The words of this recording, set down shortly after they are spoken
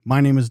My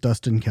name is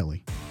Dustin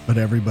Kelly, but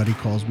everybody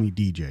calls me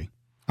DJ.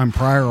 I'm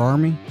prior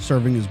Army,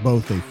 serving as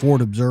both a Ford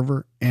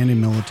observer and a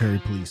military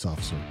police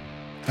officer.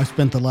 I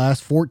spent the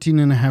last 14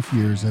 and a half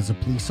years as a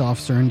police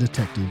officer and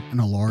detective in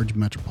a large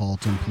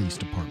metropolitan police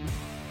department.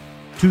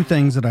 Two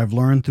things that I've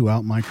learned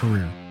throughout my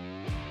career.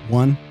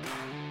 One,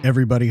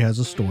 everybody has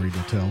a story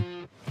to tell.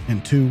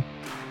 And two,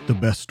 the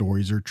best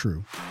stories are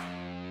true.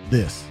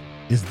 This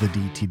is the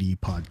DTD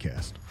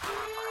Podcast.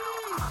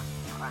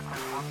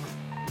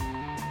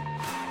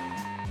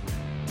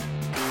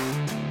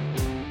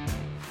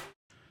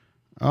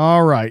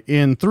 All right,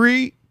 in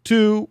 3,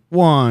 2,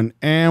 1,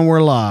 and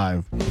we're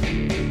live.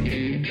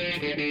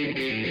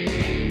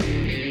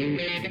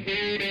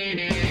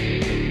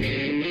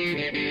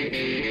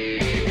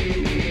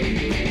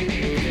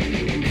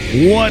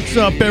 What's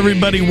up,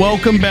 everybody?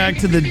 Welcome back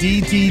to the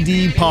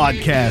DTD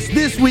Podcast.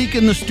 This week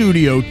in the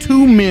studio,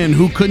 two men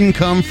who couldn't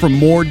come from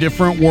more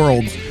different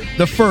worlds.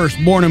 The first,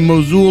 born in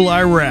Mosul,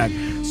 Iraq,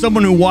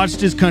 someone who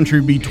watched his country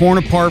be torn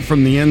apart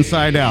from the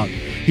inside out.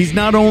 He's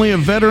not only a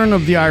veteran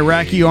of the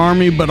Iraqi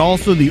army, but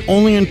also the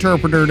only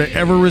interpreter to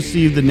ever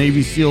receive the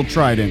Navy SEAL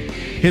Trident.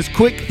 His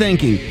quick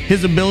thinking,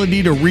 his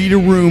ability to read a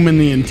room and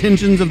the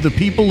intentions of the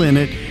people in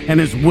it, and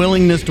his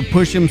willingness to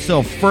push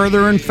himself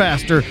further and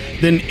faster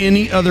than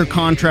any other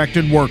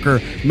contracted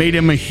worker made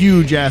him a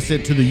huge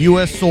asset to the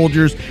U.S.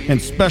 soldiers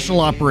and special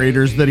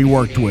operators that he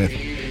worked with.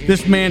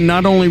 This man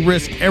not only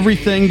risked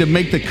everything to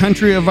make the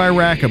country of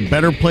Iraq a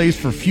better place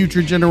for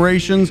future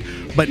generations,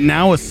 but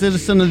now a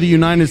citizen of the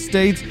United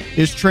States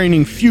is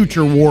training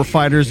future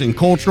warfighters in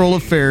cultural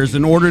affairs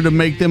in order to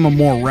make them a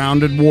more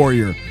rounded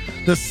warrior.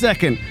 The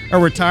second, a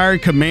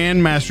retired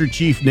Command Master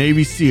Chief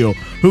Navy SEAL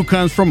who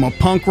comes from a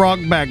punk rock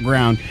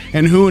background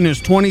and who in his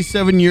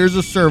 27 years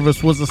of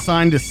service was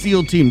assigned to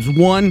SEAL Teams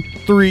 1,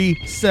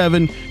 3,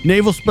 7,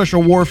 Naval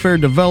Special Warfare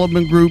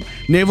Development Group,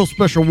 Naval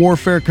Special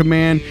Warfare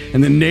Command,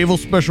 and the Naval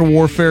Special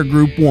Warfare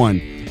Group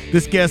 1.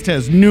 This guest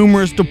has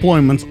numerous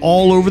deployments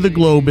all over the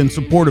globe in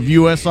support of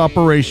U.S.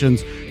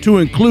 operations, to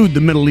include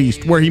the Middle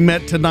East, where he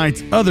met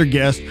tonight's other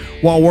guest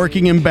while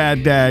working in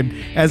Baghdad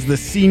as the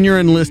senior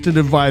enlisted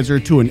advisor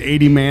to an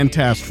 80-man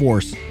task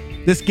force.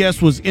 This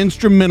guest was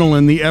instrumental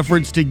in the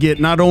efforts to get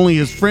not only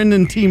his friend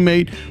and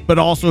teammate, but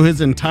also his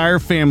entire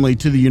family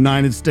to the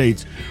United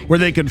States, where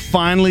they could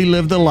finally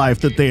live the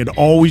life that they had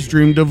always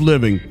dreamed of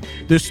living.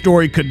 This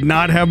story could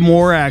not have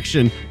more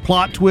action,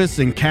 plot twists,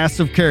 and cast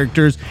of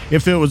characters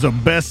if it was a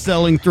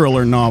best-selling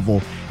thriller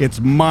novel. It's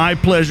my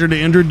pleasure to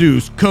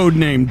introduce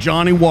codename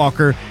Johnny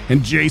Walker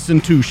and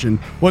Jason Tushin.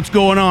 What's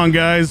going on,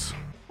 guys?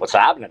 What's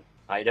happening?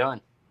 How you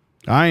doing?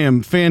 I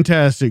am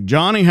fantastic.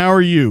 Johnny, how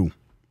are you?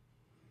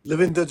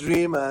 Living the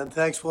dream, man.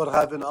 Thanks for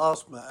having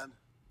us, man.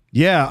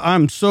 Yeah,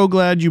 I'm so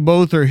glad you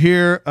both are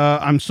here.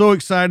 I'm so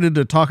excited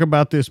to talk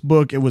about this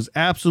book. It was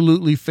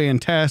absolutely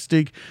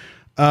fantastic.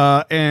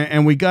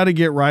 And we got to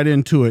get right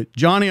into it.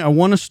 Johnny, I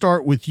want to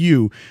start with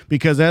you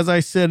because, as I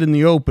said in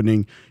the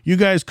opening, you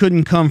guys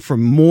couldn't come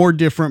from more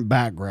different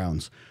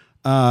backgrounds.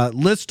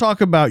 Let's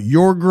talk about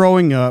your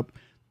growing up,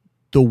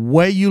 the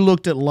way you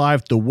looked at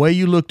life, the way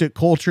you looked at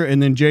culture,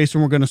 and then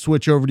Jason, we're going to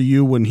switch over to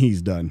you when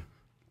he's done.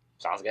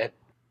 Sounds good.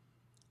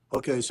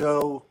 Okay,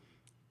 so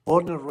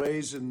born and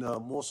raised in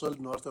Mosul,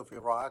 north of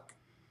Iraq.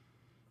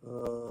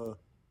 Born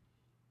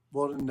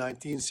in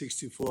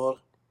 1964.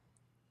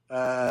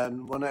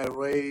 And when I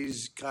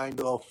raised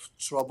kind of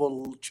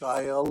troubled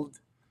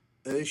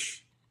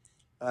child-ish,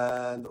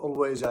 and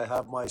always I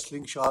have my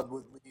slingshot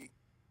with me,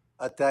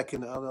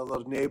 attacking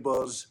other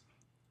neighbors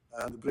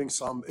and bring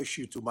some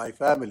issue to my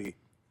family.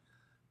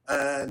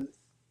 And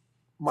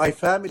my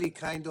family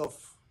kind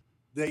of,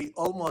 they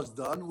almost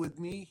done with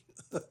me.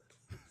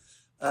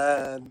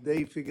 And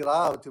they figure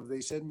out if they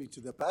send me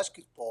to the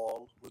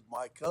basketball with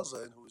my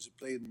cousin, who was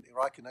playing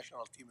Iraqi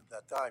national team at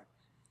that time,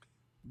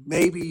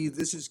 maybe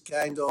this is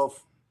kind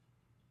of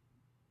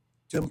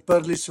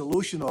temporary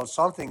solution or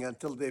something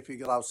until they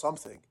figure out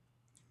something.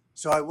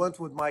 So I went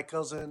with my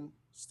cousin,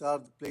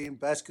 started playing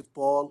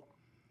basketball.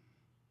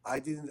 I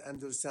didn't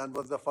understand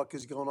what the fuck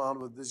is going on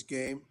with this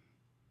game.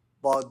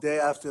 But day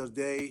after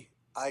day,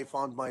 I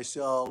found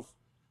myself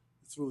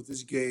through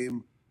this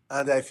game,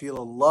 and I feel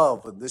in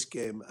love with this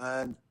game.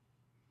 And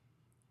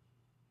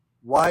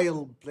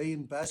while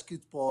playing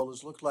basketball,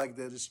 it looks like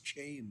there is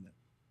chain.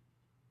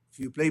 If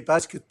you play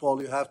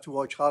basketball, you have to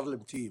watch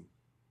Harlem Team.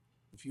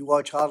 If you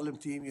watch Harlem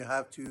Team, you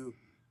have to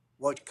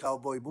watch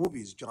cowboy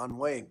movies, John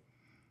Wayne.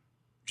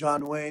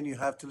 John Wayne, you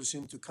have to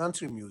listen to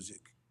country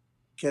music,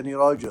 Kenny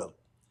Roger.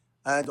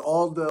 And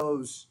all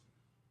those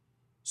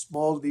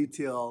small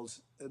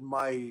details in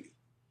my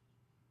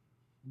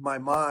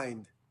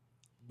mind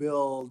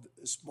build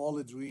a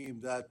small dream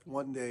that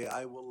one day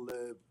I will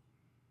live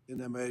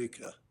in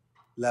America,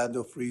 land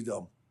of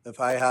freedom.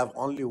 If I have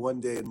only one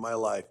day in my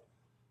life,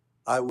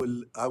 I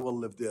will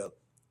live there.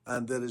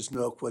 And there is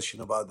no question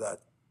about that.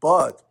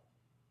 But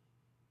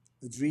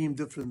the dream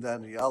different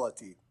than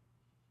reality.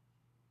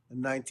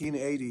 In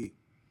 1980,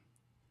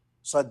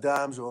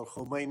 Saddam's or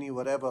Khomeini,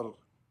 whatever,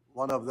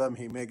 one of them,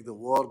 he made the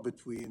war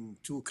between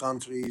two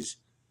countries,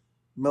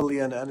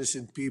 million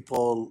innocent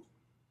people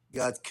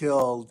got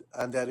killed.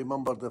 And I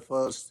remember the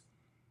first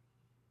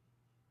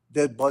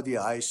dead body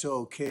I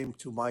saw came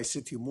to my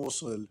city,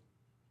 Mosul.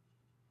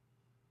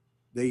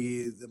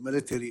 The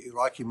military,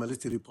 Iraqi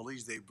military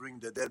police, they bring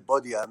the dead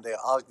body and they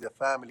ask the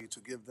family to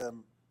give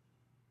them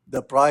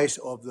the price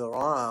of the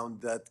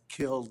round that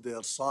killed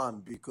their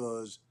son,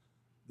 because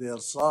their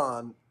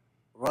son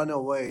ran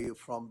away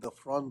from the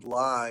front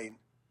line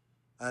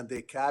and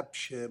they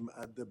captured him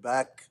at the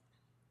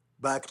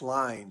back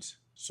lines.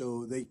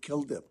 So they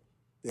killed him.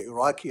 The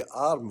Iraqi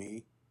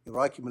army,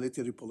 Iraqi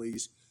military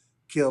police,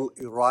 kill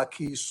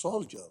Iraqi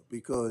soldier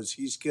because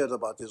he's scared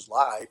about his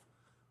life,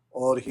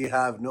 or he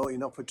have no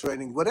enough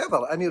training,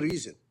 whatever, any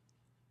reason.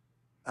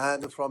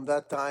 And from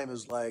that time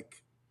is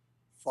like,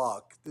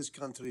 fuck, this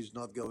country is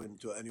not going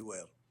to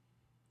anywhere.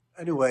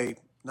 Anyway,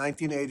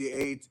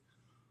 1988,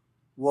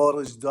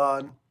 war is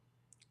done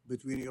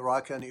between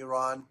Iraq and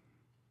Iran,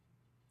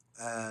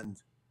 and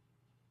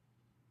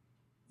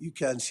you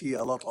can see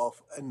a lot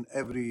of, in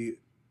every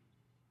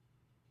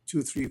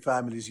 2, 3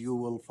 families, you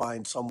will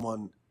find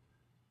someone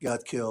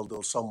got killed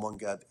or someone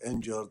got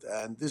injured,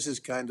 and this is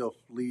kind of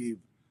leave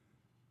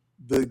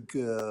big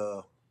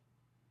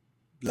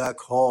black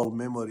hole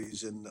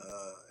memories in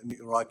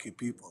Iraqi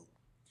people.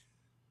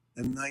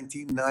 In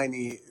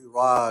 1990,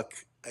 Iraq,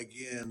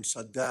 again,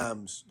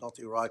 Saddam's, not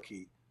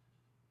Iraqi,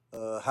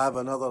 have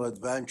another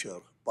adventure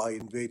by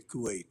invade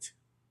Kuwait.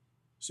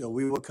 So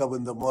we woke up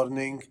in the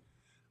morning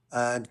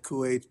and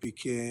Kuwait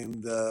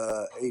became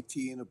the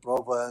 18th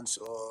province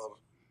or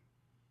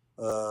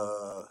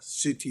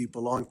city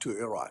belonged to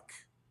Iraq.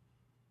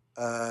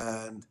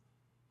 And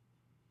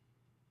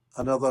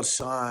another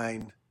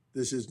sign,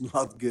 this is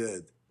not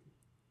good.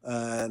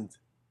 And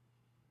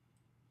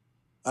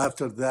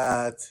after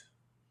that,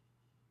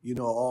 you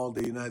know, all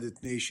the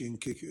United Nations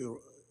kick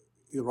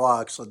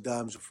Iraq,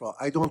 Saddam's from.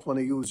 I don't want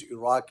to use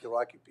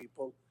Iraqi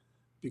people,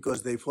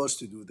 because they forced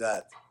to do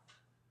that.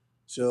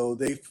 So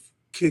they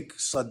kick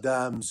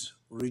Saddam's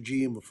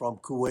regime from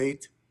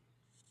Kuwait,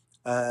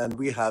 and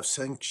we have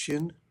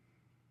sanction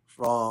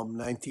from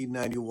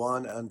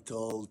 1991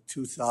 until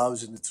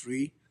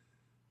 2003.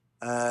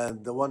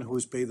 And the one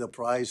who's paid the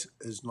price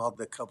is not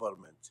the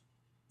government.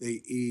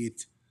 They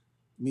eat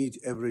meat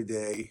every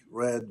day,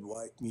 red,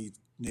 white meat,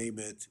 name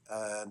it,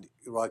 and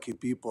Iraqi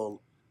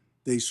people,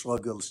 they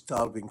struggle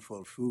starving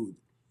for food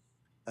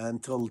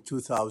until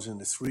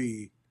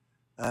 2003.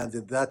 And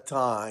at that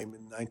time,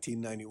 in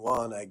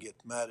 1991, I get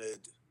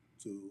married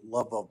to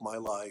love of my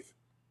life,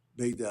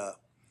 Beda,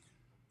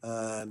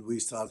 and we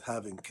start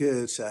having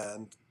kids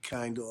and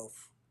kind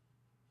of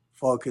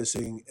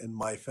focusing in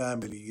my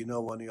family. You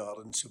know, when you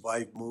are in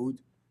survive mode,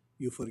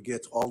 you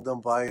forget all the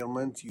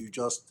environment. You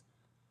just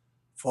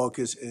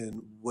focus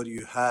in what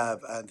you have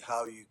and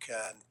how you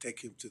can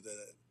take him to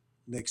the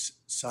next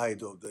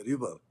side of the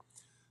river.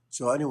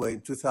 So anyway,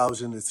 in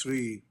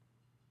 2003,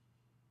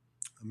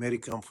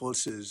 American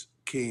forces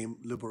came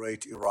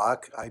liberate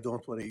Iraq. I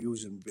don't want to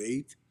use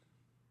invade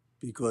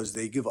because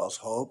they give us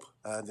hope,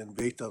 and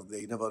invader,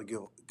 they never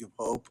give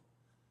hope.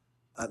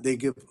 And they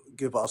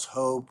give us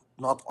hope,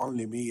 not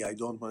only me, I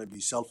don't want to be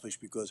selfish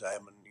because I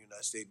am in the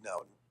United States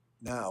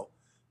now.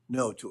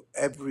 No, to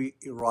every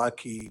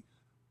Iraqi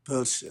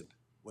person,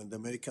 when the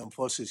American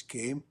forces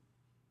came,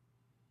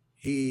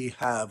 he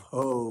have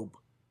hope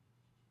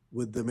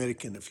with the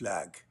American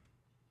flag.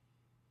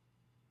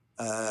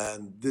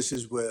 And this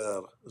is where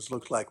it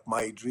looks like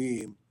my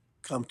dream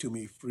come to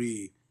me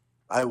free.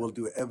 I will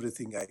do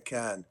everything I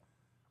can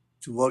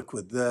to work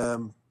with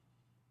them.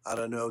 I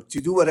don't know,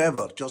 to do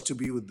whatever, just to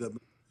be with them,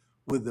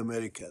 with the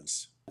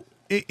Americans.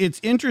 It's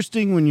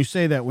interesting when you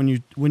say that, when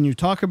you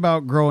talk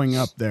about growing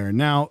up there.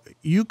 Now,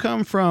 you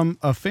come from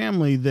a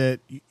family that,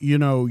 you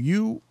know,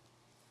 you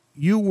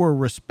were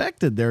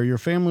respected there. Your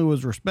family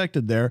was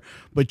respected there,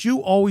 but you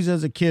always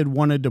as a kid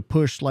wanted to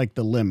push like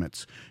the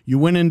limits. You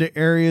went into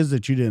areas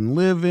that you didn't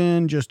live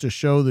in just to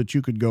show that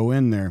you could go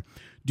in there.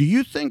 Do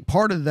you think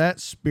part of that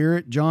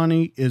spirit,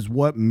 Johnny, is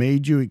what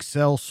made you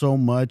excel so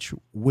much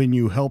when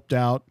you helped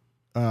out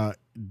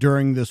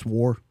during this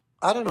war?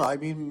 I don't know. I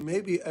mean,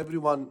 maybe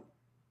everyone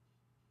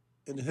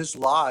in his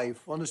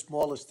life, one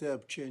small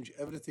step changed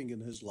everything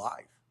in his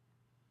life.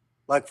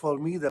 Like for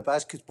me, the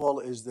basketball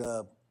is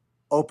the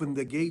open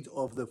the gate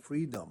of the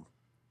freedom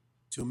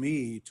to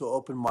me, to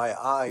open my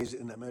eyes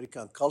in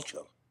American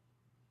culture.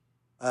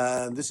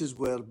 And this is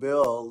where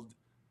build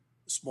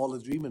smaller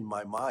dream in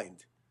my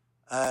mind.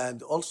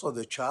 And also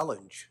the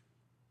challenge.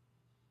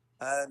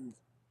 And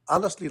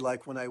honestly,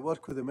 like when I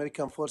work with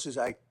American forces,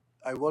 I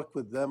work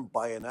with them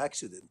by an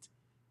accident.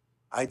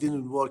 I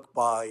didn't work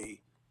by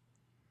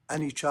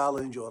any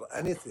challenge or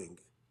anything.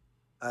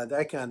 And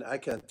I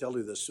can tell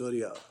you the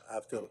story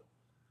after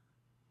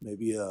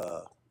maybe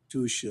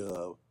Tush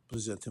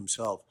present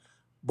himself.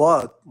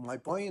 But my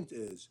point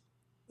is,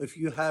 if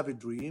you have a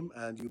dream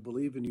and you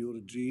believe in your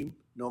dream,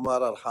 no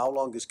matter how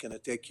long it's gonna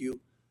take you,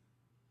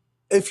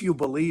 if you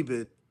believe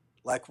it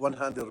like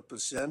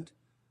 100%,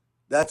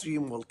 that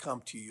dream will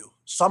come to you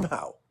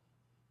somehow.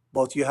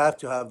 But you have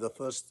to have the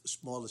first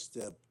small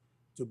step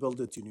to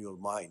build it in your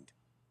mind.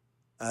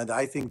 And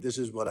I think this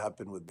is what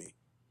happened with me.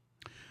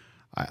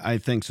 I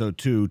think so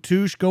too.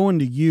 Touche, going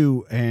to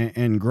you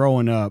and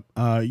growing up,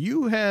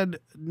 you had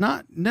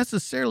not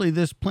necessarily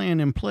this plan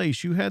in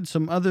place. You had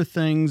some other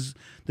things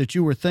that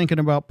you were thinking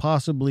about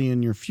possibly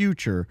in your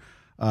future.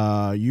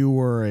 You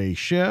were a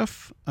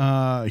chef.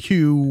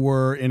 You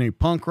were in a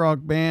punk rock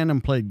band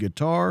and played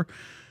guitar.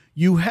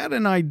 You had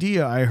an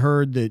idea, I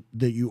heard, that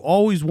you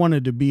always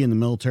wanted to be in the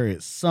military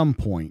at some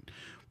point.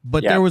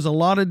 But there was a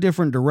lot of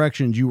different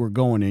directions you were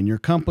going in. Your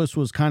compass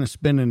was kind of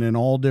spinning in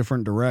all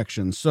different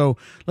directions. So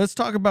let's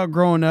talk about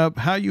growing up,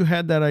 how you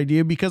had that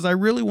idea, because I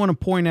really want to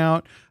point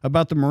out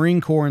about the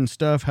Marine Corps and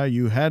stuff, how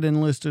you had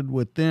enlisted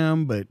with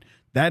them, but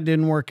that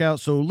didn't work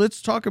out. So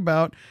let's talk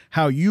about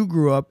how you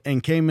grew up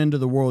and came into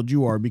the world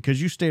you are,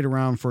 because you stayed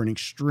around for an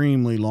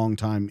extremely long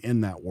time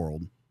in that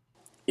world.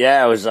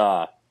 Yeah, it was,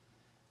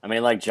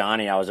 like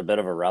Johnny, I was a bit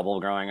of a rebel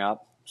growing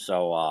up.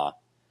 So,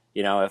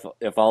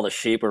 if all the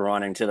sheep were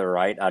running to the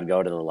right, I'd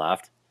go to the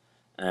left.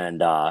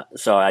 And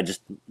so I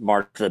just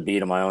marched to the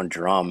beat of my own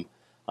drum.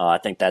 I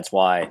think that's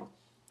why,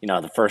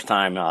 the first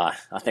time, I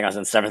think I was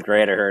in seventh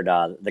grade, I heard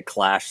the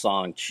Clash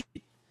song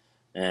Cheap.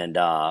 And,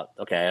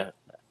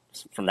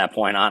 from that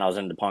point on, I was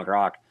into punk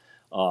rock.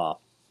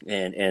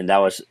 And that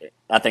was,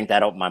 I think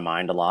that opened my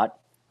mind a lot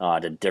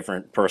to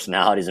different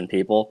personalities and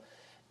people.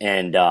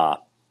 And,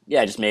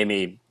 it just made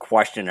me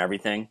question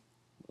everything.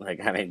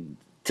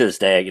 To this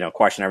day,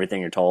 question everything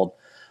you're told,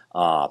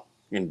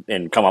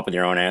 and come up with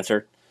your own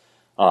answer.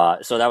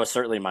 So that was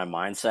certainly my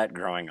mindset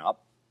growing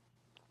up.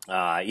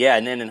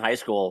 And then in high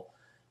school,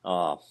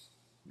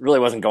 really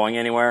wasn't going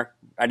anywhere.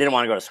 I didn't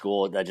want to go to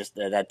school.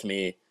 That to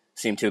me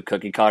seemed too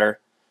cookie cutter.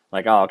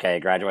 Like, oh, okay,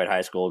 graduate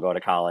high school, go to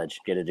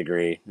college, get a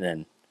degree,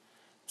 then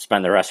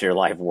spend the rest of your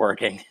life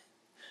working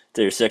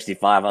till you're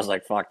 65. I was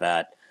like, fuck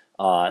that.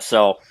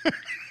 So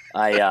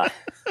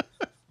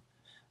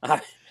so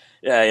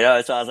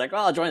I was like,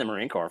 well, I'll join the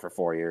Marine Corps for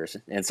 4 years.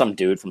 And some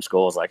dude from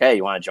school was like, hey,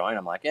 you want to join?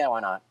 I'm like, yeah, why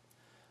not?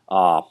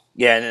 And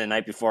then the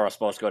night before I was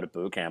supposed to go to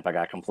boot camp, I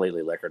got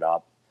completely liquored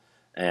up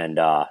and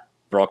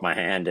broke my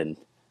hand. And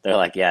they're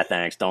like, yeah,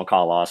 thanks. Don't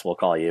call us. We'll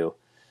call you.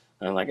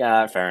 And I'm like,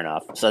 fair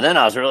enough. So then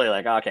I was really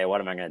like, okay, what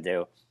am I going to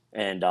do?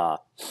 And I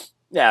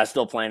was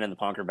still playing in the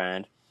punker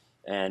band.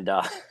 And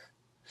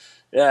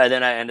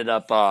then I ended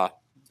up,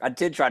 I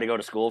did try to go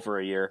to school for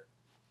a year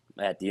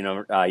at the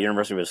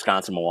University of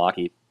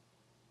Wisconsin-Milwaukee.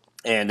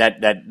 And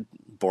that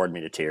bored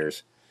me to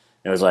tears.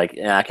 It was like,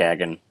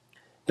 okay,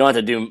 don't have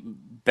to do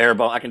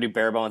I can do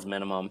bare bones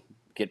minimum,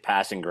 get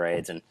passing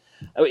grades. And,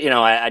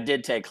 I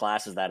did take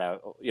classes that I,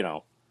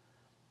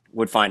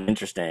 would find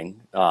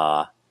interesting,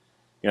 for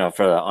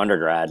the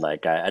undergrad.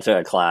 Like I took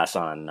a class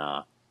on,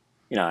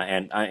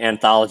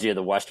 anthology of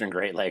the Western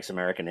Great Lakes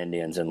American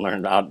Indians and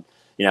learned about,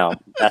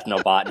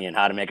 ethnobotany and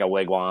how to make a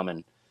wigwam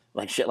and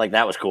like shit like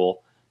that was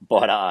cool.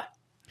 But,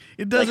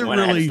 it doesn't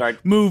really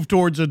move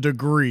towards a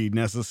degree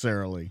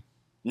necessarily.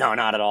 No,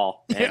 not at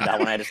all. And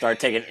when I had to start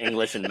taking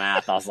English and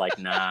math, I was like,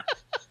 nah,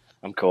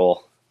 I'm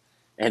cool.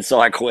 And so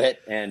I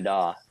quit. And,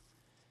 but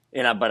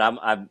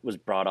I was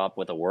brought up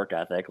with a work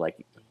ethic.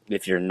 Like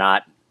if you're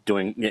not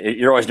doing,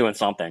 you're always doing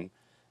something.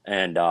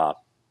 And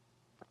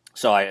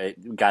so I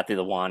got through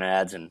the want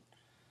ads and,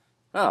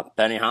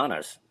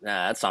 Benihana's.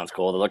 That sounds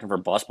cool. They're looking for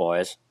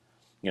busboys,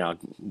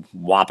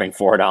 whopping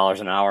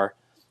 $4 an hour.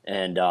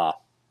 And,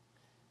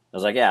 I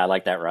was like, yeah, I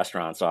like that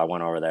restaurant. So I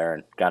went over there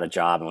and got a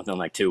job. And within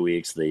like 2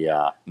 weeks,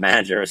 the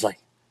manager was like,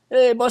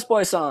 hey,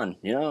 busboy son,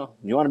 you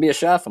want to be a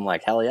chef? I'm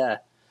like, hell yeah.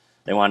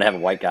 They wanted to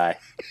have a white guy.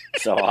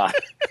 So I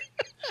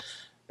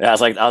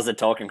was the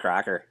token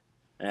cracker.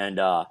 And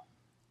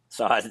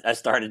so I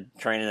started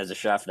training as a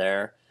chef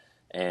there.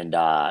 And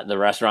the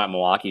restaurant in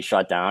Milwaukee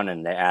shut down.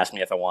 And they asked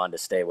me if I wanted to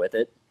stay with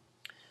it.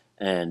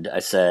 And I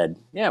said,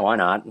 yeah, why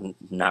not? I'm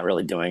not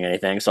really doing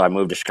anything. So I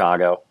moved to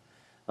Chicago.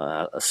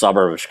 A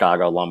suburb of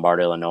Chicago, Lombard,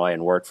 Illinois,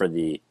 and worked for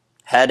the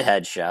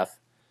head chef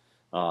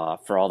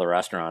for all the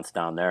restaurants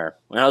down there.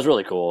 And that was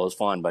really cool. It was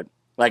fun, but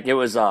like it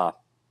was, I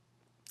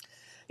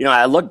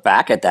look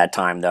back at that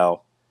time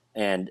though,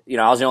 and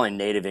I was the only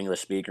native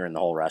English speaker in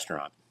the whole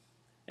restaurant,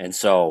 and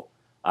so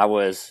I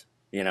was,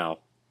 the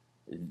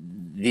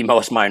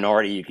most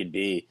minority you could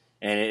be,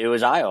 and it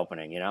was eye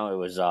opening. It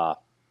was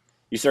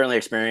you certainly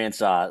experience.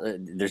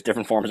 There's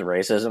different forms of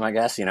racism, I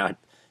guess.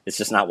 It's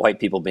just not white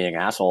people being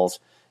assholes.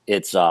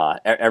 It's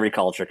every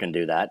culture can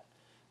do that.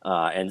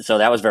 And so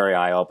that was very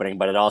eye-opening,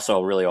 but it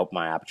also really opened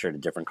my aperture to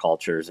different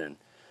cultures and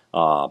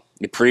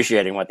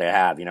appreciating what they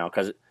have,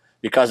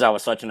 because I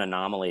was such an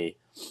anomaly.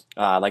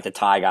 Like the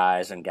Thai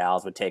guys and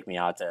gals would take me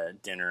out to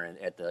dinner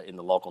in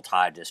the local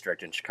Thai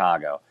district in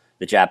Chicago.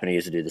 The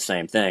Japanese would do the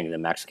same thing. The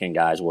Mexican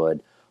guys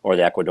would, or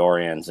the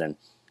Ecuadorians. And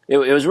it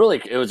was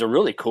a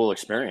really cool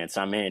experience.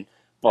 I mean,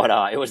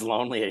 but it was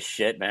lonely as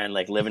shit, man,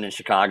 like living in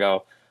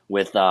Chicago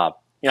with, the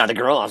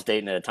girl I was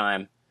dating at the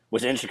time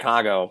was in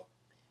Chicago,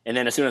 and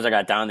then as soon as I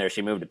got down there,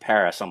 she moved to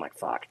Paris. I'm like,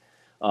 fuck.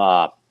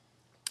 So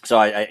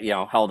I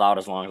held out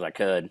as long as I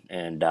could,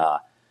 and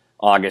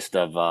August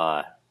of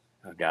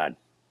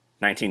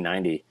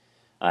 1990,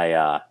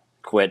 I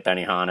quit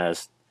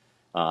Benihana's,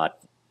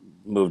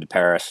 moved to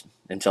Paris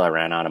until I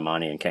ran out of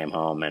money and came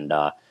home. And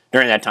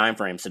during that time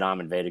frame, Saddam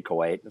invaded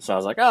Kuwait. So I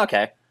was like, oh,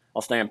 okay,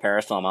 I'll stay in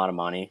Paris till I'm out of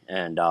money,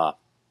 and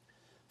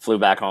flew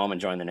back home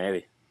and joined the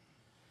Navy.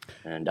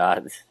 And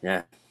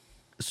yeah.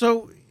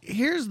 So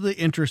here's the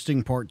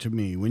interesting part to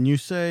me. When you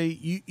say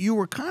you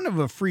were kind of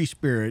a free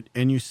spirit,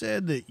 and you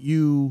said that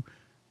you,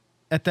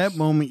 at that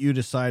moment, you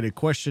decided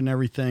question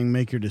everything,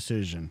 make your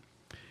decision.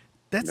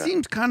 That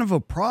seems kind of a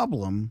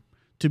problem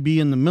to be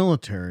in the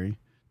military,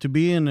 to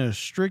be in as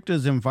strict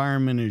as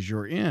environment as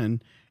you're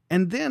in.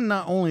 And then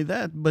not only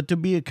that, but to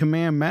be a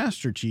command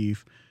master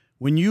chief.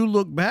 When you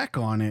look back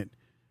on it,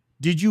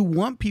 did you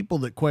want people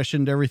that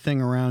questioned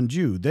everything around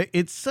you?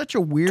 It's such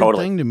a weird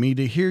thing to me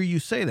to hear you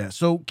say that.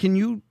 So can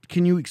you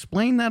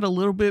explain that a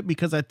little bit?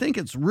 Because I think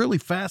it's really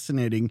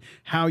fascinating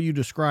how you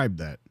describe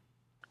that.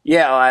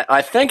 Yeah,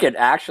 I think it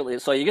actually.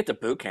 So you get to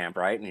boot camp,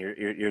 right, and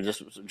you're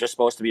just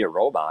supposed to be a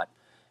robot.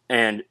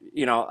 And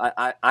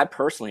I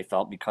personally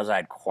felt, because I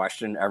had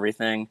questioned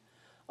everything,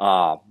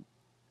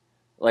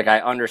 like I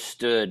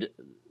understood,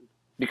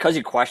 because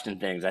you question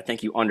things. I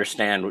think you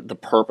understand the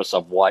purpose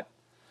of what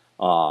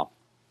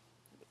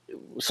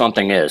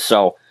something is.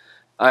 So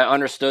I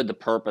understood the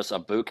purpose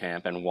of boot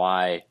camp and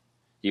why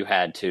you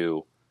had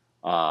to,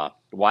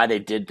 why they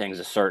did things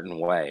a certain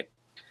way.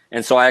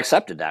 And so I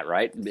accepted that,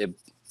 right?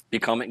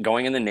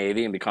 Going in the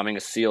Navy and becoming a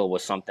SEAL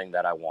was something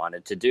that I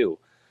wanted to do.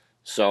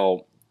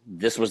 So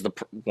this was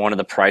one of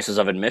the prices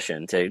of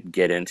admission to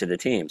get into the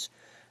teams.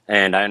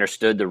 And I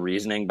understood the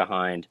reasoning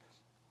behind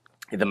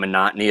the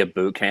monotony of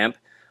boot camp.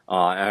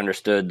 I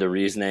understood the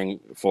reasoning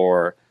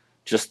for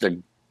just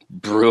the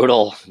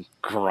brutal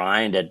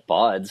grind at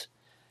Buds.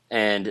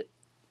 And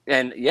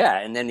then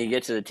you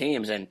get to the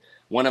teams. And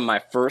one of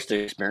my first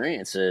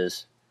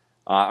experiences,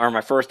 or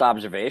my first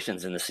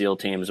observations in the SEAL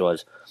teams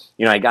was,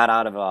 I got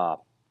out of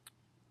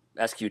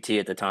SQT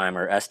at the time,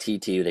 or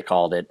STT they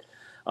called it,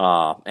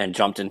 and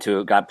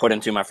got put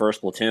into my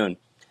first platoon.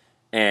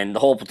 And the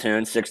whole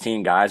platoon,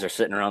 16 guys, are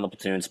sitting around the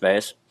platoon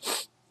space.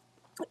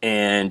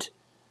 And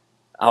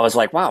I was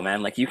like, wow,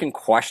 man, like you can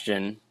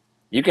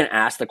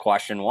ask the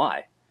question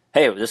why.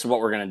 Hey, this is what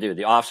we're going to do.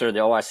 The officer of the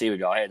OIC would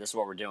go, hey, this is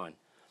what we're doing.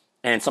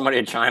 And somebody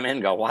would chime in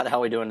and go, why the hell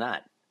are we doing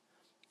that?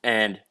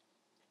 And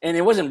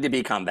it wasn't to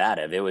be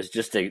combative. It was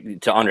just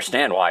to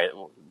understand why,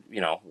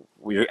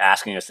 you're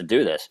asking us to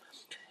do this.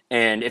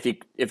 And if the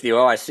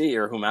OIC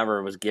or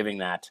whomever was giving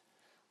that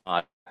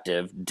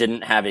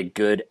didn't have a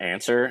good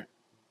answer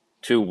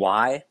to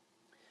why,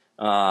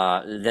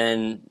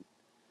 then,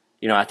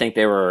 I think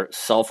they were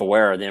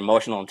self-aware. The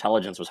emotional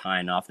intelligence was high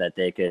enough that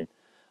they could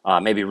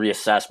maybe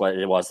reassess what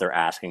it was they're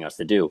asking us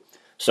to do.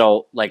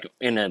 So, like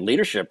in a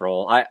leadership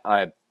role,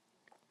 I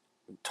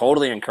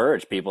totally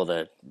encourage people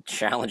to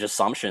challenge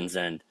assumptions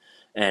and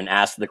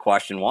ask the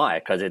question why,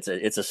 because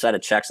it's a set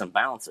of checks and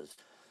balances.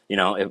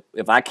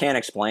 If I can't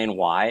explain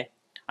why,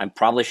 I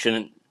probably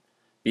shouldn't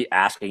be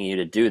asking you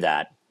to do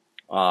that.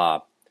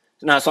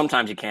 Now,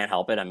 sometimes you can't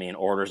help it. I mean,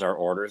 orders are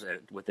orders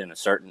at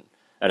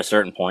a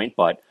certain point.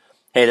 But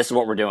hey, this is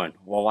what we're doing.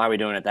 Well, why are we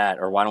doing it that,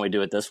 or why don't we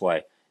do it this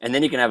way? And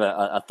then you can have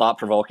a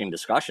thought-provoking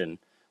discussion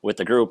with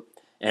the group,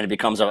 and it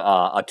becomes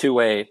a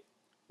two-way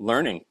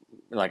learning.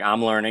 Like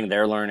I'm learning,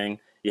 they're learning.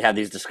 You have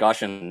these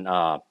discussions.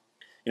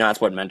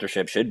 That's what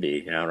mentorship should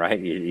be.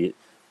 Right?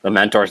 The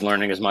mentor's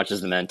learning as much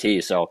as the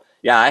mentee. So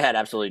yeah, I had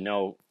absolutely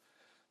no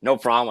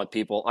problem with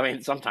people. I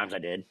mean, sometimes I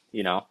did.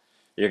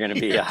 You're going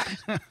to be,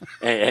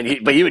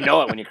 but you would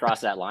know it when you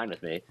cross that line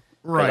with me.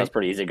 Right. That's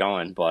pretty easy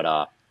going. But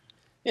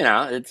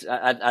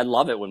I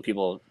love it when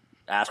people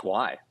ask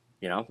why.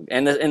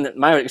 And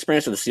my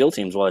experience with the SEAL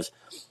teams was,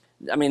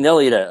 I mean,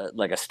 they'll eat a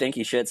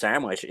stinky shit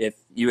sandwich if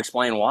you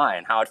explain why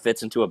and how it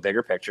fits into a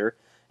bigger picture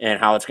and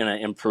how it's going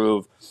to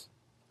improve,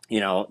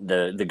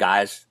 the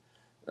guys,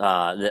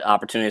 the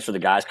opportunities for the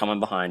guys coming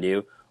behind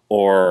you,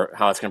 or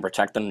how it's going to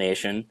protect the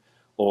nation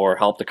or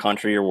help the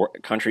country or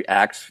country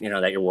X,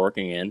 that you're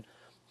working in.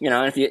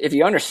 And if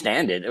you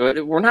understand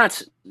it, we're not,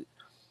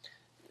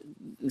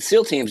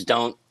 SEAL teams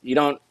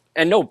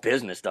and no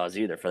business does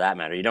either, for that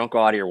matter. You don't go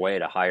out of your way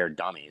to hire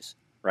dummies,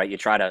 right? You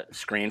try to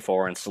screen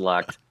for and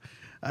select.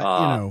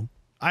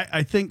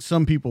 I think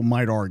some people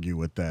might argue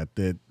with that,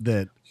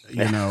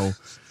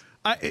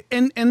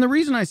 and the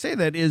reason I say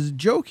that is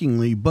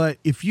jokingly, but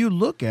if you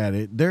look at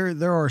it,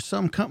 there are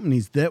some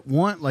companies that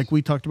want, like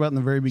we talked about in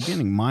the very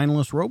beginning,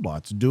 mindless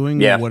robots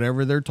doing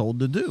whatever they're told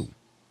to do.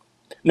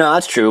 No,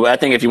 that's true. I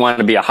think if you want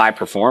to be a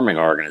high-performing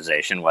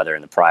organization, whether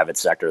in the private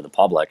sector or the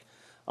public,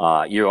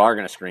 you are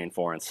going to screen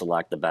for and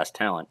select the best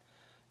talent.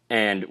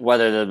 And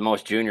whether they're the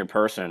most junior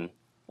person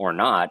or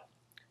not,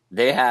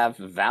 they have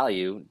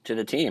value to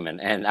the team.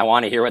 And I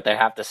want to hear what they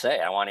have to say.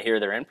 I want to hear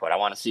their input. I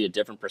want to see a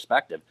different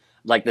perspective.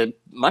 Like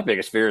my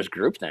biggest fear is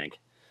groupthink.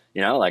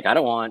 Like I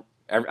don't want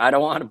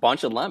a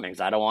bunch of lemmings.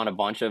 I don't want a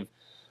bunch of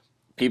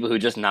people who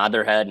just nod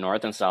their head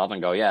north and south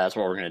and go, yeah, that's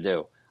what we're going to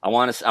do. I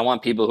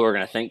want people who are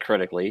going to think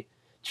critically,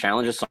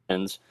 challenge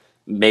assumptions,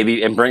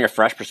 maybe, and bring a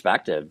fresh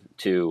perspective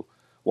to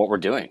what we're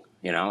doing.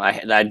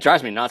 That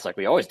drives me nuts. Like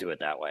we always do it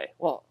that way.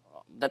 Well,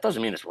 that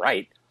doesn't mean it's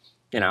right,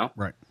 you know?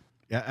 Right.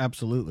 Yeah,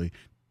 absolutely.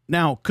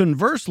 Now,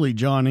 conversely,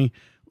 Johnny,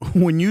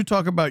 when you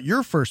talk about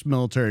your first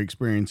military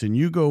experience and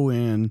you go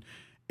in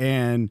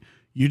and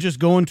you just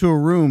go into a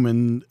room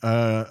and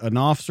an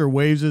officer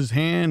waves his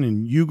hand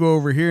and you go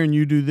over here and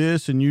you do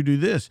this and you do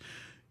this,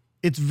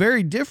 it's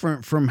very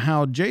different from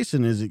how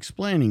Jason is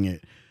explaining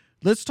it.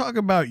 Let's talk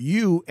about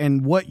you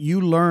and what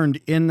you learned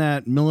in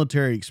that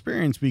military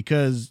experience,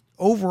 because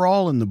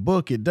overall in the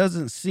book, it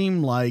doesn't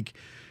seem like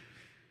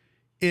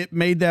it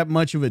made that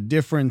much of a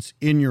difference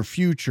in your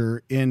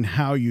future in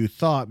how you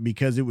thought,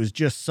 because it was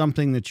just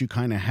something that you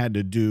kind of had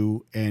to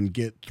do and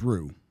get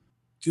through.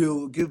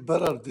 To give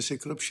better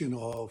description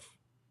of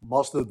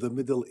most of the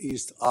Middle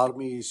East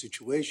army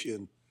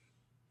situation,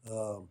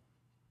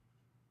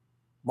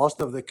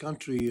 most of the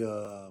country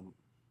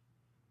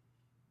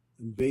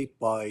invaded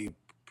by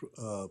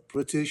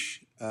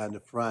British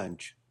and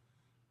French.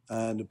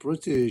 And the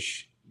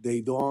British,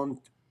 they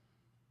don't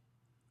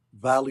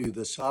value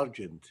the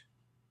sergeant,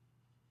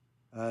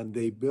 and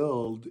they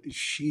build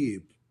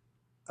sheep.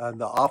 And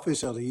the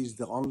officer, he's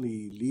the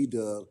only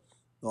leader,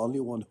 the only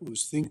one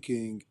who's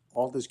thinking,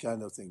 all this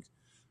kind of things.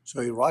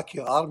 So Iraqi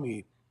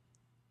army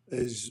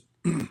is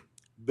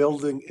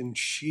building in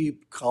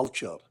sheep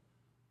culture,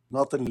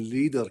 not in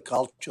leader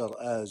culture,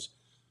 as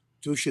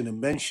Tushin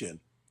mentioned.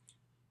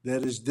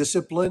 There is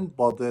discipline,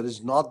 but there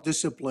is not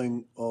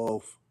discipline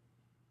of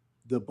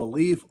the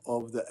belief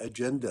of the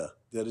agenda.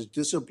 There is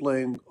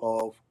discipline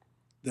of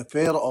the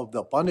fear of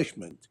the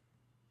punishment.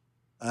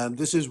 And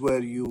this is where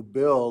you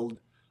build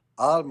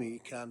army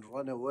can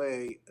run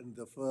away in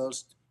the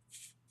first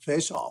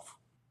face-off.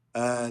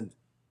 And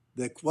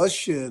the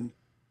question,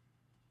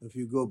 if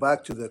you go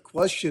back to the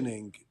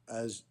questioning,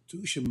 as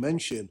Tushin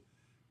mentioned,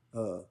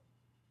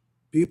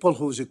 people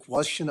who's a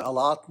question a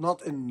lot,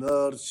 not in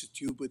nerd,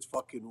 stupid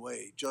fucking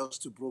way,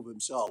 just to prove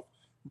himself.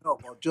 No,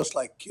 but just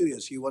like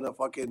curious, he wanna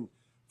fucking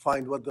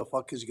find what the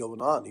fuck is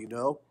going on, you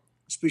know?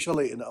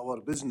 Especially in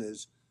our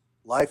business,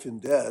 life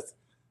and death.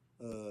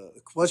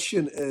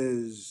 Question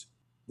is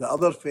the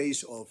other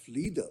face of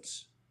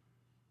leaders.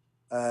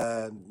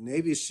 And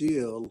Navy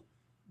SEAL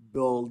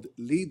build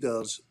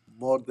leaders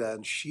more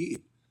than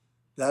sheep.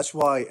 That's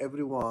why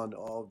everyone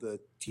of the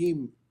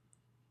team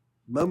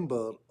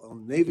member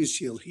on Navy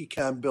SEAL, he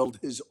can build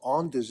his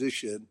own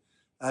decision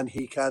and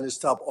he can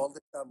stop all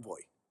the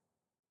convoy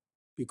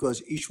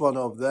because each one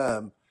of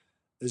them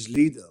is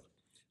leader.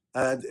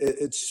 And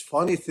it's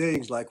funny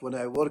things like when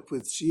I work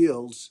with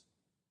SEALs,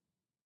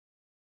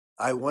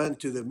 I went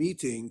to the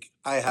meeting,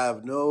 I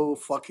have no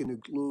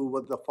fucking clue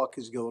what the fuck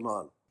is going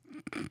on.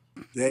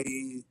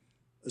 They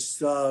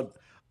start.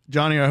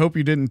 Johnny, I hope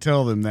you didn't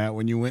tell them that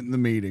when you went in the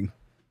meeting.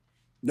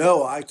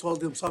 No, I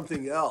told them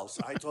something else.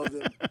 I told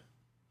them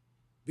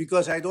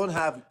because I don't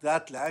have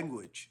that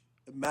language.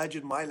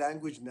 Imagine my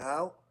language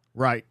now,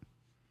 Right.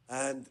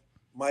 and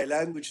my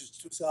language is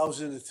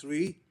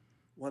 2003.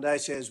 When I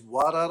says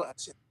water, I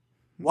say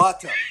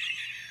water.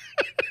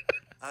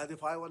 And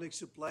if I want to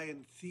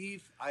explain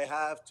thief, I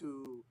have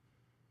to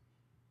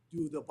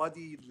do the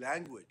body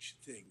language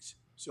things.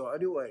 So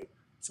anyway,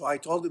 so I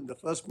told him the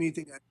first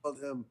meeting. I told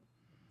him,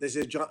 they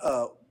said,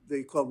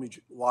 they called me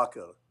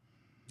Walker.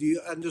 Do you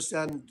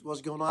understand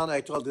what's going on?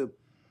 I told him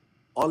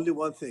only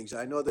one thing.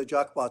 I know the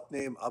jackpot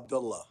name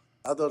Abdullah.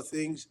 Other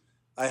things,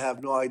 I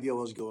have no idea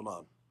what's going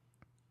on.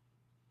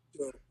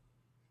 So,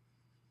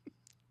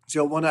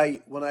 so when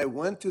I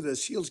went to the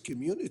SEALs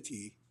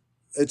community,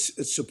 it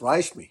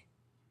surprised me.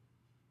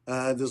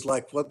 And it's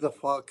like, what the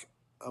fuck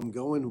I'm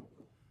going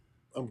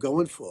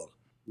for?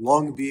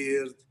 Long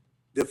beard,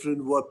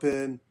 different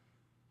weapon,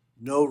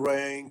 no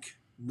rank,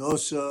 no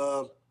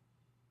sir,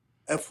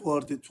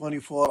 effort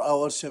 24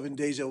 hours, 7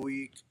 days a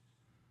week.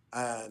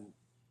 And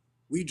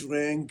we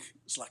drink.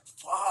 It's like,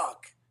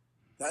 fuck,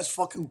 that's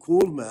fucking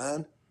cool,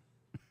 man.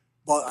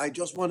 But I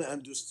just want to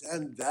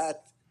understand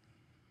that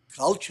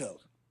culture.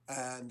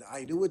 And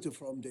I knew it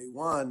from day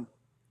one.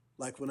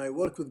 Like when I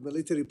work with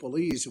military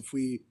police, if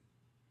we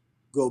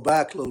go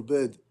back a little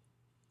bit,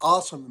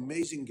 awesome,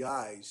 amazing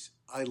guys.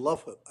 I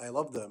love it. I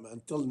love them.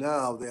 Until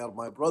now, they are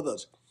my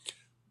brothers.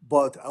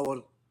 But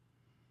our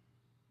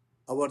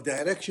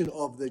direction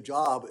of the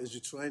job is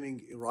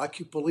training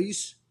Iraqi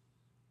police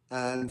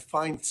and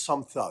find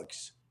some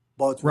thugs.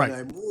 But when Right.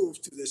 I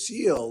moved to the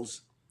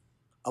SEALs,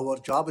 our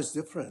job is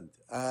different.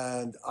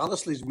 And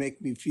honestly, it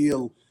make me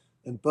feel,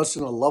 in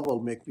personal level,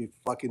 make me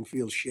fucking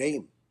feel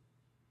shame.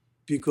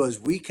 Because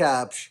we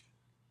capture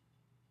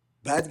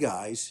bad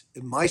guys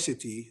in my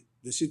city,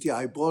 the city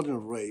I born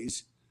and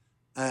raised,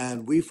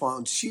 and we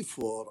found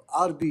C4,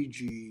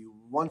 RPG,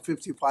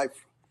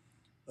 155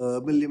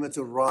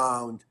 millimeter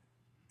round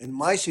in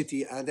my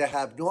city, and I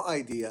have no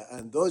idea.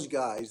 And those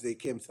guys, they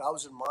came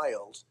 1,000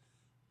 miles,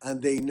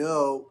 and they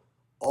know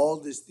all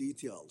these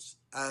details.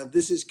 And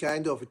this is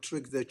kind of a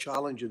trick, the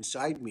challenge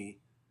inside me,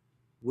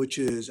 which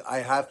is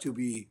I have to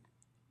be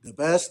the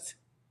best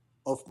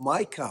of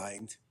my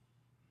kind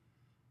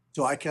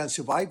so I can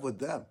survive with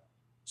them.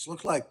 It's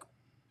look like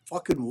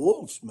fucking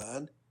wolves,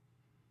 man.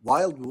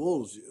 wild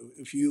wolves.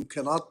 If you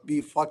cannot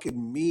be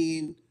fucking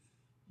mean,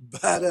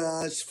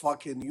 badass,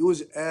 fucking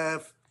use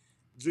F,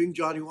 drink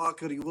Johnny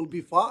Walker, you will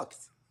be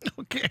fucked.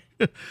 Okay.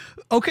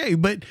 Okay,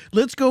 but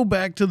let's go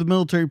back to the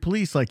military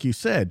police, like you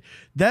said.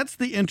 That's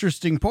the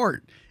interesting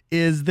part,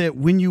 is that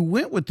when you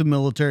went with the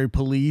military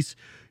police,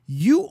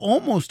 you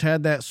almost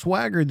had that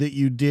swagger that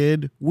you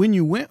did when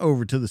you went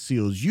over to the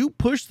SEALs. You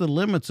pushed the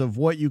limits of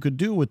what you could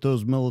do with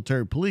those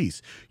military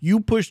police. You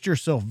pushed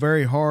yourself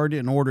very hard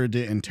in order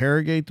to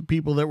interrogate the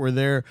people that were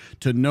there,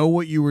 to know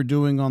what you were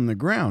doing on the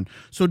ground.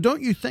 So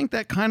don't you think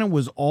that kind of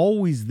was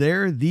always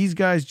there? These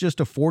guys just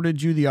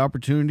afforded you the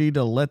opportunity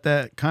to let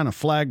that kind of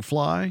flag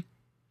fly?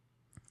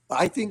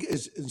 I think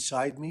it's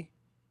inside me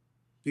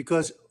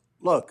because,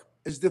 look,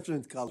 it's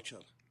different culture.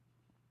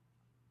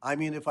 I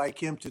mean, if I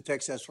came to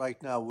Texas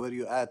right now, where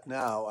you at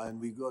now,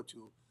 and we go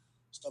to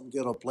some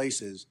ghetto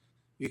places,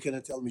 you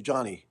cannot tell me,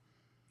 Johnny,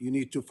 you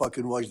need to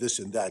fucking watch this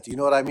and that. You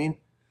know what I mean?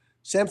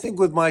 Same thing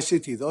with my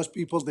city. Those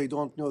people, they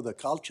don't know the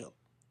culture.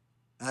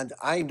 And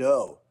I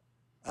know.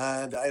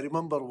 And I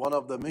remember one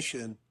of the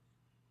mission,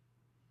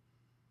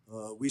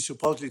 we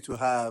supposedly to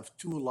have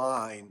two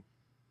line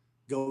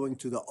going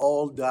to the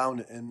all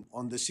down and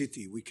on the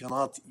city. We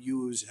cannot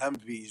use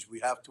Humvees.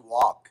 We have to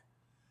walk.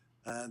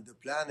 And the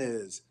plan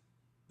is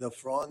the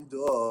front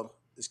door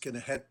is going to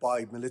head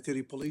by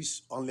military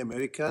police, only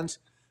Americans,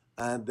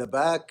 and the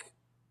back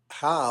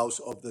house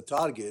of the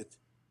target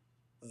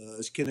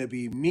is going to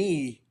be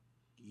me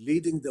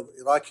leading the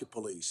Iraqi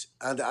police.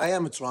 And I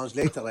am a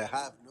translator. I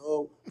have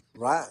no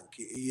rank.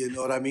 You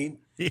know what I mean?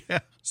 Yeah.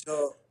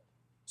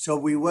 So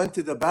we went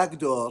to the back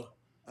door,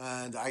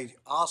 and I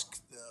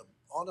asked the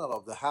owner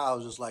of the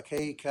house, is like,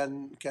 hey,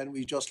 can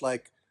we just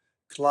like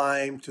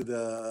climb to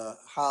the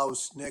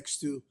house next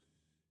to?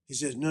 He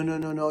says, no, no,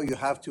 no, no, you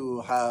have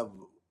to have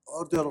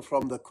order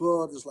from the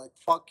court. It's like,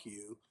 fuck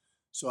you.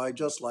 So I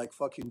just like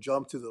fucking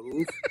jumped to the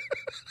roof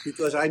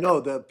because I know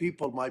the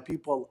people, my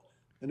people,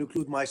 and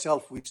include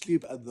myself, we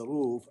sleep at the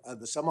roof at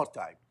the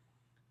summertime.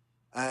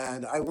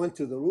 And I went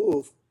to the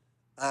roof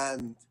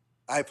and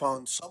I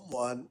found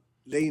someone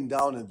laying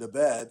down in the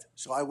bed.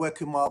 So I woke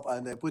him up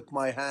and I put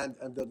my hand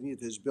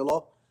underneath his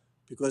pillow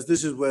because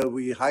this is where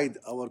we hide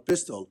our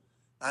pistol.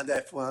 And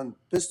I found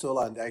pistol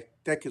and I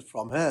take it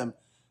from him.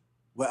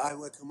 When I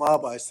wake him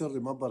up, I still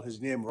remember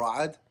his name,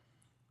 Ra'ad.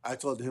 I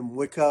told him,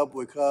 wake up,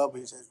 wake up.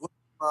 He says, what's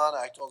going on?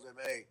 I told him,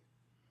 hey,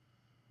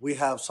 we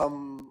have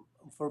some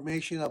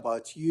information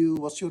about you.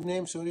 What's your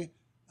name, sorry?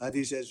 And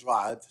he says,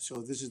 Ra'ad.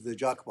 So this is the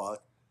jackpot.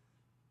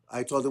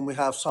 I told him we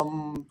have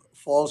some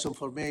false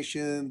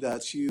information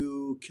that's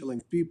you killing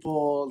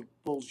people,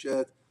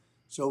 bullshit.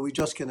 So we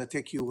just gonna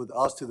take you with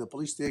us to the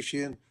police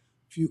station,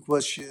 few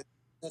questions,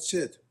 that's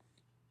it.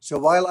 So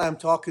while I'm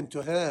talking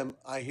to him,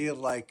 I hear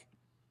like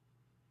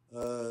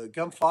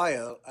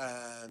gunfire,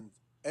 and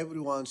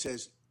everyone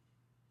says,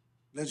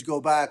 let's go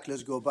back,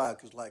 let's go back.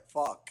 It's like,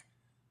 fuck.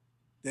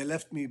 They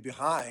left me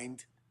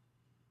behind,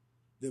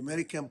 the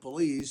American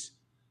police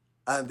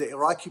and the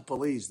Iraqi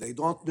police. They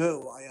don't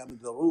know I am in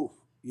the roof.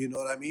 You know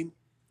what I mean?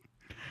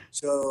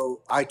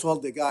 So I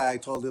told the guy, I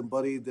told him,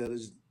 buddy, there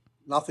is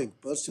nothing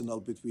personal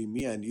between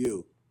me and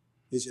you.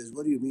 He says,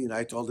 what do you mean?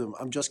 I told him,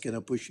 I'm just going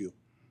to push you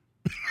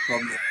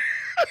from there.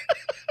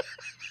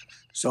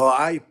 So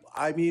I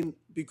mean,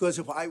 because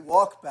if I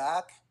walk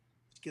back,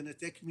 it's going to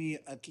take me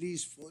at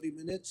least 40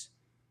 minutes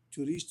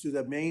to reach to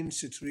the main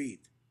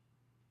street.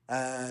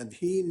 And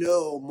he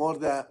know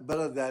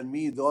better than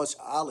me those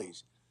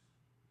alleys.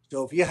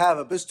 So if you have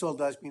a pistol,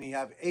 that means you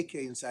have AK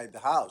inside the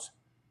house.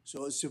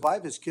 So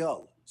survive is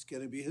kill. It's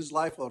going to be his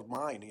life or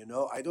mine, you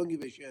know? I don't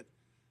give a shit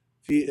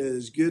if he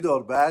is good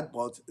or bad,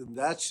 but in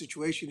that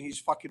situation, he's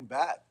fucking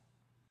bad.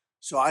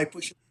 So I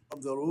push him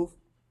from the roof,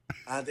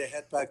 and they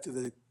head back to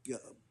the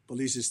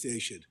police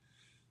station.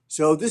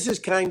 So this is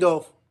kind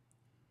of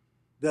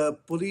the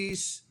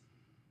police,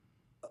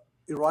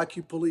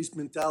 Iraqi police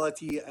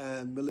mentality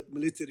and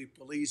military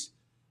police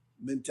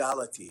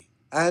mentality.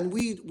 And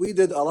we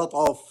did a lot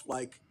of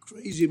like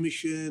crazy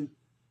mission,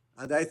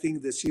 and I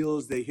think the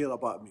SEALs, they hear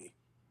about me.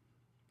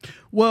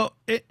 Well,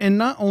 and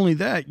not only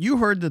that, you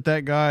heard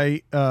that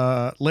guy,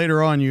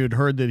 later on, you had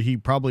heard that he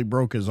probably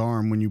broke his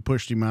arm when you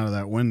pushed him out of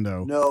that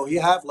window. No,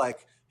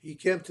 he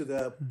came to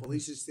the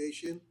police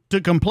station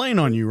to complain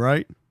on you,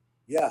 right?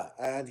 Yeah,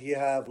 and he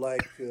have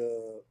like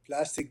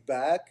plastic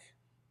bag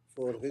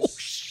for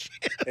his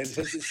in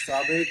his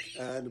stomach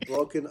and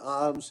broken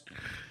arms.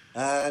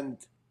 And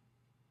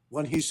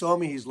when he saw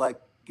me, he's like,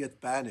 get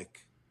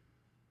panic.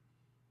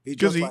 He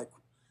just like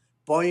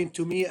point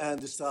to me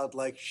and start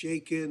like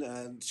shaking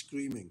and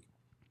screaming.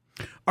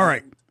 All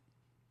right.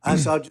 And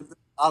Sergeant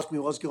asked me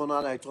what's going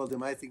on. I told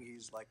him I think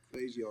he's like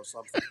crazy or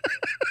something.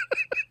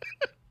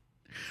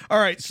 All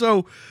right.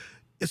 So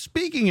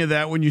speaking of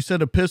that, when you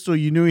said a pistol,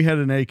 you knew he had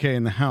an AK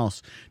in the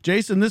house.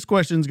 Jason, this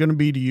question is going to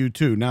be to you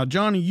too. Now,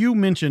 Johnny, you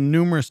mentioned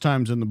numerous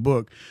times in the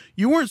book,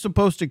 you weren't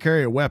supposed to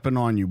carry a weapon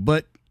on you,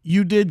 but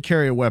you did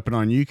carry a weapon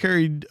on you. You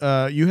carried,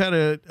 you had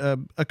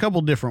a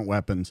couple different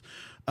weapons.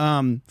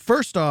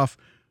 First off,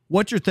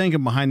 what you're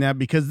thinking behind that,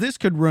 because this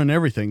could ruin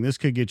everything. This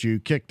could get you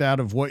kicked out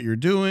of what you're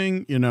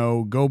doing,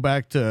 go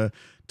back to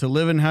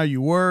living how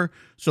you were.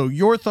 So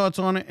your thoughts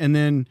on it. And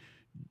then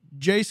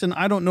Jason,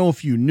 I don't know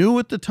if you knew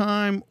at the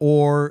time,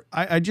 or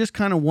I just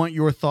kind of want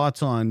your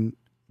thoughts on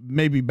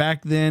maybe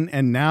back then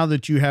and now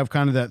that you have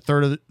kind of that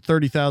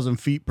 30,000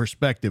 feet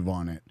perspective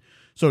on it.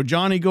 So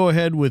Johnny, go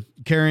ahead with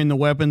carrying the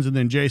weapons, and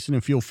then Jason,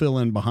 if you'll fill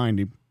in behind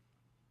him.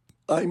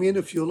 I mean,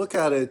 if you look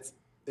at it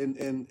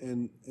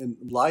in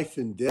life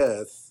and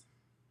death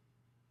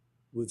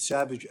with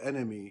savage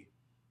enemy,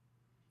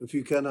 if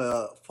you can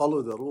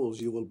follow the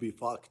rules, you will be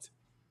fucked.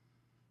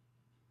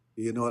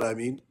 You know what I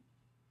mean?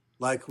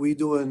 Like we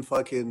doing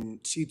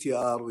fucking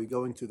CTR, we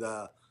go into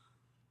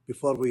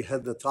before we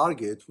hit the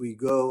target, we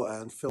go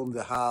and film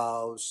the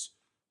house,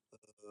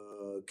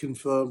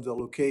 confirm the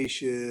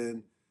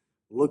location,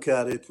 look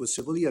at it with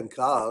civilian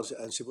cars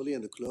and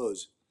civilian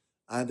clothes.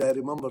 And I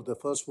remember the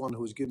first one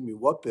who was giving me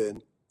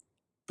weapon,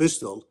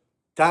 pistol,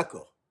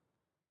 Taco.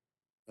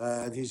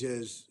 And he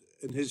says,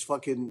 in his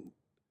fucking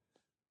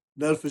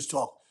nervous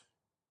talk,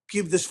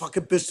 keep this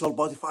fucking pistol,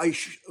 but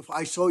if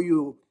I saw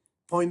you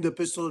point the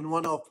pistol in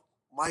one of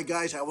my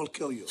guys, I will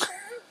kill you.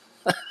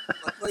 Like,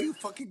 why you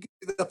fucking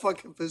give me the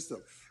fucking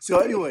pistol? So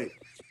anyway,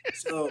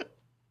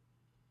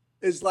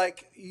 it's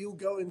like you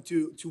go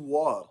into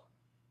war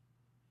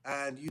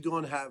and you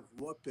don't have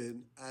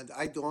weapon, and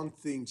I don't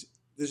think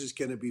this is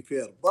gonna be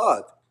fair.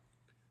 But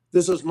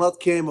this is not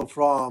came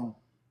from,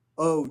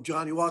 oh,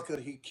 Johnny Walker,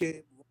 he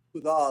came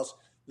with us,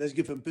 let's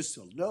give him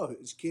pistol. No,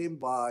 it came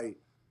by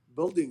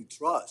building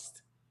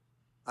trust.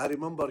 I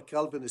remember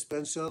Calvin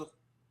Spencer,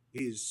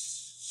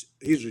 he's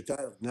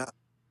retired now.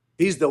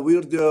 He's the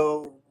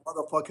weirdo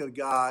motherfucker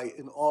guy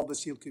in all the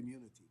SEAL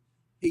community.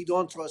 He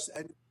don't trust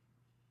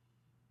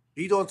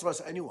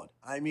anyone.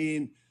 I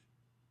mean,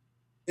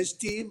 his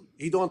team,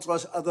 he don't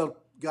trust other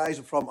guys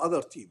from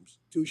other teams.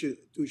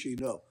 Tushy,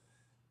 no.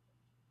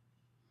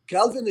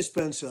 Calvin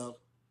Spencer,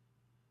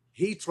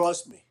 he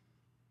trusts me.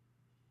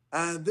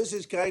 And this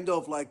is kind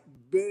of like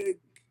big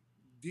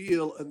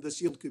deal in the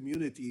SEAL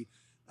community.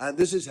 And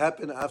this has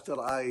happened after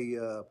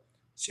I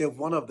saved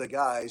one of the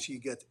guys, he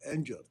get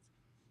injured.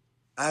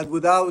 And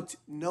without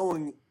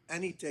knowing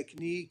any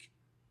technique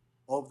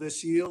of the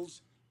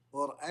SEALs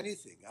or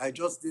anything, I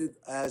just did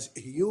as a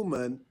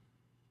human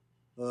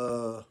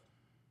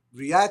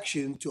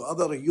reaction to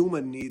other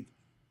human need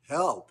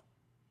help.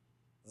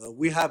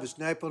 We have a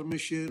sniper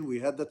mission. We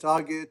had the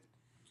target,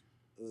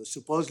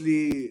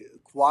 supposedly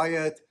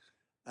quiet,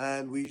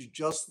 and we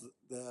just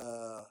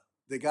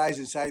the guys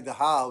inside the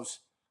house.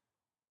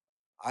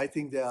 I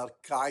think they are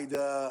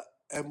Qaeda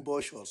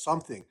ambush or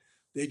something.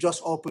 They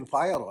just open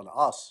fire on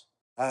us.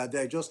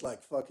 They just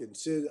like fucking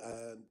sit,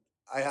 and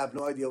I have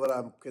no idea what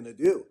I'm gonna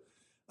do.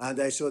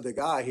 And I saw the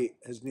guy.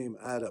 His name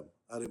Adam.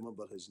 I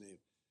remember his name.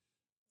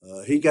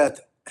 He got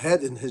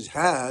head in his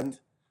hand,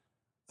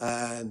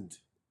 and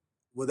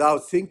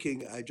without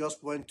thinking, I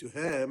just went to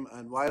him.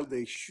 And while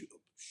they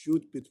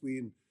shoot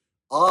between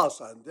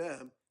us and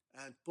them,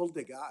 and pulled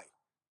the guy.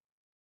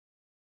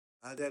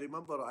 And I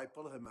remember I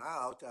pulled him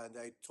out, and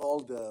I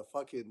told the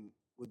fucking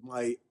with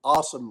my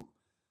awesome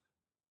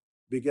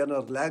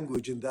beginner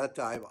language in that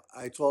time,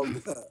 I told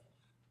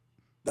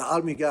the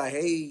army guy,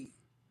 "Hey,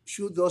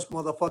 shoot those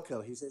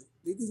motherfucker." He said,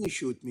 "They didn't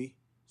shoot me."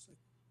 It's like,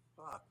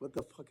 fuck, what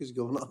the fuck is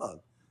going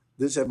on?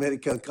 This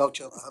American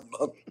culture, I'm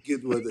not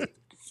good with it.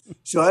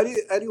 So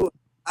anyway,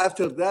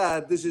 after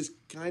that, this is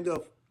kind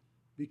of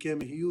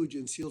became huge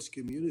in SEALs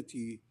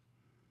community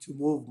to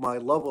move my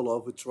level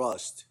of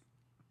trust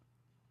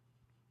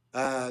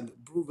and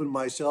proving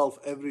myself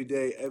every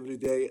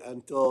day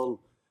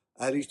until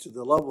I reach to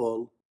the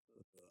level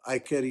I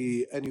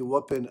carry any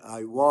weapon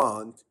I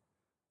want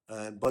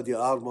and body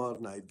armor,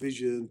 night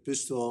vision,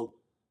 pistol.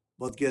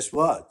 But guess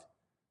what?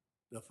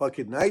 The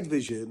fucking night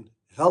vision,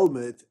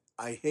 helmet,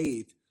 I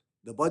hate.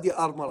 The body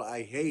armor,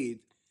 I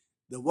hate.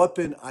 The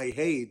weapon, I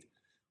hate.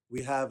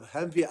 We have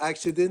heavy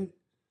accident.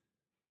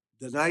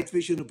 The night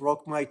vision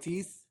broke my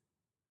teeth.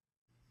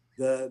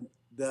 The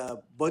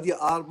body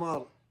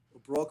armor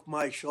broke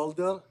my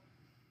shoulder,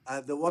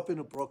 and the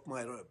weapon broke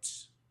my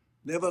ribs.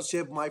 Never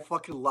saved my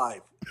fucking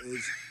life.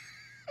 Is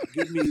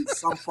give me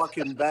some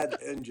fucking bad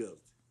injured.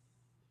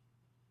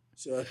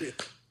 So,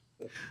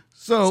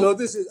 so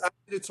this is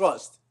actually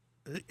trust.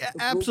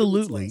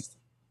 Absolutely.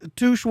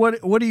 Touche,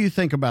 what do you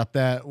think about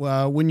that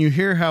when you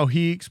hear how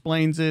he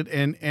explains it?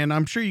 And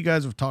I'm sure you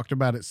guys have talked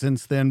about it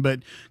since then, but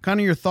kind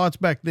of your thoughts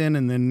back then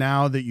and then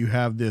now that you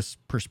have this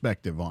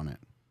perspective on it.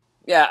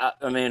 Yeah,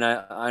 I mean, I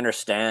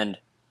understand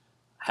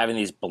having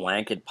these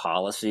blanket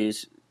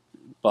policies,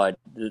 but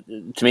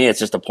to me, it's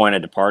just a point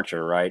of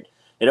departure, right?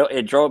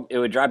 It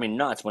would drive me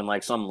nuts when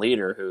like some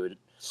leader who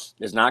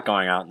is not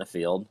going out in the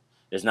field,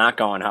 is not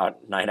going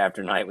out night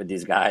after night with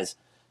these guys,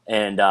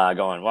 and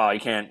going, well, they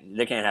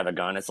can't have a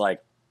gun. It's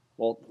like,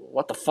 well,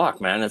 what the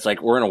fuck, man? It's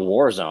like we're in a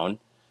war zone.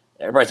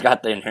 Everybody's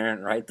got the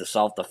inherent right to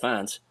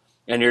self-defense,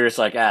 and you're just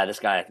like, this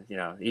guy,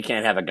 he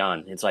can't have a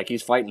gun. It's like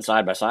he's fighting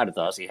side by side with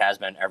us. He has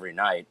been every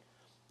night.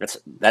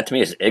 That to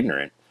me is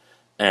ignorant.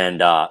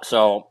 And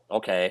so,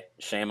 okay,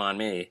 shame on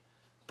me.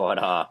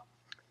 But,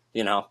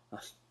 you know,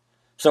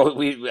 so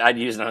I'd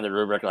use another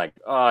rubric like,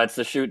 oh, it's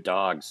the shoot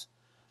dogs.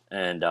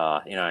 And,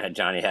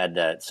 Johnny had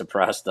that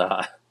suppressed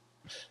MP5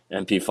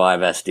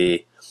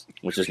 SD,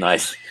 which is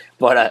nice.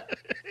 But,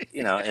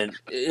 and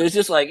it was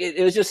just like,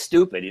 it was just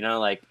stupid,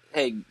 like,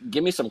 hey,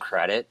 give me some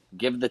credit,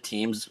 give the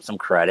teams some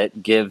credit,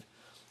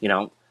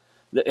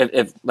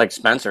 if like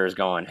Spencer is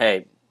going,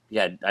 hey,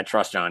 yeah, I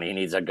trust Johnny, he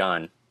needs a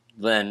gun,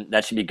 then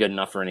that should be good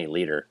enough for any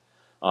leader.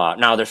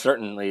 Now, there's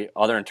certainly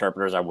other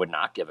interpreters I would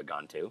not give a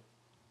gun to.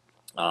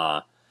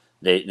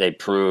 They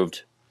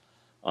proved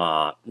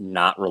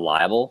not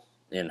reliable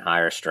in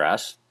higher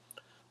stress,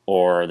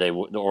 or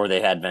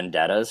they had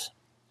vendettas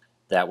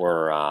that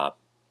were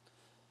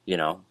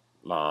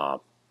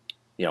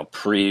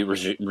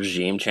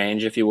pre-regime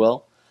change, if you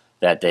will,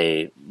 that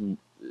they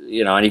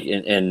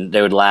and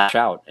they would lash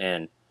out.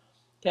 And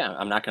yeah,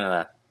 I'm not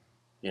gonna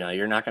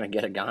you're not gonna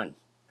get a gun,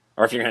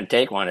 or if you're gonna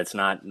take one, it's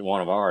not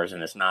one of ours,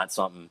 and it's not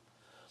something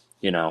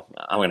I'm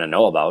gonna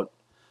know about.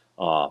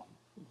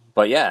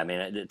 But yeah, I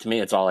mean, to me,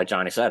 it's all like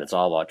Johnny said. It's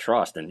all about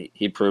trust, and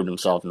he proved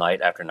himself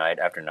night after night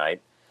after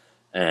night.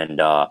 And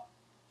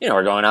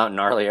we're going out in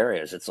gnarly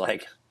areas. It's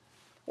like,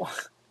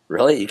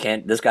 really,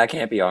 this guy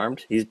can't be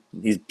armed. He's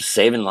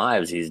saving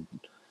lives.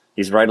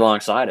 He's right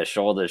alongside us,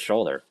 shoulder to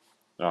shoulder.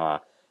 I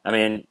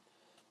mean,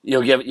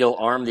 you'll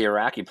arm the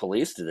Iraqi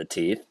police to the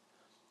teeth,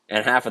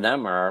 and half of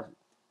them are,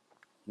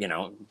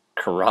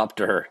 corrupt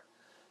or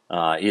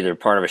either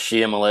part of a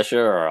Shia militia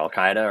or Al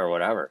Qaeda or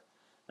whatever.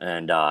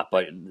 And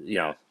but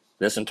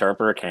this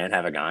interpreter can't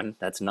have a gun.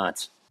 That's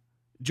nuts.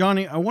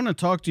 Johnny, I want to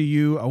talk to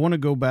you. I want to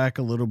go back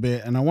a little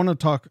bit, and I want to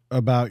talk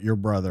about your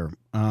brother,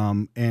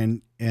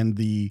 and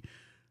the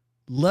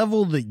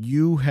level that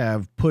you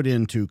have put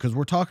into, because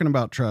we're talking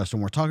about trust,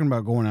 and we're talking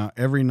about going out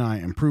every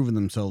night and proving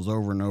themselves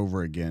over and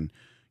over again.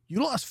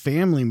 You lost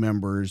family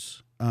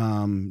members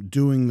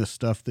doing the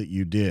stuff that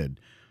you did.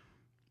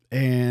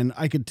 And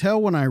I could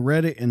tell when I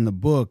read it in the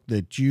book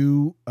that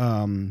you,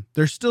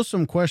 there's still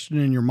some question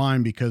in your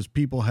mind, because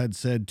people had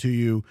said to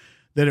you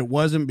that it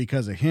wasn't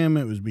because of him,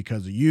 it was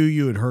because of you.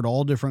 You had heard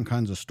all different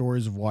kinds of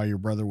stories of why your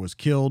brother was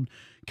killed.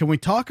 Can we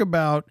talk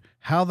about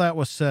how that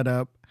was set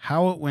up,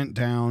 how it went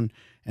down,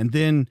 and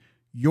then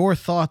your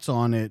thoughts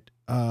on it?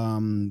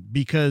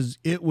 Because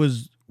it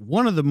was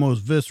one of the most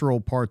visceral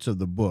parts of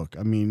the book.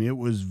 I mean, it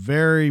was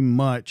very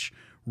much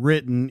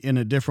written in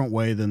a different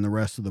way than the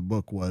rest of the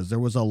book was. There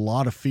was a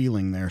lot of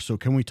feeling there. So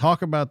can we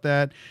talk about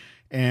that?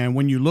 And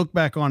when you look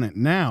back on it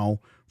now,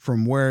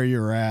 from where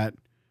you're at,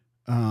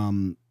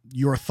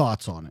 your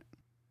thoughts on it.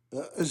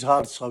 It's a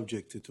hard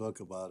subject to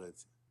talk about it.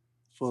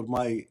 For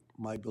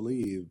my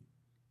belief,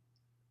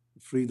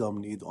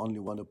 freedom need only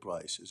one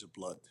price, is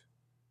blood.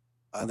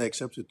 And I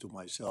accept it to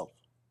myself.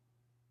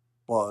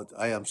 But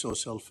I am so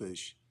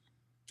selfish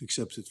to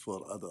accept it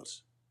for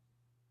others,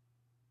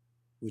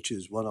 which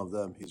is one of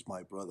them, he's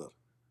my brother.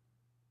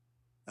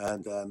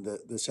 And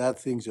the sad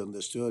things in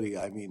the story,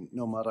 I mean,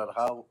 no matter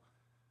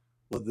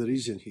what the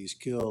reason he's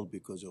killed,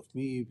 because of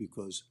me,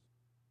 because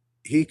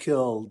he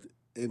killed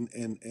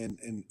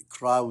in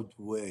coward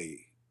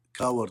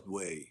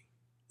way.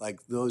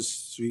 Like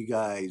those three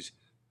guys,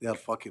 they are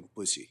fucking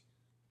pussy.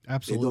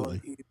 Absolutely.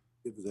 They don't even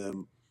give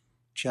them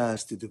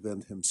chance to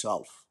defend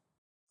himself.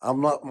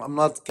 I'm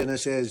not gonna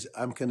say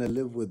I'm gonna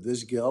live with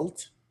this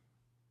guilt,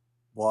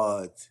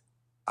 but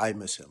I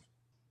miss him.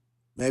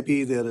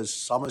 Maybe there is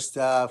some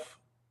stuff.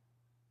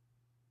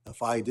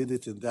 If I did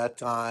it in that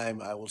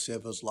time, I will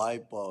save his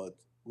life. But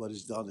what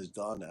is done is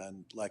done.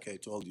 And like I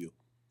told you,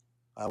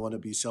 I want to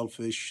be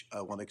selfish.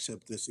 I want to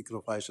accept the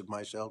sacrifice of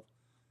myself.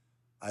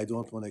 I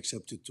don't want to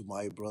accept it to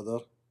my brother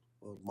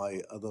or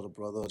my other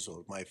brothers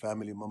or my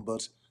family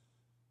members.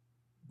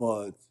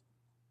 But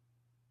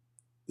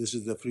this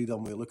is the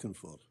freedom we're looking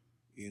for.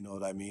 You know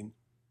what I mean?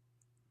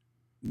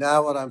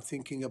 Now, when I'm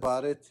thinking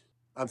about it,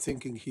 I'm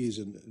thinking he's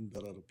in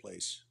better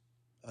place,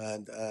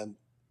 and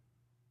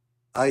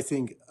I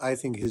think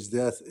his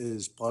death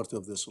is part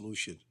of the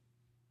solution.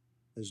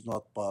 Is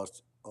not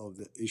part of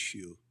the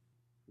issue.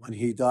 When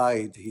he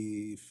died,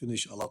 he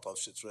finished a lot of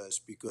stress,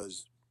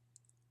 because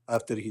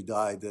after he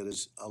died, there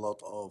is a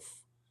lot of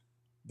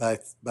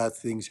bad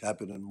things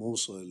happen in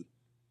Mosul,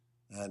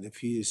 and if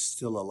he is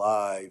still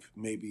alive,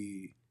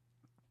 maybe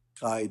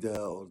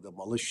Qaeda or the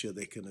militia,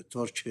 they can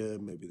torch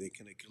him, maybe they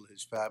can kill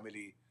his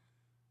family.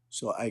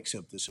 So I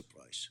accept this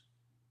price.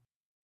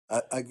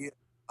 Again,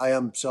 I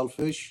am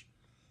selfish.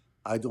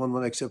 I don't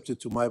want to accept it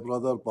to my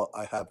brother, but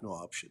I have no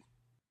option.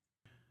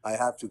 I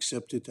have to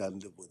accept it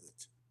and live with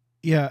it.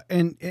 Yeah,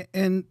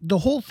 and the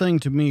whole thing,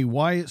 to me,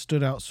 why it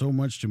stood out so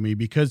much to me,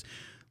 because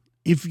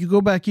if you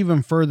go back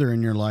even further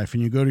in your life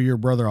and you go to your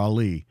brother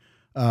Ali,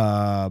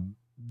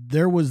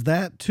 there was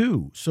that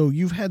too. So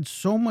you've had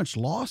so much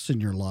loss in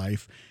your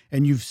life,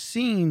 and you've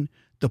seen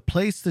the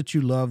place that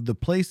you loved, the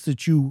place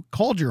that you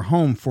called your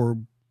home for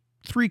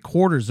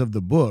 3/4 of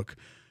the book.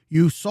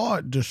 You saw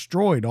it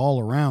destroyed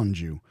all around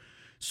you.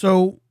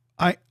 So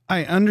I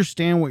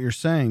understand what you're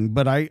saying,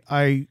 but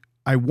I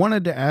I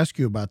wanted to ask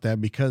you about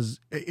that because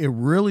it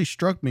really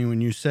struck me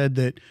when you said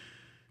that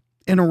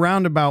in a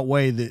roundabout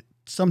way that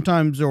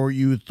sometimes, or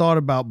you thought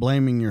about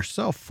blaming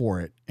yourself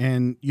for it.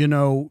 And, you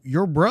know,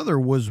 your brother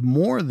was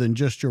more than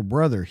just your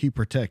brother. He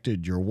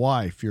protected your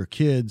wife, your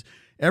kids,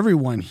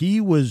 everyone.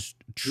 He was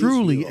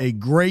truly a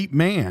great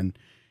man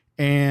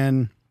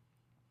and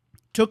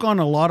took on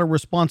a lot of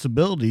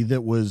responsibility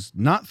that was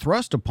not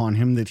thrust upon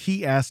him that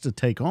he asked to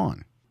take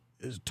on.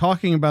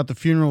 Talking about the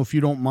funeral, if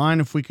you don't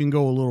mind, if we can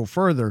go a little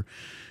further,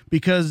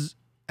 because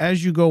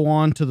as you go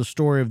on to the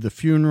story of the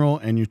funeral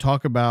and you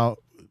talk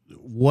about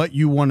what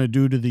you want to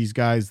do to these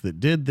guys that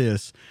did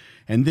this,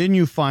 and then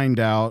you find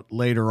out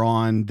later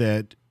on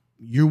that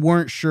you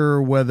weren't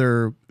sure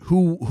whether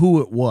who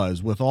it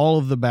was, with all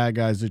of the bad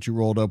guys that you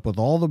rolled up with,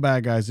 all the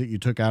bad guys that you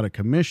took out of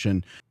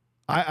commission.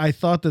 I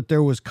thought that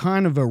there was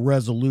kind of a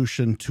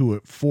resolution to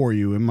it for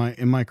you.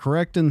 Am I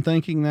correct in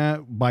thinking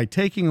that by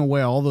taking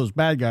away all those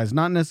bad guys,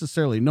 not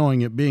necessarily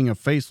knowing it being a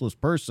faceless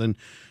person,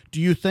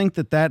 do you think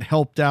that that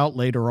helped out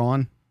later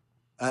on?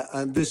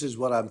 And this is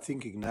what I'm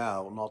thinking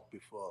now, not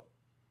before.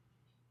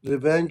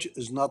 Revenge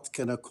is not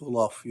gonna cool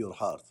off your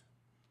heart.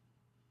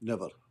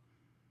 Never.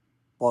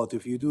 But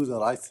if you do the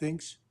right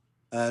things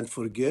and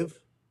forgive,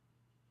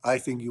 I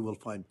think you will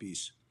find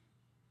peace.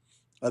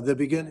 At the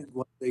beginning,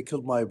 when they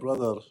killed my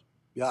brother,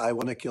 yeah, I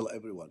want to kill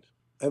everyone.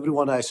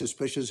 Everyone I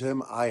suspicious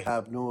him, I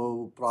have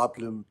no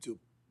problem to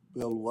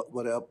pull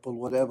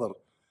whatever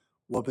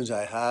weapons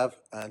I have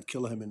and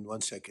kill him in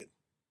 1 second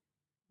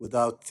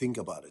without think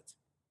about it.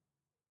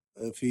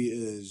 If he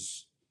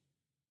is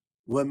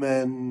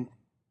women,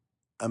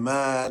 a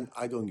man,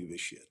 I don't give a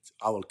shit.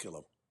 I will kill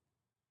him.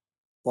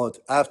 But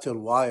after a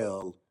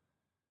while,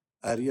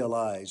 I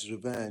realize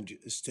revenge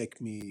is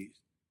take me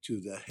to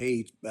the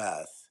hate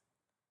bath,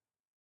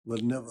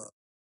 will never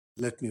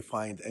let me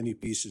find any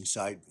peace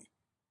inside me.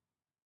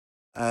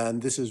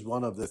 And this is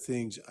one of the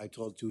things I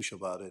told Tush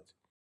about it.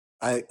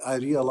 I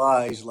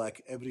realize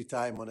like every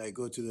time when I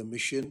go to the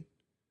mission,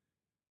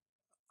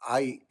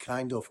 I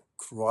kind of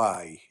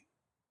cry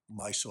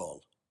my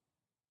soul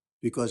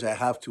because I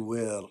have to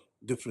wear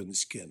different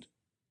skin.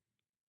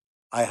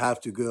 I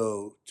have to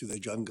go to the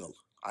jungle.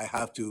 I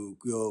have to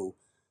go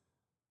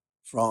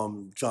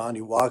from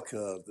Johnny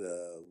Walker,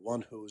 the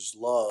one who's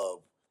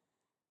loved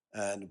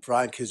and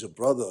prank his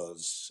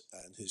brothers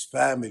and his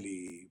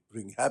family,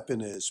 bring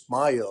happiness,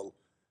 smile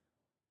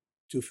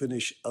to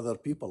finish other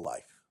people's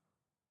life.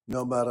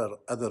 No matter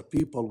other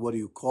people, what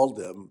you call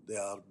them, they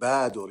are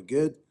bad or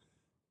good,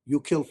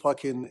 you kill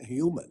fucking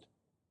human.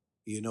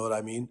 You know what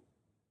I mean?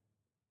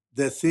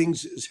 The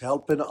things is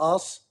helping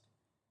us.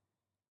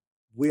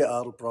 We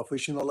are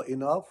professional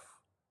enough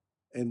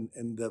in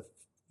the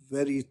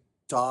very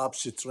top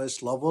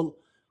stress level.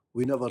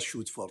 We never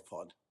shoot for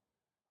fun.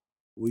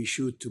 We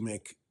shoot to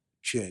make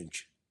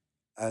change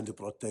and to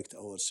protect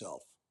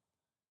ourselves.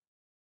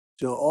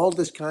 So all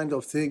this kind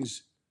of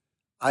things,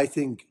 I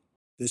think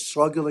the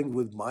struggling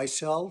with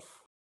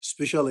myself,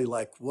 especially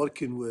like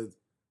working with,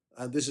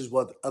 and this is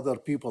what other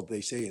people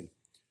they saying,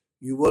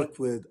 you work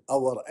with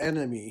our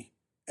enemy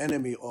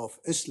of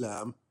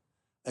Islam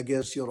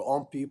against your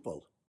own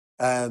people.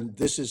 And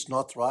this is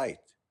not right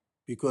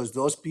because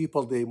those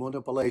people, they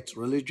manipulate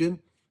religion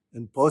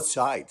in both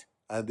sides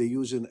and they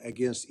use it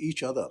against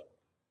each other.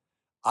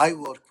 I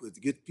work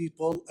with good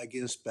people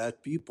against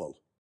bad people.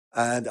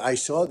 And I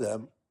saw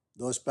them,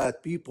 those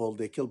bad people,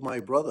 they killed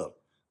my brother.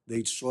 They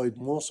destroyed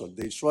Mosul,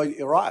 they destroyed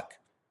Iraq.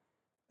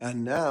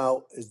 And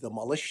now is the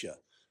militia.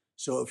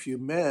 So if you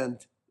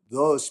meant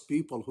those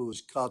people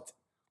who's cut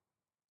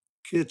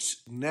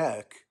kids'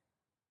 neck,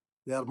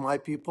 they're my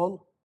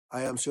people,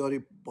 I am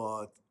sorry,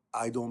 but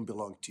I don't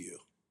belong to you.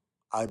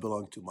 I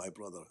belong to my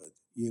brotherhood.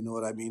 You know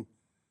what I mean?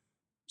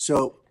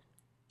 So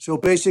so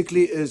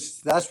basically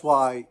is that's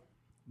why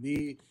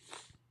me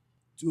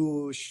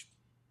to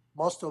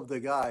most of the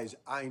guys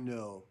I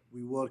know,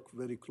 we work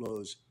very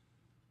close.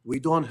 We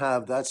don't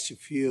have that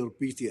severe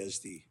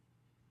PTSD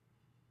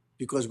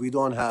because we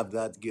don't have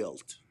that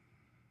guilt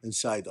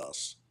inside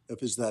us,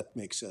 if is that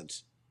makes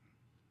sense.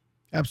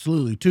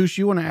 Absolutely. Tush,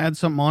 you want to add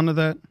something onto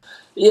that?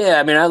 Yeah,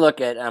 I mean,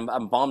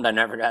 I'm bummed I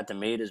never got to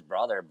meet his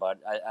brother, but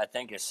I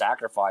think his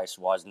sacrifice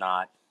was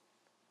not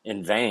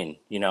in vain,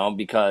 you know,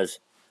 because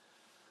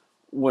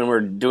when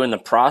we're doing the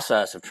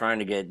process of trying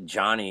to get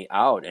Johnny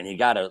out and he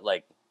got to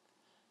like,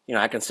 you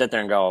know, I can sit there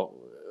and go,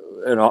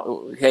 you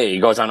know, hey, he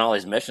goes on all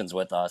these missions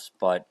with us,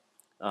 but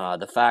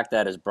the fact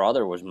that his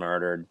brother was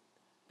murdered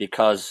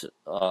because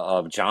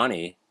of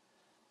Johnny,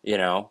 you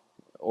know,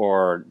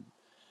 or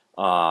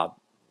uh,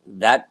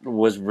 that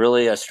was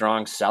really a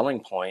strong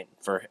selling point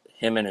for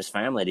him and his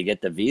family to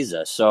get the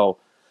visa. So,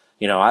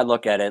 you know, I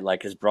look at it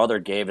like his brother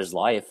gave his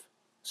life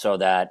so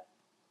that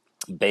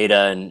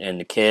Beta and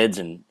the kids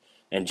and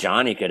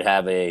Johnny could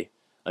have a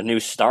new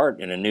start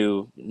in a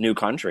new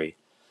country.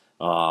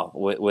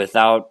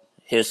 Without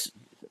his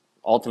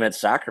ultimate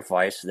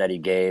sacrifice that he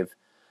gave,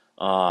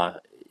 uh,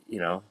 you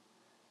know,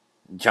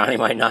 Johnny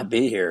might not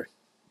be here.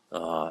 You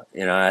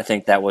know, I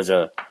think that was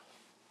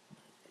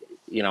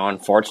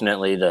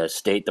unfortunately, the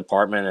State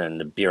Department and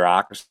the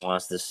bureaucracy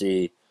wants to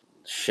see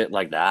shit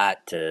like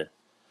that to,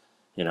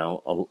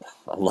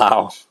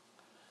 allow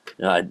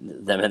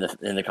them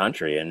in the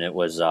country. And it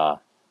was,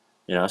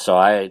 so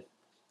I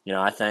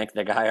thank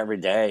the guy every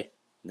day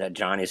that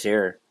Johnny's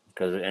here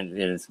and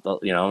it's,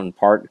 in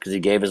part because he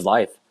gave his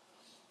life,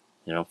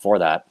 for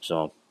that.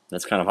 So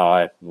that's kind of how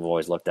I've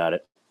always looked at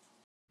it.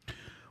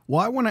 Well,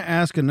 I want to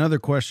ask another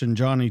question,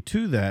 Johnny,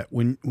 to that.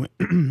 When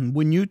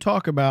when you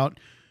talk about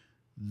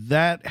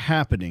that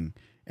happening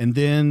and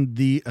then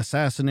the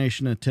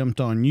assassination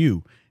attempt on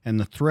you and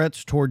the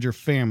threats toward your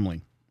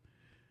family,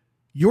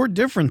 you're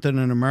different than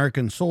an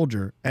American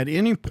soldier. At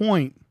any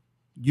point,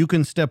 you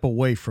can step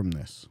away from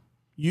this.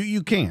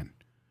 You can,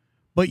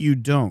 but you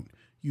don't.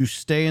 You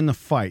stay in the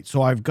fight.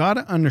 So I've got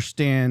to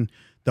understand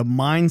the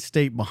mind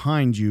state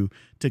behind you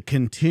to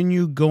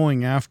continue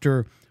going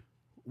after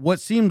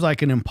what seems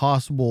like an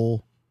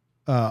impossible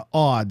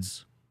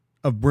odds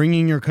of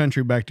bringing your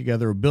country back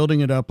together, or building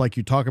it up like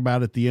you talk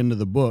about at the end of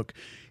the book.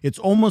 It's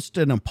almost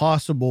an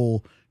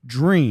impossible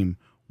dream.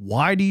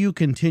 Why do you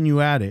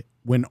continue at it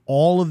when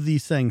all of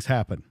these things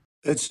happen?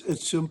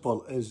 It's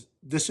simple as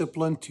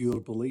discipline to your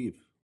belief.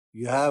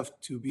 You have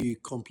to be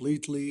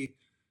completely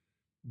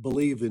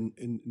believe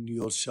in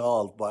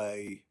yourself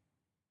by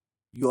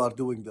you are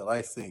doing the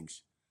right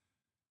things.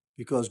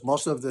 Because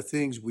most of the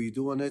things we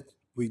do in it,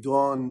 we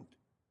don't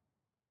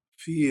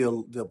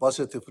feel the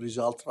positive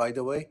result right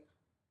away.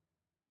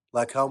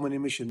 Like how many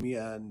mission me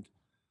and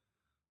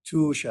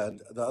Tush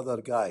and the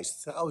other guys,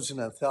 thousand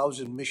and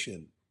thousand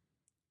mission,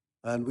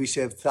 and we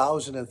saved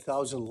thousand and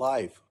thousand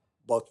life.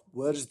 But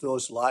where's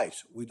those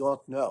lives? We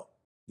don't know.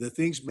 The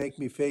things make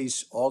me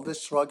face all the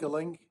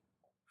struggling,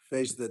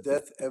 face the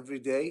death every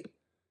day.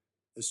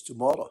 Is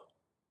tomorrow.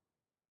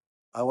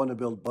 I want to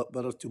build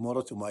better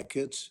tomorrow to my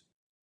kids.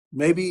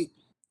 Maybe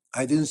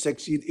I didn't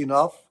succeed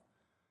enough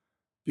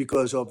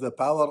because of the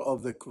power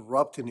of the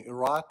corrupt in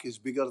Iraq is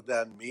bigger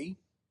than me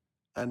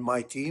and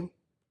my team.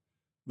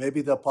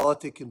 Maybe the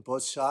politic in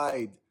both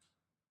sides,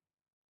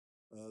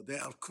 they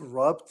are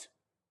corrupt.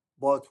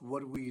 But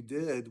what we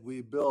did,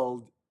 we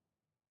built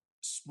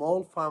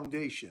small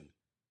foundation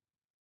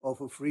of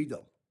a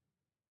freedom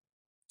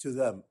to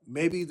them.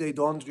 Maybe they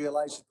don't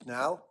realize it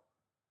now.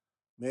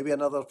 Maybe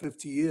another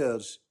 50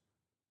 years,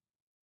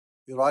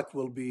 Iraq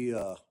will be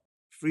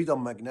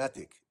freedom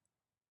magnetic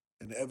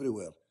and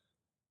everywhere.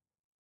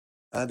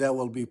 And I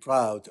will be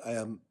proud. I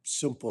am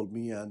simple,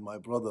 me and my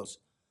brothers,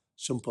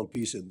 simple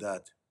piece in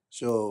that.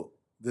 So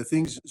the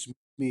things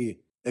me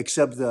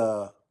except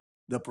the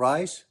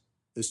price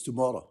is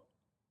tomorrow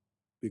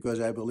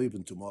because I believe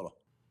in tomorrow.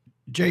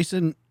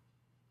 Jason,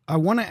 I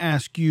want to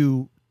ask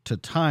you to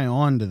tie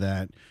on to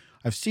that.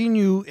 I've seen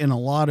you in a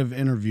lot of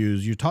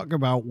interviews. You talk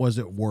about, was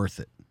it worth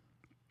it?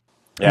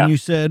 Yeah. And you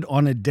said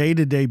on a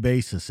day-to-day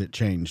basis, it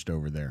changed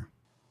over there.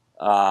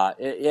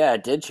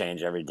 It did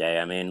change every day.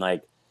 I mean,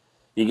 like,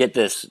 you get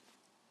this,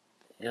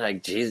 you're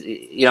like, geez,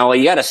 you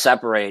got to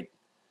separate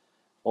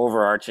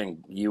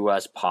overarching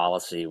U.S.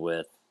 policy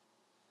with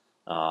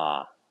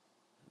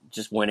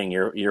just winning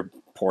your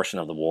portion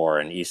of the war,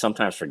 and you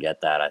sometimes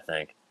forget that, I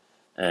think.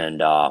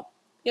 And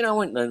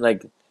when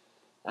like,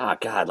 oh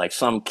God, like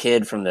some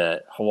kid from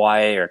the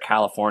Hawaii or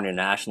California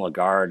National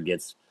Guard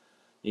gets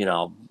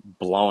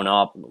blown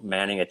up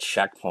manning a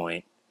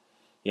checkpoint,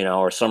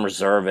 or some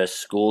reservist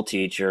school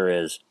teacher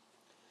is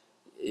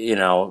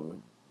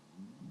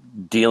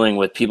dealing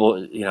with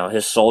people,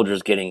 his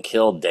soldiers getting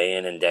killed day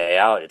in and day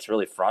out. It's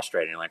really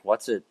frustrating. Like,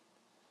 what are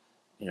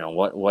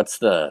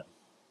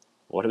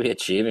we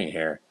achieving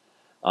here?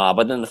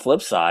 But then the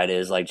flip side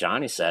is, like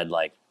Johnny said,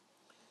 like,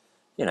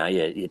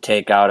 you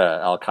take out a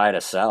Al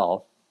Qaeda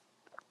cell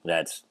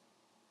that's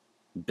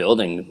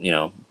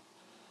building,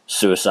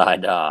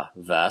 suicide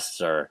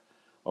vests or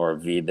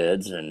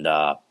VBIDs, and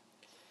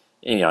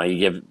you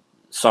give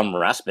some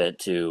respite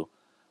to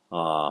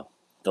the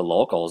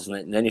locals,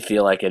 and then you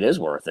feel like it is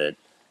worth it.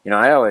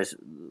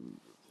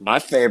 My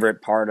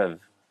favorite part of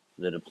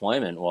the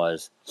deployment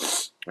was,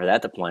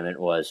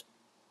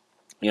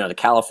 the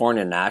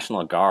California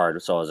National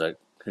Guard. So it was a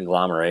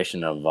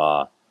conglomeration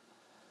of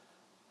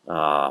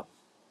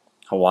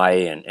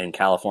Hawaii and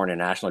California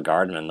National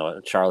Guardmen,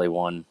 the Charlie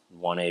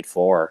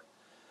 184.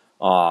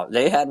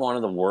 They had one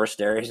of the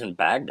worst areas in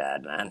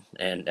Baghdad, man,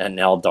 and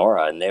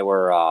Eldora, and they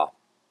were,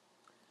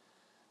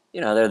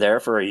 they're there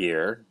for a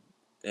year,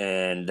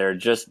 and they're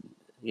just,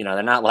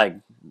 they're not like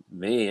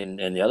me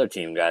and the other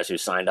team guys who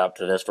signed up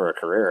to this for a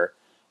career.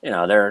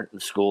 They're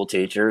school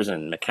teachers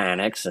and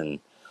mechanics and,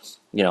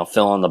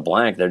 fill in the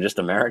blank. They're just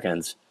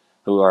Americans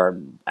who are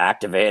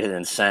activated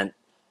and sent,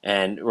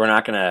 and we're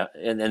not going to,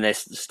 and they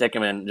stick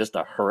them in just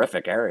a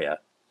horrific area.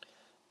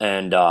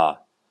 And,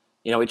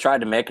 we tried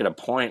to make it a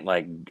point,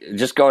 like,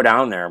 just go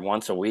down there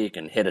once a week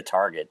and hit a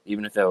target,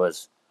 even if it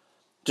was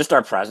just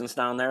our presence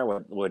down there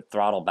would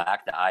throttle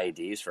back the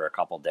IEDs for a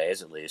couple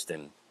days at least.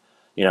 And,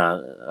 I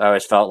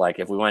always felt like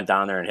if we went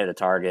down there and hit a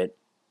target,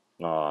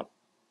 one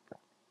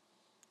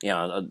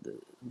of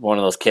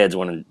those kids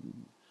wouldn't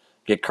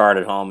get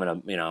carted home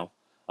in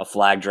a a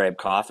flag draped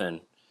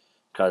coffin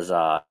because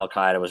Al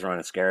Qaeda was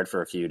running scared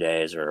for a few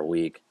days or a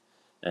week,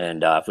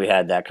 and if we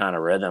had that kind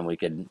of rhythm, we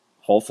could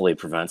hopefully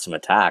prevent some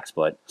attacks.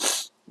 But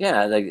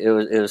yeah, like it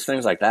was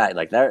things like that.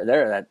 Like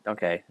that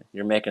okay,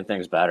 you're making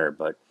things better,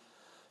 but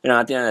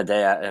at the end of the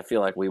day, I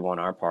feel like we won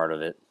our part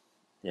of it.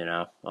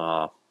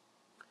 I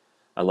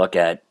look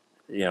at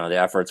the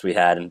efforts we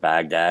had in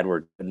Baghdad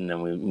were good, and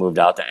then we moved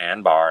out to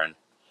Anbar, and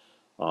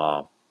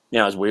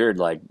it was weird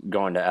like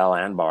going to El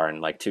Anbar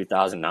in like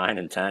 2009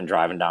 and 10,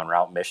 driving down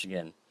Route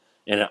Michigan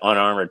in an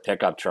unarmored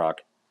pickup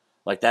truck.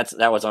 Like that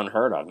was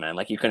unheard of, man.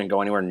 Like you couldn't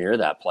go anywhere near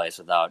that place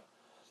without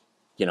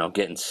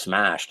getting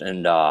smashed.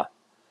 And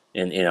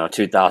in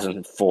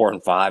 2004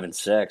 and 5 and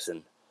 6,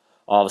 and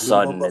all of a You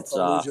sudden remember it's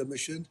Fallujah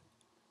mission?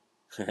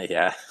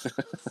 yeah.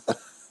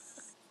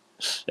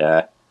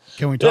 Yeah.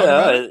 Can we talk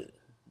about it?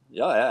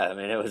 Yeah. I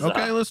mean, it was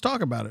Okay, let's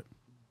talk about it.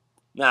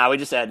 Nah, we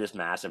just had this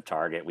massive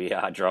target. We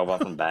drove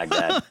up from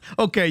Baghdad.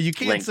 Okay, you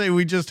can't say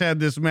we just had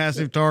this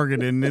massive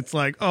target and it's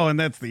like, oh, and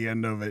that's the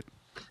end of it.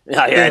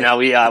 Yeah. No,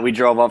 we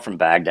drove up from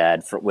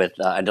Baghdad to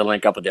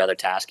link up with the other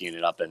task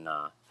unit up in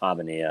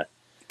Habaniya,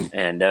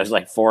 and there was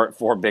like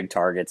four big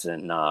targets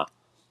in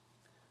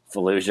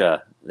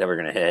Fallujah that we're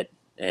gonna hit,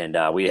 and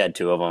we had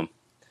two of them,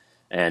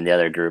 and the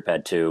other group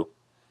had two.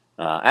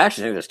 I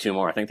actually think there's two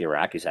more. I think the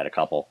Iraqis had a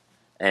couple,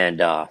 and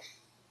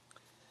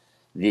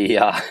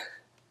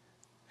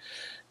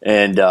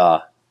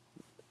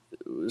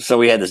so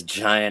we had this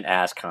giant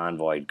ass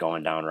convoy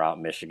going down Route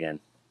Michigan,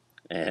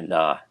 and it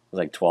was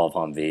like 12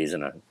 Humvees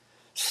and a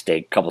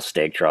couple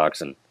steak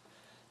trucks, and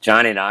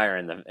Johnny and I are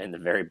in the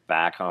very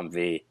back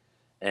Humvee,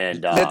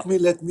 and Let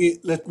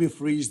me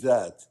freeze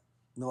that.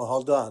 No,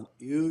 hold on.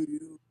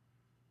 You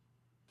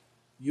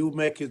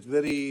make it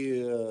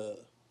very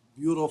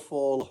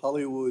beautiful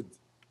Hollywood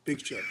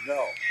picture.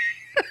 No.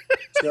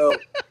 So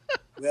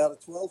we are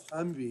 12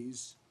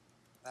 Humvees,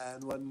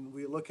 and when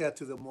we look at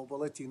the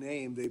mobility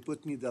name, they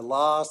put me the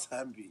last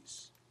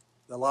Humvees,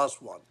 the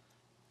last one.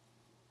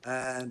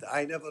 And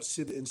I never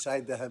sit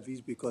inside the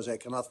Humvees because I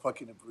cannot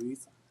fucking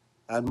breathe.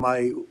 And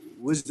my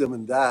wisdom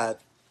in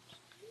that,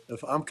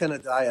 if I'm gonna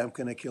die, I'm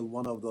gonna kill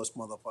one of those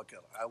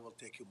motherfuckers. I will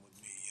take him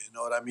with me. You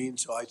know what I mean?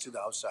 So I sit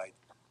outside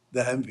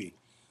the Humvee.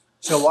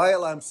 So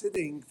while I'm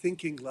sitting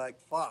thinking like,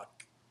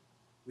 fuck,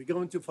 we're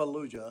going to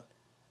Fallujah.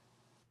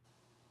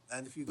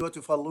 And if you go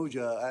to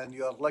Fallujah and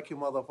you're a lucky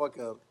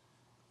motherfucker,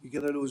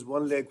 you're gonna lose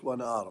one leg,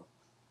 one arm.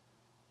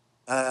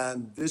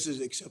 And this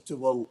is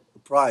acceptable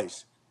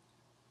price.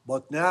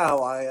 But now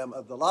I am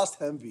at the last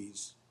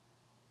Humvees,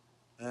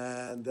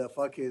 and the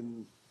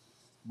fucking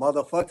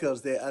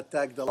motherfuckers, they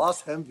attack the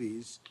last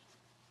Humvees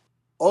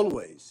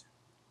always.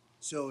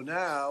 So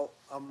now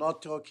I'm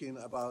not talking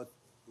about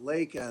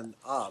leg and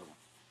arm.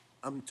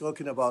 I'm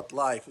talking about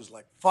life. It's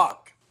like,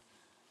 fuck.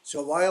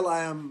 So while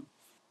I am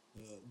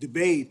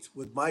debate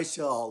with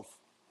myself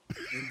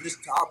in this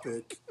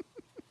topic,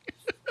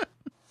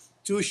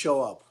 two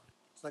show up.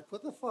 It's like,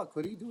 what the fuck?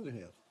 What are you doing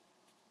here?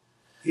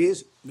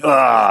 He's no.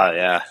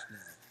 yeah.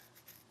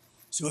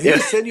 So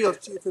he's senior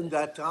chief in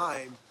that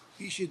time.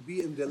 He should be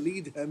in the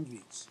lead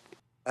Humvees.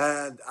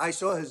 And I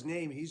saw his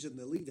name. He's in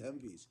the lead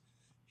Humvees.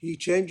 He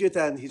changed it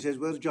and he says,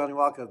 "Where's Johnny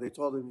Walker?" They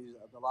told him he's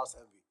at the last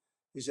Humvee.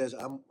 He says,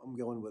 I'm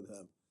going with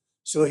him.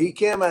 So he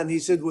came and he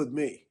said with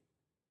me.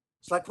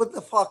 It's like, what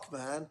the fuck,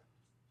 man?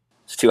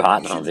 It's too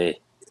hot in Humvee.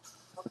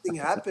 Something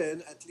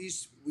happened. At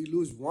least we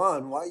lose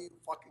one. Why you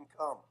fucking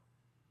come?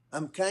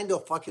 I'm kind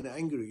of fucking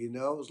angry, you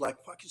know? It's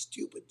like fucking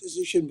stupid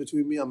decision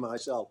between me and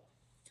myself.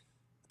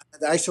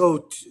 And I saw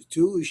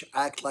Tush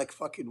act like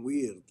fucking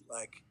weird,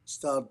 like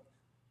start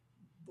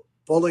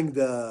pulling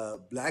the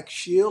black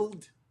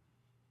shield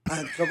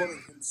and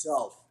covering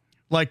himself.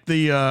 Like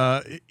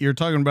you're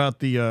talking about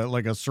the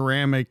like a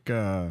ceramic.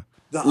 No,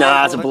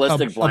 it's a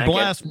ballistic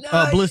blanket.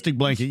 Ballistic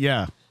blanket,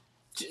 yeah.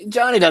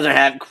 Johnny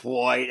doesn't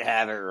quite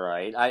have it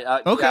right.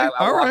 Okay, I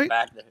all walked right.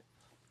 back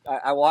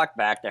there. I walked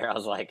back there. I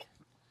was like,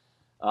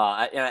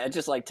 it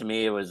just like to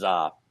me it was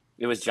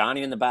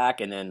Johnny in the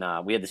back, and then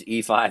we had this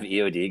E5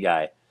 EOD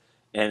guy,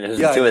 and there's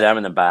the two of them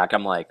in the back.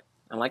 I'm like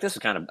this is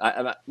kind of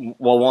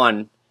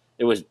one.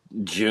 It was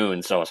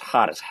June, so it's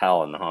hot as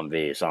hell in the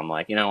Humvee. So I'm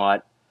like, you know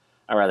what?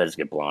 I'd rather just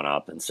get blown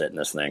up and sit in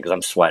this thing because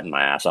I'm sweating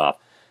my ass off.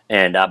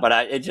 And but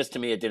it just to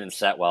me it didn't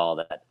set well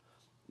that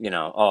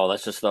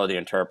let's just throw the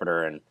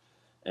interpreter and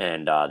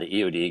the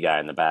EOD guy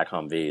in the back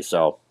Humvee.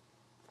 So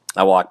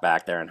I walked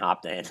back there and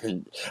hopped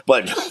in,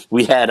 but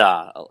we had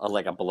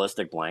like a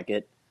ballistic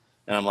blanket,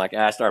 and I'm like,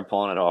 I started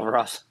pulling it over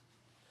us,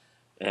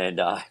 and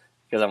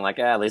because I'm like,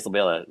 at least we'll be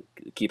able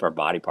to keep our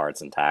body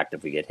parts intact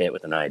if we get hit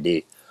with an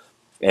ID.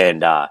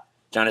 And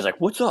Johnny's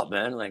like, "What's up,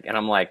 man?" Like, and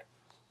I'm like,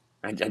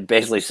 I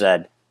basically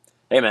said,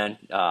 "Hey, man,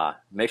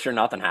 make sure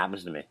nothing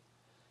happens to me."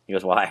 He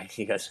goes, "Why?"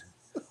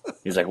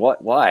 He's like,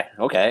 "What? Why?"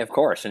 Okay, of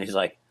course. And I'm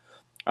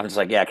just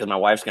like, "Yeah, because my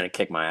wife's gonna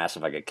kick my ass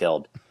if I get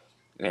killed."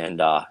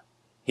 And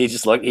he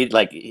just looked.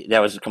 That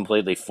was a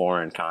completely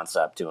foreign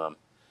concept to him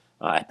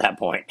at that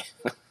point.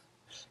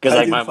 Because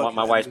like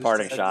my wife's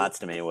parting shots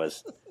to me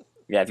was,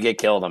 "Yeah, if you get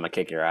killed, I'm gonna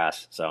kick your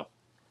ass." So.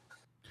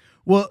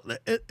 Well,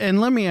 and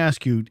let me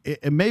ask you,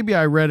 maybe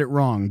I read it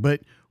wrong,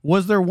 but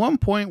was there one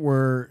point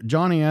where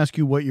Johnny asked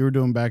you what you were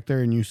doing back there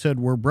and you said,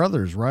 we're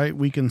brothers, right?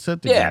 We can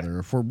sit Yeah, together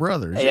if we're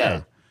brothers.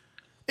 yeah.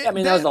 Yeah. I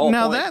mean, that was the whole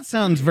Now point. that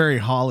sounds very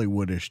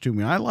Hollywoodish to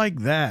me. I like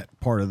that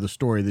part of the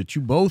story that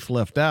you both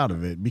left out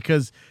of it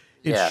because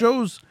it Yeah.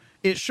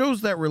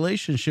 shows that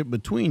relationship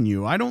between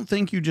you. I don't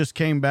think you just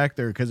came back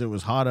there because it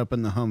was hot up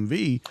in the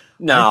Humvee. I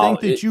No,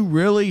 think that you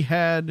really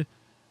had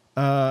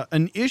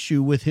an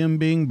issue with him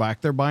being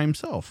back there by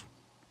himself.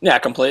 yeah,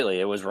 completely.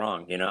 It was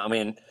wrong. I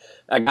mean,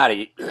 I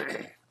gotta.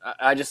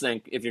 I just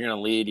think if you're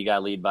gonna lead, you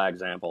gotta lead by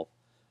example.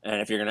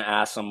 And if you're gonna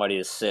ask somebody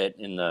to sit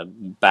in the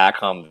back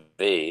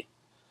Humvee,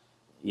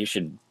 you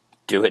should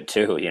do it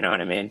too. You know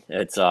what I mean?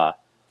 It's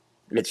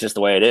just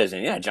the way it is.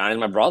 And yeah, Johnny's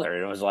my brother.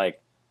 And it was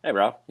like, hey,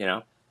 bro,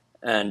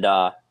 and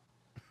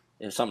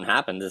if something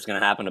happens, it's gonna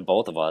happen to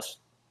both of us.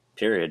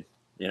 Period.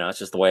 It's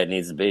just the way it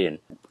needs to be. And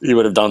he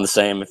would have done the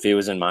same if he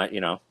was in my,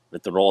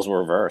 if the roles were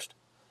reversed.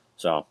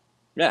 So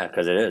yeah,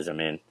 because it is. I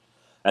mean,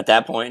 at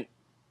that point,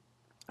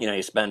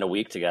 you spend a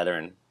week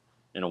together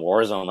in a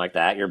war zone like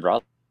that, your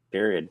brother,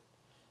 period.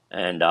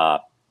 And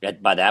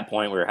by that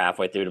point, we were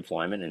halfway through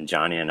deployment, and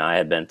Johnny and I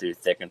had been through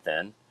thick and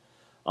thin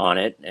on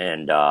it.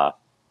 And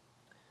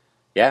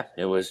yeah,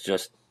 it was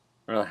just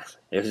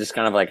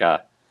kind of like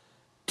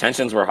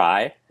tensions were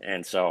high.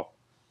 And so,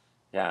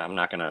 yeah, I'm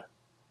not going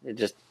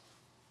to,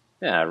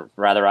 I'd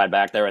rather ride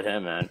back there with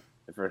him, man.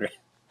 If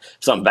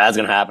something bad's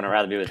going to happen, I'd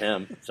rather be with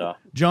him. So,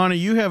 Johnny,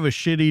 you have a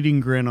shit-eating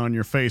grin on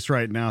your face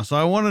right now, so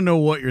I want to know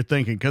what you're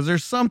thinking because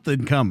there's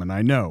something coming.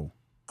 I know.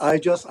 I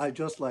just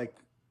like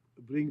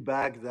bring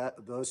back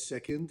those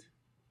second,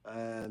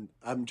 and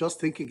I'm just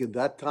thinking in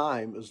that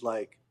time is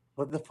like,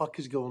 what the fuck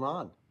is going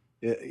on?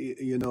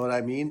 You know what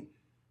I mean?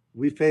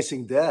 We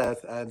facing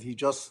death, and he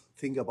just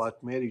think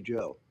about Mary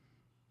Jo.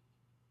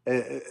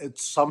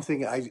 It's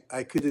something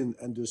I couldn't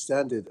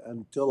understand it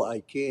until I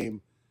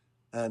came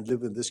and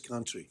live in this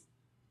country,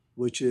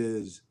 which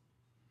is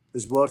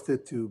worth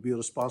it to be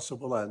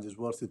responsible and is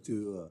worth it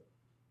to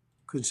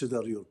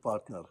consider your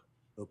partner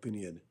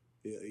opinion.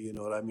 You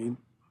know what I mean?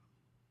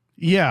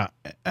 Yeah,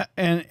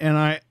 and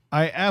I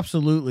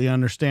absolutely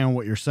understand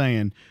what you're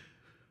saying.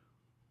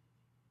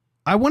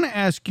 I want to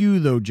ask you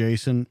though,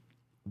 Jason,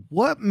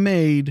 what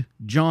made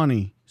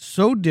Johnny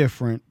so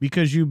different?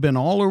 Because you've been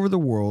all over the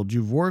world,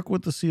 you've worked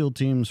with the SEAL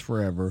teams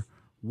forever.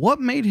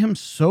 What made him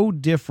so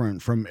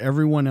different from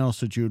everyone else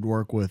that you had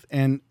worked with,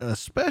 and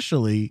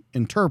especially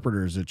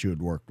interpreters that you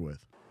had worked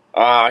with?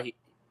 You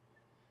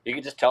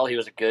could just tell he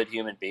was a good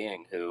human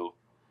being who,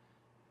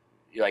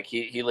 like,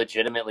 he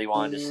legitimately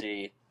wanted to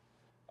see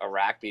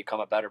Iraq become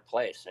a better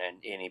place, and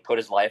he put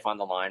his life on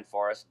the line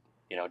for us,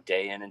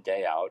 day in and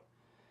day out.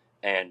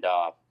 And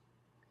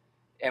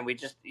we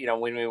just,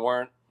 when we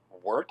weren't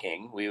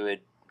working, we would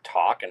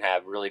talk and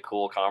have really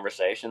cool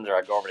conversations. Or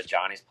I'd go over to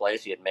Johnny's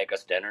place. He'd make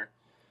us dinner.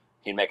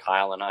 He'd make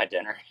Kyle and I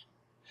dinner,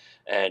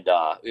 and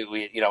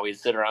we'd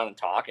sit around and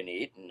talk and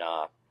eat, and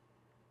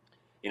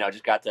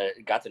just got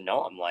to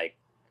know him like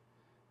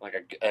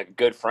a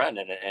good friend.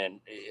 And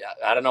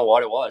I don't know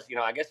what it was.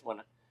 I guess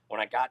when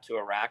I got to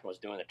Iraq and was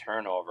doing the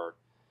turnover,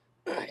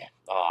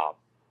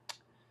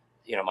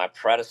 my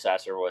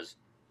predecessor was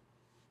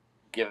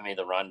giving me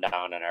the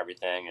rundown and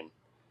everything, and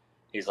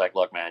he's like,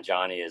 look, man,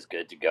 Johnny is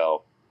good to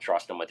go.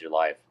 Trust him with your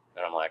life.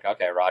 And I'm like,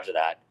 okay, roger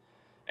that.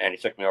 And he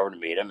took me over to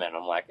meet him, and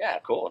I'm like, yeah,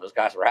 cool. This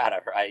guy's rad.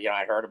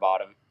 I'd heard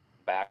about him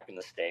back in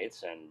the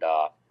States, and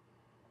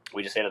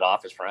we just hit it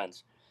off as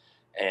friends.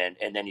 And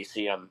then you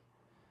see him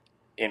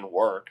in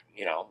work,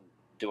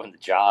 doing the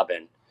job.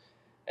 And,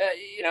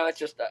 it's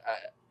just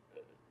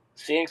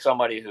seeing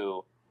somebody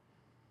who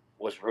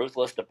was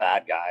ruthless to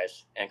bad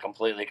guys and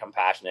completely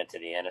compassionate to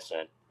the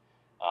innocent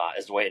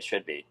is the way it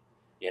should be,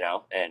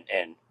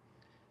 and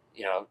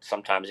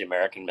sometimes the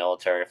American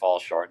military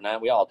falls short in that.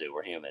 We all do.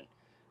 We're human.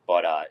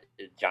 But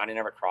Johnny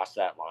never crossed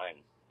that line,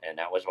 and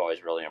that was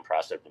always really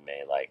impressive to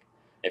me. Like,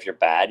 if you're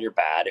bad, you're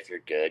bad. If you're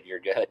good, you're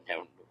good.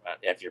 And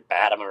if you're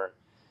bad, I'm going to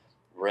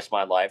risk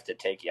my life to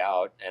take you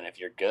out. And if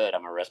you're good,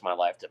 I'm going to risk my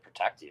life to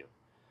protect you.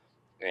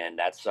 And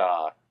that's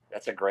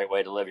a great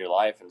way to live your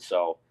life. And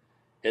so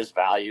his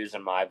values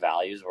and my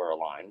values were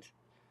aligned.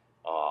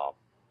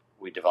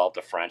 We developed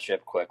a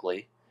friendship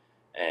quickly.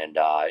 And,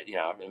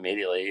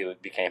 immediately he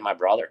became my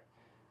brother.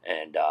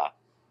 And,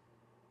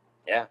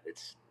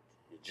 it's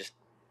just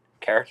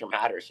character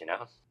matters,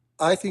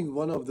 I think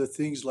one of the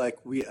things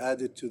like we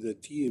added to the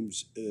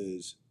teams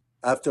is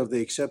after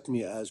they accept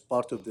me as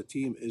part of the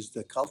team is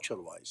the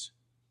culture wise.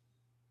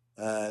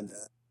 And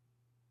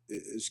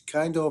it's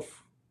kind of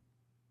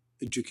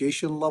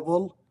education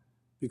level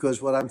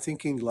because what I'm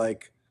thinking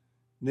like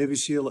Navy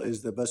SEAL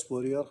is the best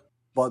warrior,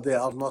 but they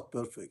are not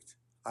perfect.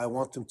 I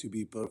want them to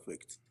be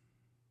perfect,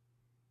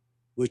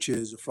 which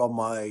is from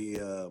my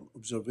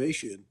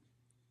observation,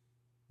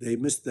 they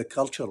miss the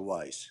culture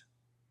wise.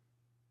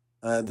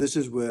 And this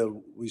is where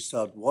we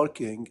start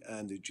working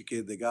and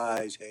educate the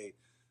guys, hey,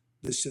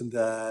 this and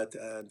that.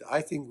 And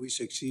I think we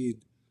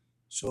succeed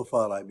so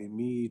far. I mean,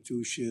 me,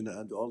 Tushin,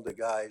 and all the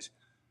guys,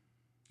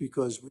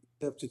 because we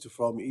accepted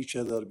from each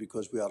other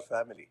because we are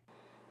family.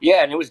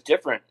 Yeah, and it was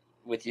different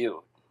with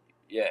you.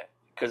 Yeah,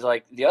 because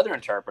like the other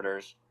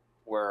interpreters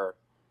were,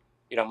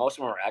 most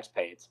of them were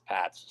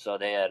expats, so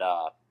they had,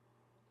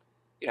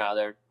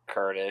 they're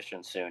Kurdish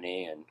and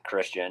Sunni and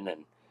Christian,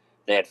 and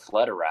they had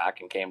fled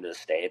Iraq and came to the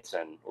States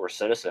and were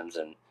citizens,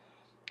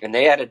 and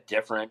they had a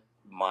different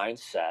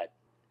mindset,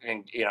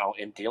 and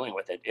in dealing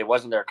with it. It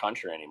wasn't their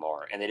country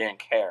anymore, and they didn't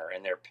care,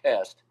 and they're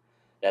pissed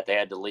that they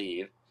had to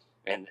leave,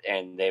 and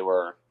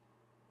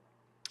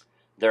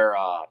their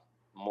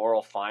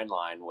moral fine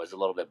line was a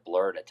little bit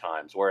blurred at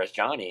times. Whereas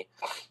Johnny,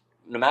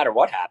 no matter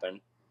what happened,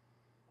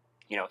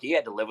 he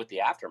had to live with the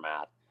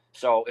aftermath.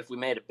 So if we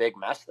made a big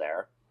mess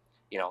there,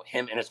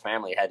 him and his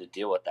family had to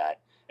deal with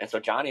that. And so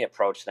Johnny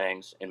approached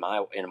things, in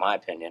my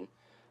opinion,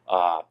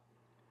 uh,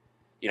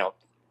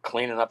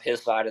 cleaning up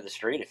his side of the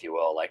street, if you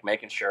will, like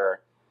making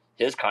sure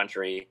his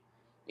country,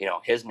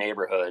 his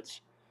neighborhoods,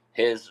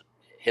 his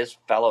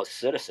fellow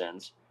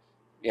citizens,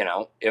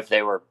 if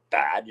they were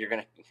bad, you're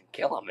gonna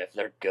kill them. If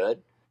they're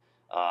good,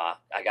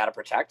 I got to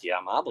protect you.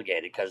 I'm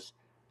obligated because,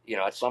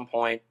 at some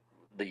point,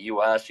 the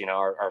U.S.,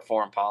 our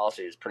foreign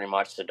policy is pretty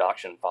much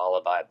seduction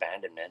followed by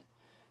abandonment.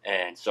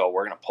 And so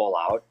we're going to pull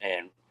out,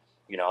 and,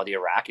 the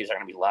Iraqis are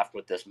going to be left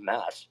with this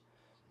mess.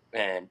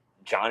 And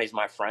Johnny's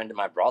my friend and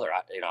my brother.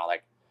 I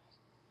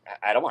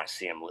don't want to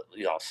see him,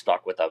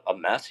 stuck with a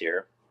mess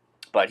here.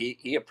 But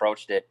he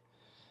approached it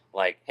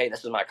like, hey,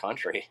 this is my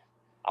country.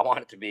 I want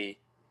it to be,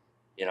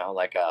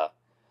 like a,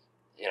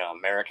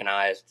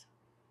 Americanized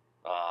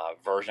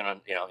version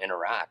of, in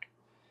Iraq.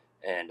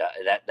 And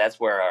that's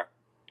where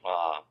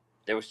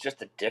there was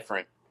just a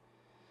different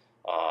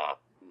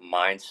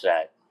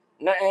mindset.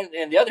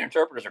 And the other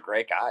interpreters are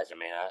great guys. I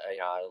mean,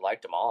 I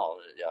liked them all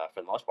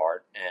for the most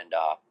part, and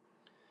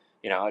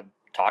I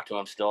talk to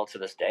him still to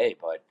this day.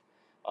 But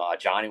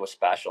Johnny was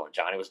special, and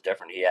Johnny was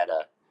different. He had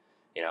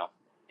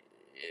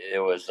it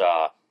was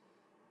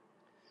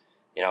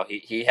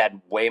he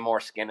had way more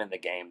skin in the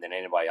game than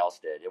anybody else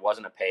did. It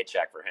wasn't a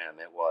paycheck for him.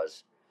 It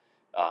was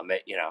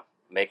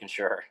making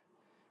sure.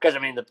 Because, I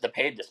mean, the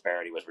pay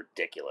disparity was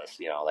ridiculous,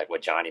 like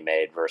what Johnny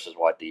made versus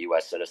what the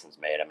U.S. citizens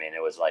made. I mean,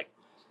 it was like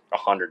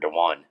 100 to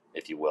 1,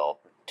 if you will,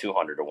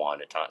 200 to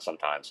 1 at times,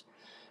 sometimes.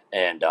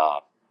 And,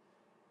 but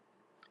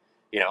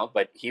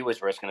he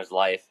was risking his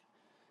life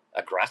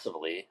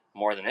aggressively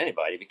more than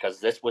anybody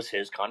because this was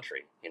his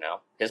country,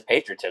 His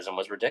patriotism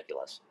was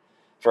ridiculous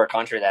for a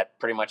country that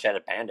pretty much had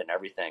abandoned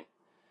everything,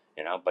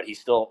 but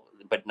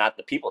not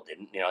the people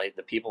didn't,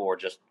 the people were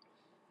just,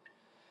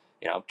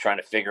 trying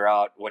to figure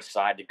out which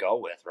side to go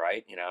with,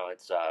 right? It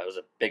was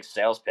a big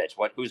sales pitch.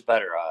 Who's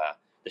better,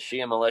 the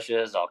Shia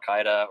militias, Al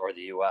Qaeda, or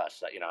the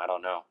U.S.? I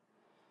don't know,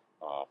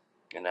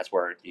 and that's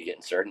where you get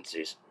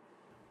insurgencies.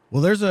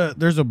 Well, there's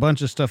a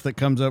bunch of stuff that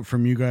comes up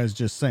from you guys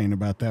just saying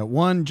about that.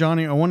 One,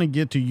 Johnny, I want to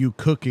get to you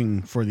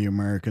cooking for the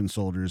American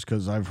soldiers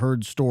because I've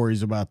heard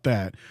stories about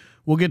that.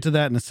 We'll get to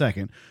that in a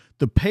second.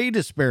 The pay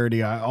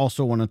disparity I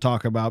also want to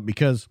talk about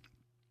because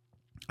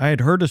I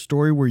had heard a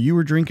story where you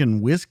were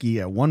drinking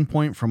whiskey at one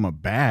point from a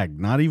bag,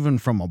 not even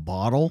from a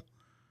bottle.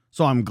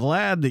 So I'm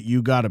glad that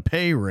you got a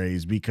pay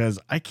raise because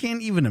I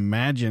can't even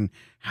imagine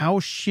how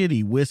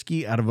shitty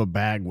whiskey out of a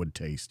bag would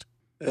taste.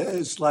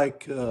 It's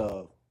like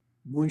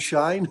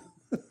moonshine,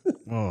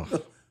 Oh,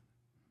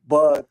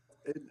 but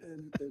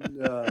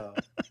in a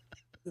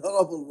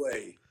horrible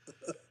way.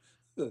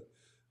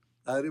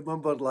 I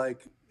remember,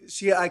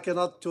 I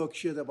cannot talk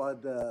shit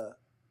about the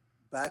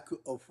back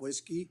of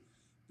whiskey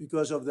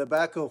because of the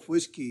back of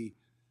whiskey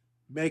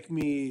make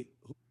me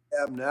who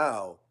I am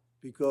now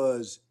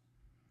because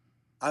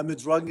I'm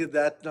drunk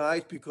that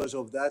night because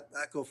of that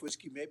back of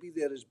whiskey. Maybe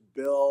there is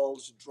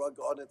bills, drug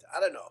on it. I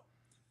don't know.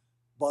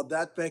 But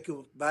that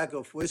bag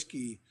of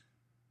whiskey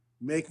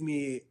make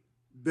me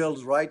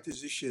build right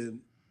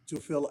decision to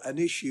fill an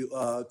issue,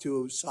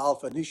 to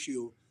solve an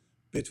issue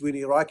between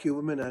Iraqi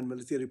women and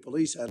military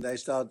police. And I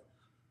start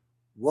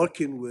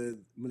working with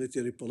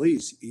military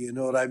police. You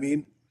know what I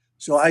mean?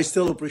 So I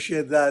still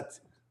appreciate that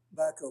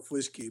bag of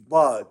whiskey.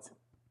 But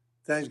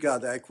thank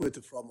God I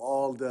quit from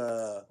all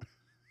the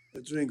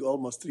drink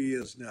almost 3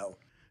 years now.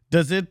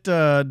 does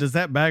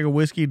that bag of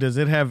whiskey, does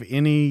it have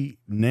any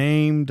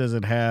name? Does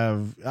it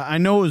have, I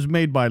know it was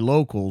made by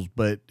locals,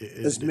 but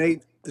It's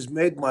made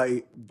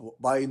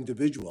by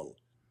individual.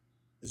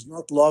 It's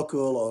not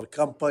local or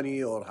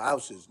company or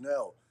houses.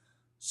 No,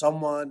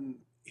 someone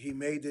he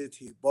made it.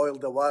 He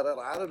boiled the water.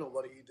 I don't know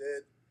what he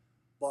did,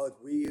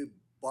 but we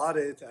bought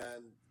it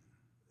and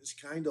it's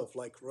kind of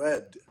like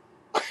red.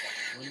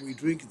 When we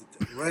drink it,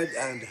 red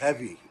and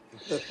heavy.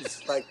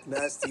 It's like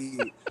nasty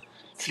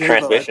It's flavor.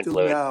 transmission Until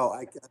fluid. now,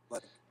 I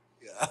can't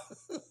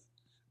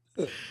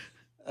yeah.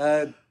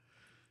 And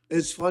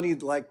it's funny.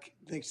 Like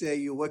next day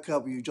you wake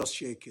up, you just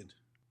shaking.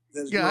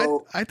 There's yeah,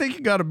 no. I think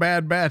you got a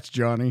bad batch,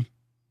 Johnny.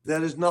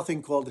 There is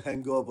nothing called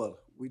hangover.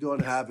 We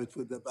don't have it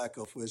with the back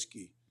of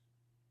whiskey.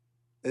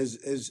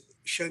 Is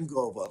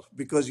shangover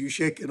because you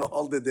shaking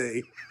all the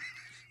day.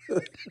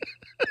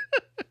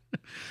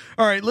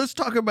 All right, let's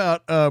talk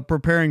about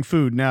preparing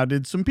food. Now,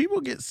 did some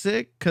people get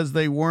sick because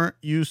they weren't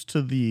used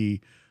to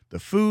the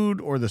food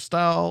or the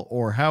style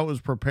or how it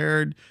was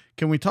prepared?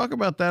 Can we talk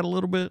about that a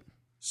little bit?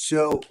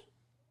 So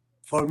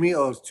for me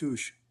or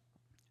Tush,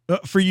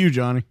 For you,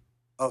 Johnny.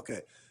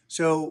 okay.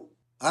 So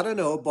I don't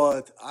know,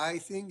 but I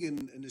think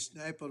in the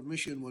sniper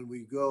mission when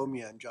we go,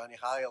 me and Johnny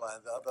Heil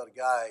and the other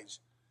guys,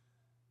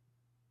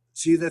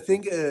 see the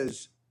thing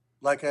is,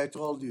 like I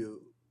told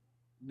you,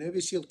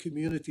 Navy SEAL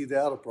community, they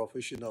are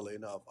professional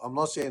enough. I'm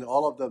not saying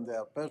all of them they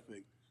are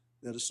perfect.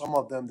 There are some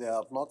of them they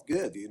are not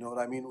good, you know what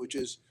I mean? Which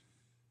is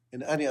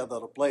in any other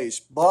place.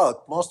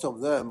 But most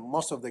of them,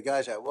 most of the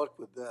guys I work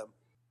with them,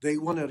 they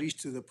want to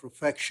reach to the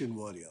perfection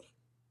warrior.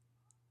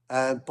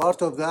 And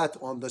part of that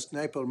on the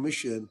sniper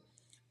mission,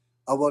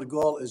 our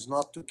goal is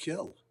not to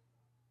kill.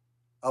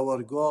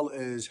 Our goal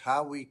is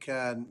how we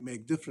can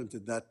make different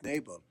in that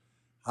neighbor.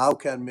 How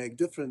can make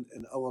different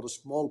in our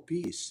small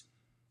piece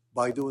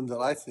by doing the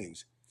right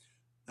things.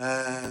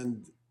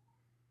 And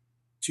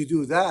to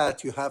do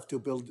that, you have to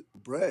build a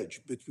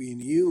bridge between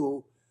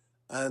you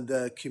and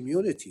the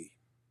community,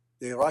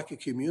 the Iraqi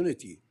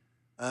community.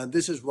 And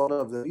this is one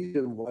of the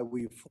reasons why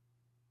we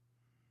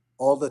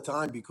all the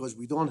time because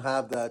we don't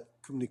have that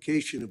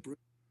communication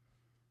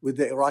with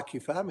the Iraqi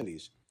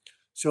families.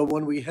 So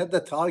when we had the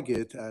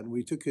target and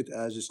we took it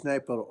as a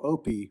sniper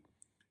OP,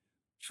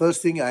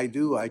 first thing I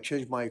do, I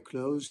change my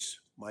clothes,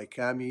 my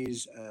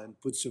camis, and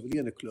put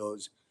civilian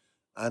clothes.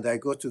 And I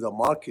go to the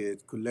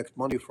market, collect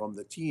money from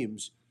the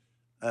teams,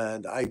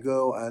 and I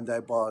go and I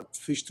bought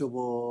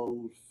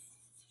vegetable,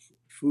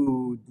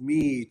 food,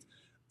 meat,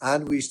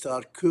 and we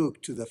start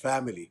cook to the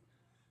family.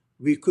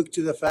 We cook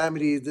to the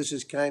family. This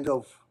is kind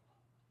of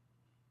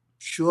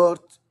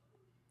short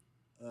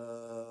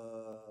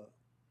uh,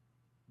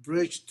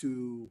 bridge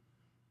to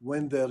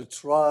win their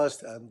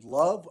trust and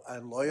love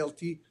and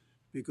loyalty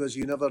because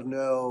you never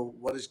know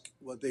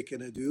what they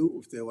gonna do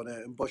if they want to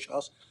ambush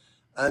us.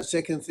 And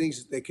second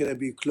things, they can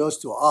be close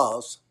to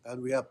us,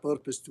 and we have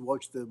purpose to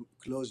watch them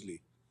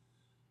closely.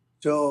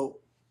 So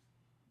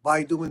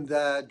by doing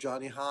that,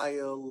 Johnny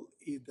Heil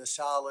eat the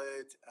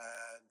salad,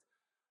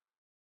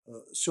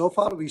 and so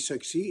far we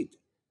succeed.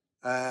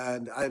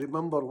 And I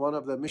remember one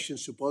of the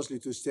missions supposedly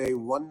to stay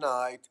one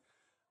night,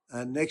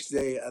 and next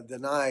day at the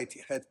night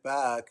head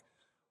back.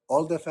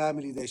 All the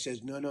family they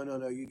says no, no, no,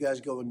 no. You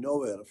guys going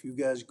nowhere. If you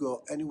guys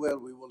go anywhere,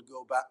 we will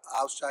go back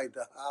outside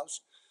the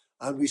house,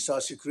 and we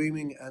start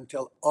screaming and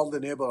tell all the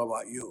neighbor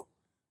about you.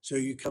 So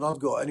you cannot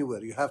go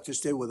anywhere. You have to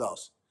stay with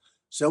us.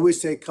 So we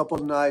stay a couple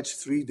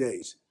nights, 3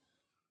 days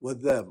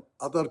with them.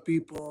 Other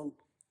people,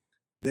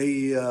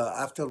 they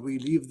after we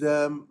leave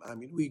them, I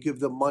mean, we give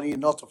them money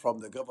not from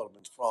the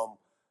government, from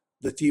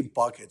the team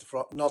pocket,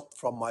 from not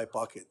from my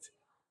pocket.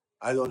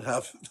 I don't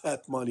have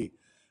that money.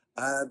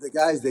 And the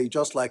guys, they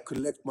just like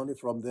collect money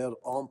from their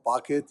own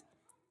pocket,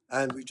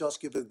 and we just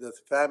give it to the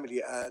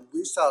family, and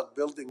we start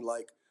building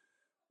like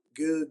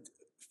good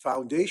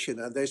foundation.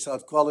 And they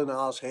start calling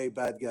us, "Hey,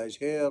 bad guys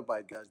here,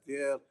 bad guys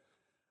there."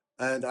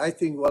 And I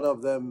think one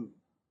of them,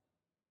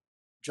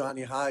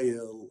 Johnny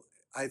Heil,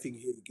 I think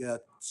he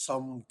got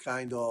some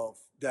kind of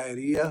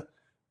diarrhea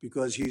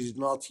because he's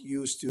not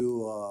used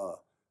to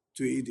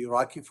eat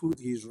Iraqi food.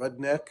 He's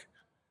redneck.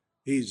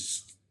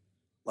 He's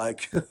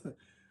like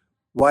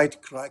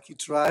white cracky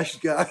trash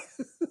guy.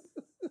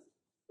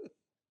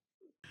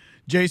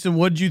 Jason,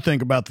 what did you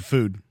think about the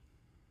food?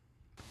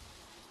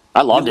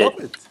 I We loved it. love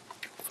it.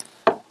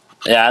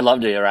 Yeah, I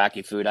loved the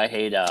Iraqi food. I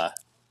hate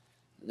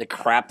the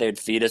crap they'd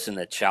feed us in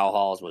the chow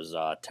halls was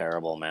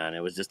terrible, man.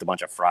 It was just a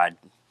bunch of fried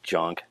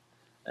junk,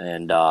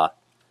 and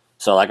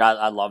so like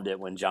I loved it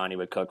when Johnny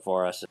would cook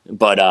for us.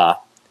 But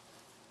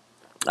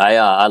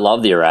I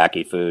love the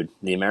Iraqi food.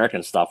 The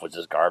American stuff was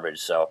just garbage.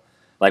 So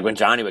like when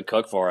Johnny would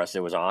cook for us,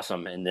 it was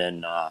awesome. And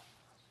then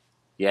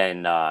yeah,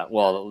 and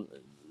well,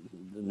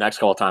 the next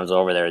couple of times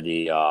over there,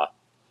 the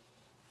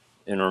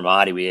in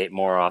Ramadi, we ate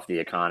more off the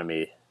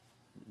economy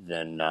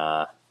than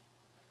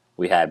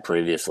we had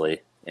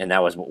previously, and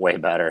that was way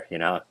better. You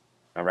know,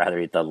 I'd rather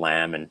eat the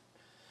lamb and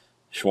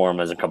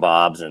shawarmas and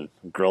kebabs and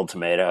grilled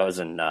tomatoes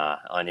and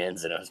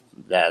onions, and it was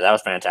that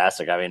was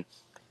fantastic. I mean,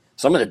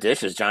 some of the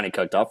dishes Johnny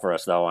cooked up for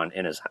us though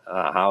in his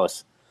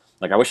house,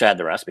 like I wish I had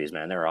the recipes,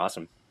 man. They were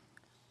awesome.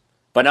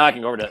 But now I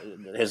can go over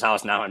to his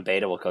house now, and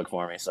Beta will cook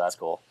for me, so that's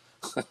cool.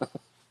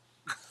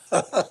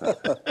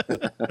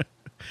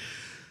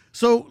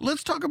 So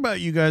let's talk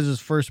about you guys'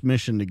 first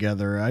mission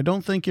together. I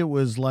don't think it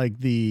was like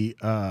the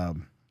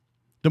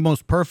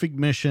most perfect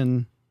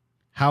mission,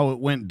 how it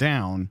went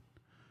down,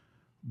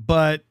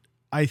 but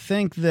I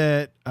think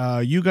that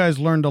you guys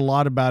learned a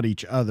lot about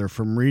each other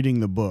from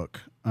reading the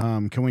book.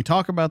 Can we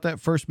talk about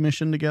that first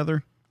mission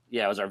together?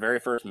 Yeah, it was our very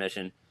first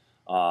mission,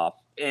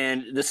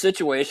 and the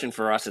situation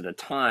for us at the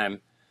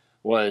time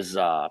was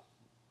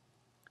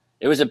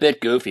it was a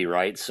bit goofy,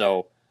 right?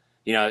 So,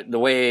 you know, the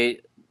way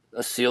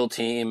a SEAL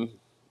team,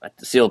 a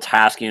SEAL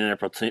task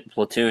unit, or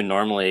platoon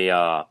normally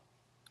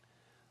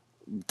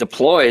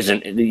deploys,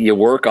 and you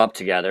work up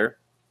together,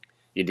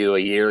 You do a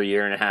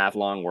year and a half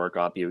long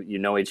workup. You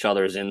know each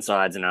other's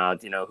insides and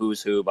outs. You know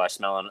who's who by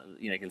smelling.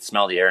 You can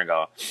smell the air and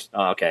go,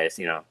 oh, okay,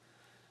 so,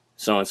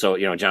 so and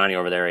so. Johnny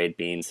over there ate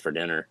beans for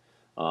dinner.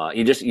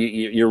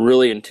 You're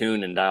really in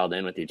tune and dialed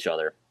in with each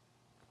other.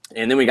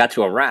 And then we got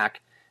to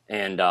Iraq,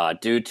 and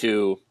due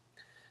to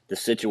the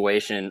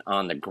situation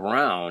on the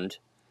ground,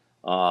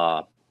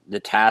 the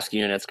task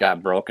units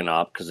got broken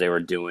up because they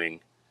were doing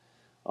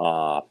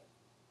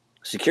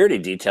security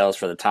details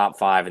for the top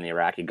 5 in the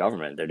Iraqi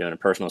government. They're doing a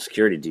personal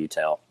security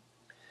detail.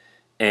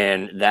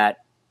 And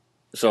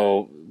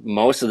so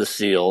most of the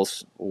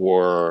SEALs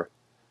were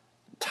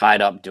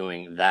tied up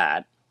doing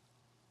that.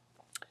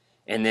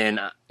 And then,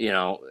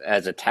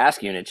 as a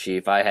task unit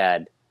chief, I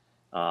had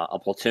a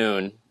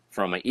platoon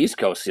from an East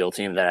Coast SEAL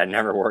team that I'd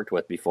never worked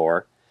with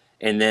before.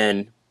 And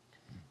then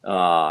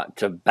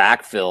to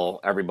backfill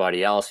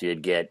everybody else,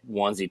 you'd get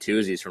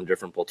onesie-twosies from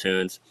different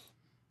platoons.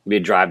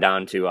 We'd drive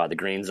down to the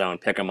green zone,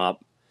 pick them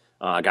up,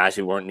 guys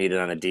who weren't needed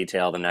on a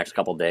detail the next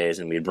couple of days,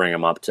 and we'd bring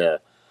them up to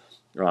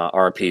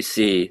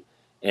RPC,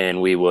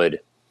 and we would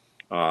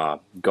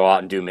go out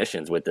and do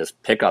missions with this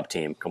pickup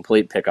team,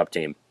 complete pickup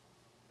team.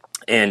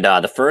 And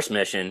the first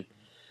mission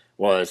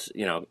was,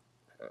 it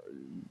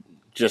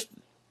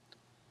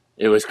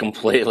was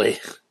completely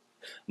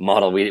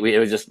muddled. It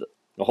was just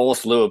a whole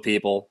slew of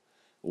people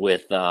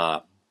with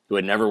who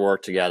had never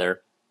worked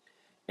together,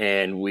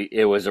 and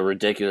it was a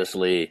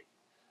ridiculously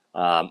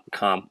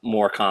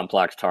more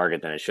complex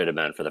target than it should have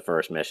been for the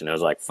first mission. It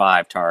was like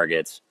 5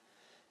 targets,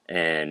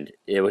 and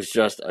it was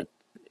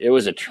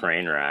a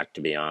train wreck,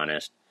 to be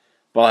honest.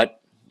 But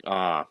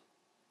it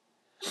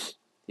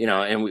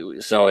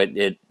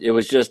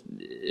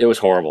was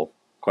horrible,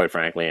 quite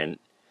frankly, and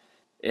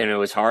it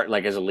was hard.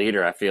 Like, as a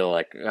leader, I feel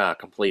like a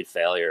complete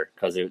failure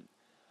because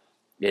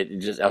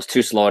I was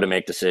too slow to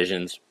make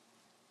decisions,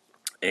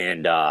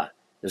 and it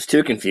was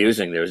too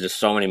confusing. There was just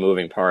so many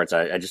moving parts.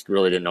 I just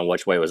really didn't know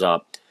which way was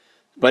up.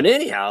 But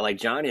anyhow, like,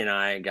 Johnny and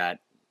I got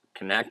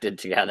connected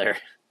together,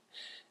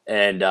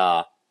 and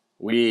the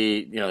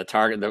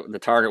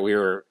target we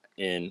were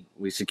in,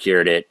 we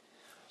secured it,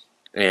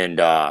 and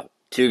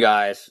 2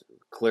 guys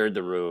cleared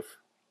the roof,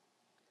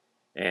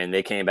 and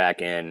they came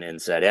back in and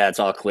said, yeah, it's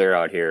all clear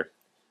out here.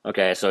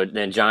 Okay, so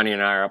then Johnny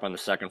and I are up on the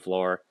 2nd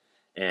floor,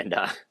 and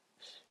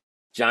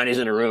Johnny's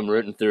in a room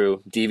rooting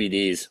through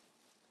DVDs,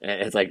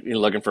 and it's like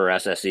looking for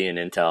SSE and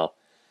Intel,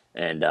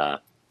 and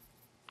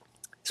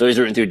so he's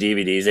rooting through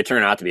DVDs. They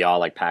turn out to be all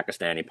like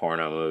Pakistani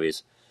porno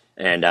movies,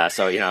 and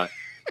so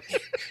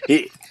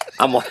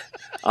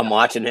I'm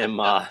watching him.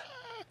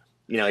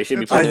 He should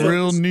be That's a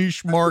real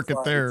niche market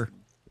there.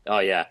 Oh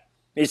yeah,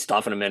 he's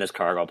stuffing them in his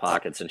cargo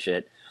pockets and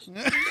shit.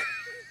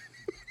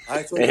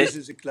 I thought this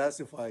is a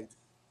classified.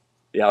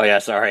 Oh yeah,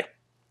 sorry,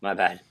 my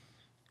bad.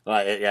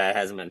 Well, it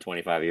hasn't been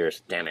 25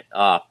 years. Damn it.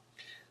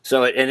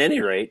 So at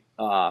any rate,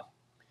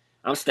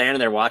 I'm standing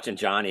there watching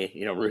Johnny,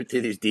 root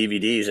through these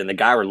DVDs, and the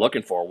guy we're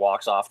looking for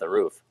walks off the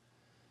roof,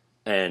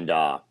 and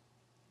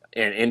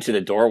into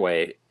the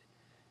doorway,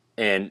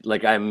 and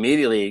like I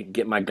immediately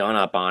get my gun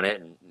up on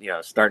it, and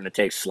starting to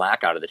take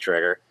slack out of the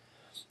trigger,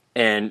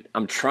 and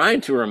I'm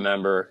trying to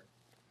remember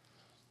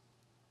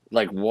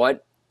like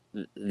what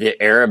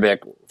the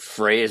Arabic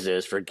phrase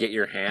is for "get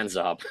your hands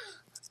up,"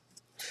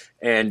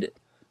 and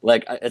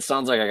like it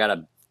sounds like I got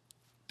a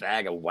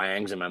bag of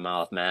wangs in my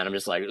mouth, man. I'm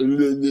just like,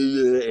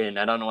 and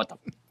I don't know what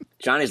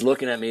Johnny's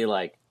looking at me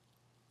like,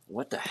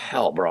 what the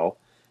hell, bro?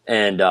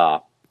 And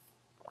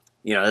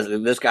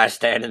this guy's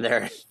standing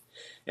there,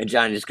 and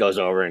Johnny just goes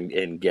over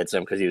and gets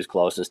him because he was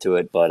closest to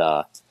it.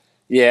 But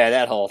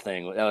that whole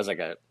thing, that was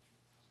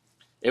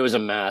it was a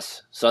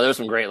mess. So there was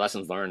some great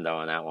lessons learned though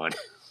on that one.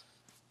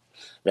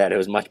 That it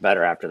was much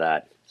better after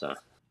that. So,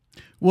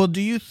 well,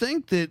 do you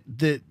think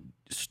that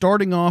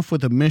starting off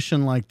with a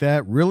mission like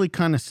that really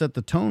kind of set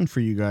the tone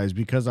for you guys?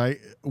 Because I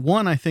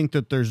think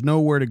that there's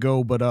nowhere to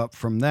go but up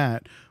from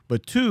that.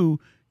 But 2,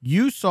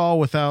 you saw,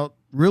 without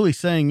really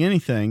saying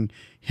anything,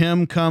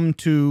 him come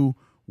to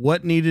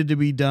what needed to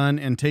be done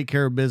and take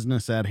care of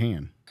business at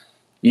hand.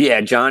 Yeah,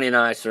 Johnny and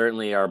I,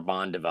 certainly our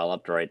bond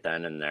developed right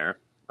then and there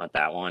at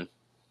that one.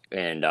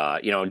 And,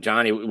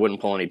 Johnny wouldn't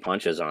pull any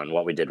punches on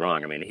what we did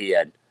wrong. I mean,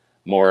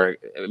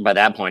 by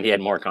that point, he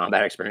had more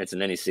combat experience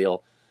than any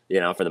SEAL,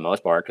 for the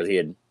most part, because he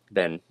had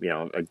been,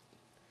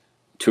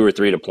 2 or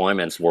 3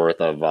 deployments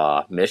worth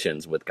of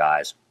missions with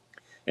guys.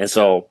 And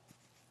so,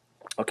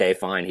 okay,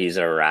 fine, he's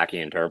an Iraqi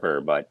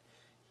interpreter, but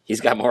he's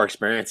got more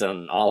experience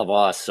than all of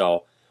us.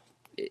 So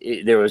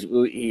he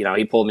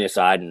pulled me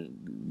aside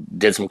and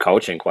did some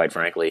coaching, quite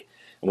frankly,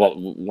 what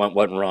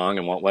went wrong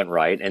and what went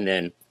right. And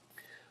then,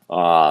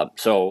 for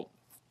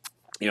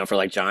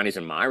like Johnny's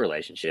and my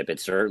relationship, it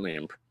certainly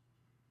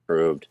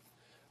improved,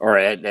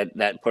 or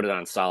that put it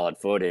on solid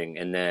footing.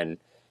 And then,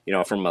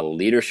 from a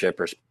leadership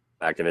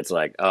perspective, it's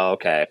like, oh,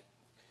 okay,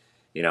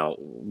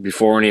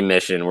 before any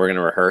mission, we're going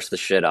to rehearse the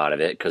shit out of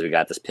it because we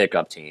got this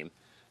pickup team.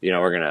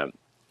 We're going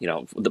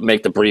to,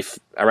 make the brief.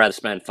 I'd rather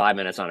spend 5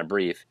 minutes on a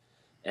brief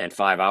and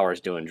 5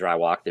 hours doing dry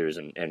walkthroughs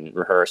and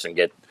rehearse and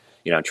get,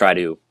 try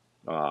to,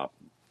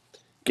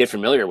 get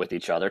familiar with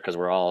each other because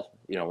we're all,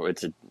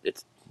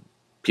 it's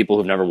people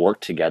who've never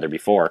worked together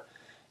before.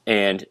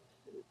 And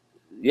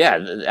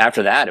yeah,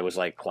 after that, it was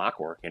like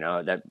clockwork,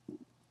 that.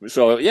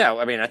 So yeah,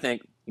 I mean, I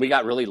think we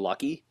got really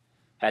lucky.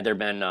 Had there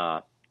been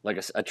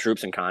like a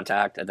troops in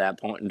contact at that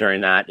point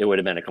during that, it would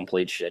have been a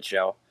complete shit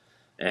show,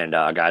 and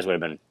guys would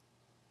have been.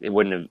 It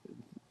wouldn't have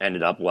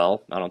ended up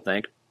well, I don't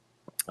think.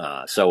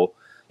 So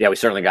yeah, we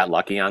certainly got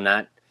lucky on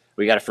that.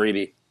 We got a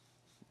freebie.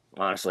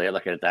 Honestly, I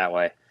look at it that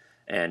way.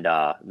 And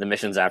the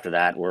missions after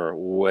that were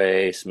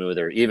way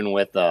smoother, even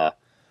with the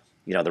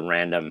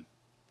random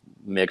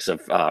mix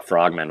of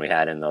frogmen we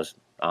had in those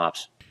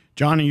ops.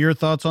 Johnny, your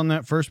thoughts on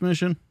that first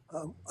mission?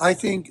 I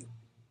think,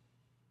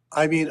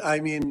 I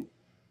mean,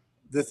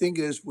 the thing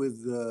is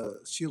with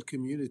the SEAL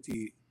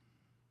community,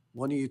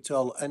 when you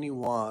tell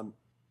anyone,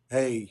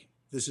 hey,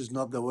 this is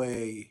not the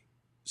way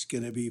it's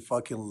gonna be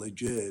fucking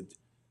legit,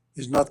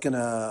 he's not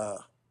gonna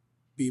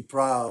be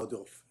proud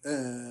of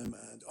him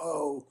and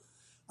oh,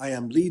 I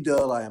am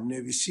leader, I am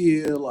Navy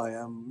SEAL, I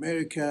am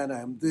American,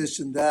 I am this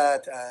and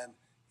that, and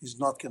he's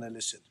not gonna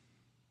listen.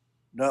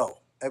 No,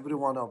 every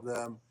one of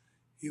them,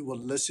 he will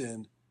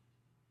listen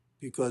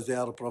because they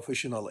are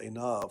professional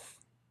enough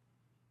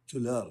to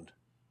learn.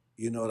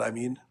 You know what I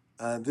mean?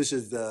 And this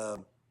is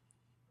the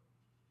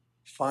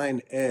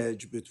fine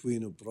edge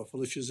between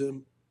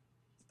professionalism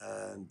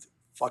and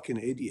fucking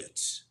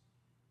idiots.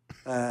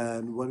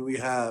 And when we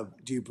have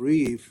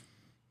debrief,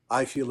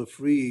 I feel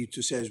free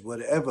to say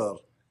whatever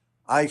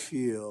I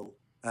feel,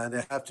 and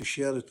I have to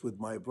share it with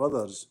my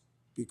brothers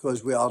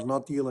because we are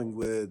not dealing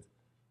with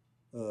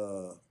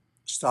uh,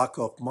 stock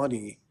of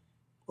money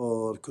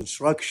or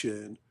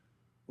construction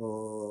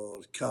or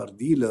car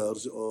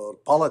dealers or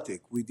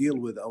politics. We deal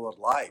with our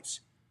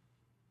lives.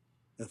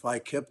 If I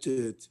kept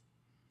it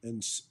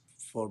in,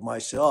 for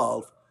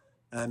myself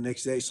and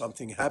next day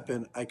something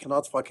happened, I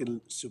cannot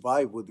fucking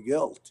survive with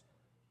guilt.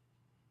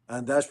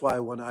 And that's why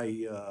when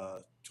I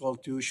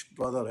told Tush,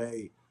 brother,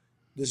 hey,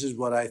 this is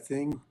what I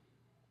think,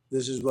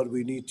 this is what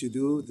we need to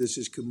do, this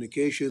is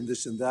communication,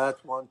 this and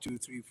that, one, two,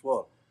 three,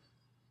 four.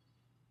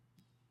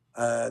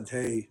 And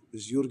hey,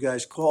 this is your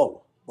guys'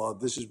 call, but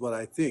this is what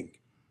I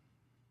think.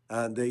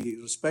 And they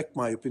respect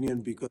my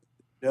opinion because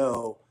they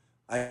know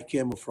I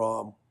came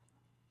from,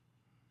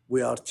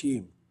 we are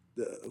team.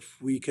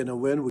 If we can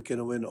win, we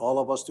can win all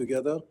of us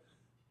together.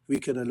 If we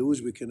can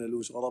lose, we can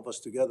lose all of us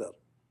together.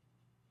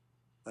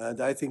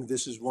 And I think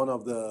this is one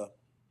of the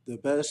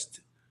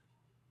best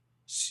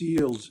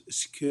SEALs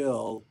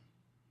skill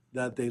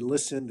that they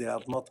listen, they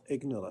are not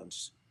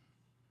ignorance.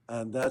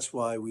 And that's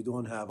why we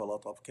don't have a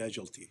lot of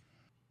casualty.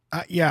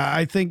 Yeah,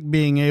 I think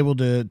being able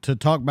to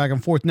talk back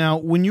and forth. Now,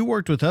 when you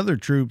worked with other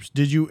troops,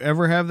 did you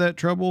ever have that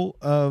trouble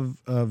of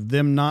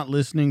them not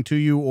listening to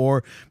you?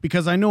 Or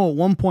because I know at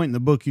one point in the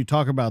book you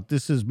talk about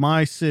this is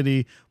my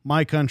city,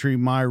 my country,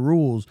 my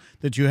rules,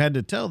 that you had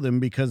to tell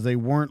them because they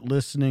weren't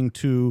listening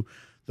to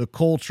the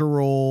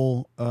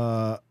cultural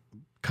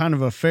kind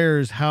of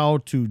affairs, how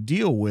to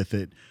deal with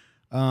it.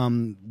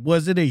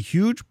 Was it a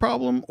huge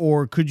problem,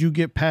 or could you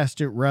get past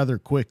it rather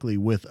quickly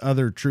with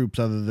other troops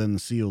other than the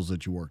SEALs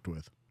that you worked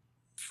with?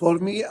 For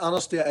me,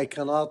 honestly, I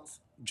cannot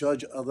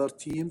judge other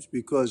teams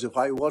because if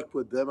I work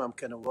with them, I'm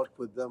gonna work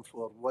with them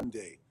for one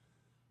day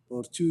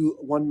or two,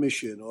 one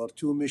mission or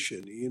two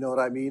mission. You know what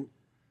I mean?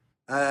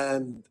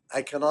 And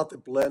I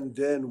cannot blend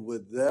in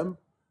with them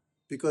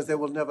because they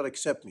will never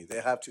accept me.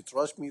 They have to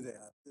trust me. They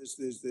have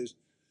this,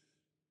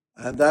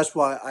 and that's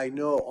why I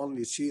know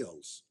only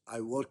SEALs. I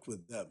work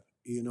with them.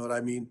 You know what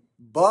I mean?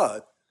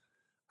 But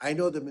I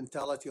know the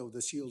mentality of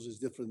the SEALs is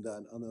different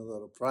than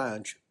another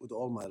branch. With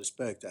all my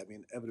respect, I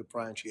mean every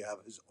branch he have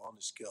his own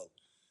skill.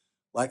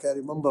 Like I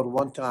remember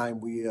one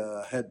time we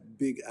had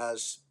big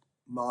ass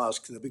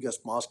mosque, the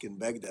biggest mosque in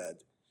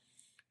Baghdad,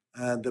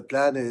 and the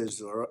plan is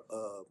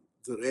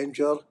the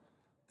ranger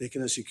they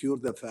can secure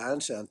the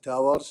fence and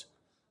towers.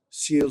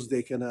 SEALs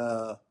they can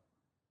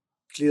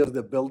clear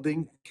the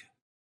building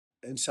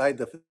inside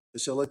the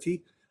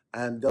facility,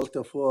 and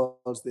Delta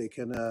Force they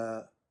can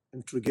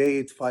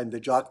interrogate, find the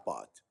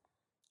jackpot.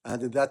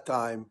 And at that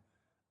time,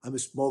 I'm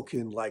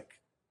smoking like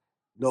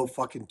no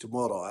fucking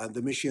tomorrow. And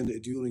the mission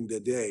during the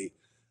day,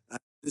 and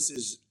this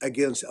is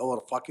against our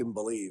fucking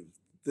belief.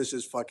 This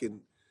is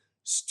fucking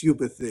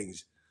stupid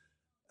things.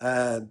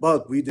 And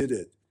but we did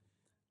it.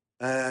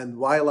 And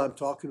while I'm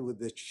talking with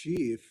the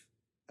chief,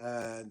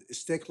 and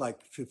it's take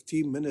like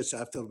 15 minutes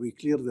after we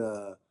clear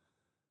the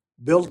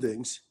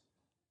buildings,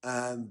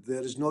 and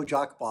there is no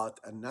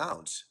jackpot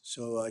announced.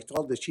 So I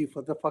told the chief,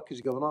 "What the fuck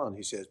is going on?"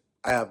 He said,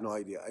 "I have no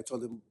idea." I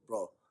told him,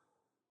 "Bro,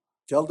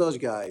 tell those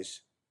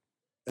guys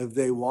if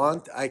they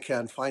want, I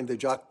can find the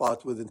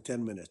jackpot within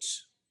 10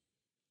 minutes."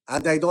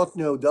 And I don't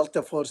know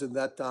Delta Force in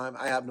that time.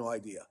 I have no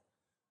idea.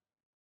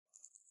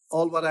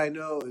 All what I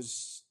know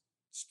is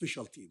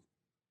special team.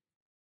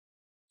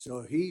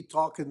 So he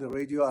talked in the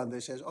radio and they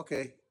says,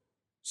 okay,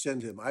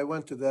 send him. I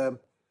went to them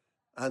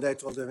and I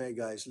told them, hey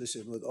guys,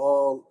 listen, with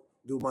all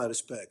due my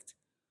respect,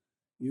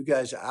 you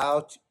guys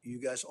out, you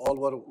guys all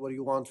what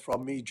you want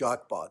from me,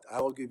 jackpot.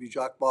 I will give you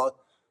jackpot,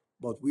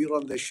 but we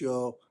run the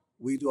show.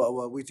 We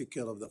take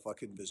care of the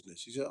fucking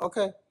business. He said,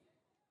 okay,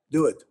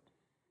 do it.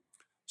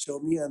 So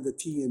me and the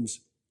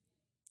teams,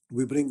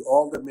 we bring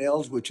all the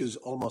males, which is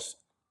almost,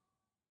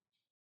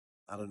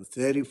 I don't know,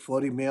 30,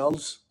 40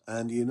 males.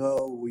 And,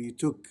 we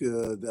took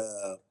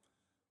the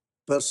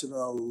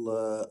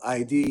personal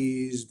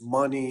IDs,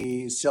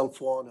 money, cell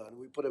phone, and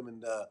we put them in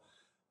the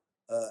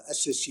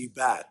SSC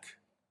bag.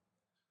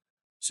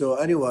 So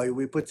anyway,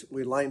 we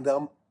lined,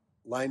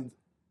 lined,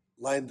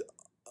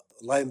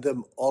 lined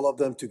them, all of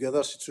them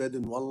together, straight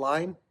in one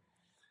line.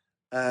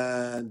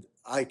 And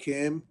I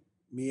came,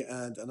 me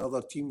and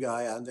another team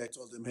guy, and I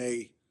told him,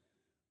 hey,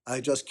 I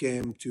just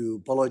came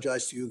to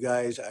apologize to you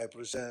guys. I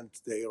present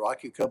the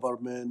Iraqi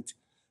government,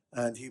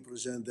 and he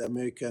present the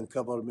American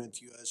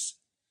government,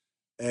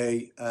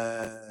 USA,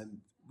 and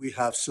we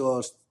have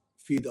sourced,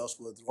 feed us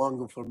with wrong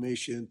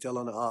information,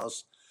 telling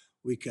us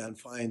we can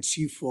find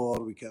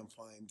C4, we can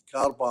find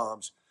car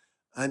bombs.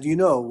 And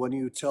when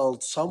you tell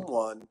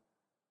someone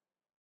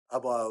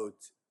about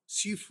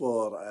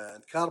C4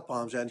 and car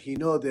bombs, and he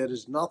know there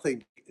is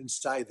nothing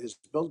inside his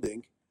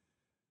building,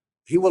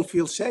 he will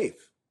feel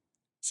safe.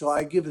 So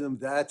I give him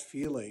that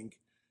feeling,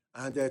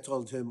 and I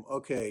told him,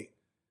 okay,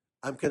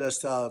 I'm gonna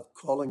start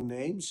calling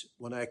names.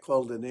 When I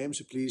call the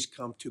names, please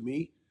come to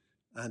me,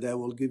 and I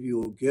will give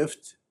you a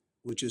gift,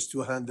 which is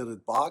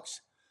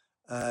 $200,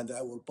 and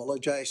I will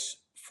apologize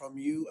from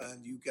you,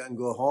 and you can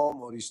go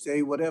home or you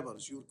stay, whatever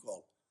is your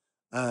call.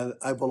 And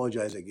I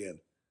apologize again.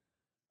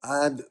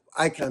 And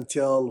I can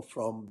tell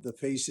from the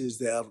faces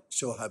they are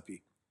so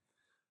happy.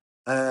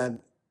 And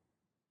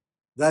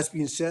that's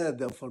being said,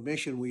 the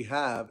information we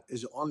have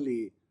is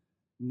only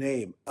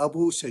name,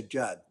 Abu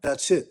Sajjad.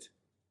 That's it.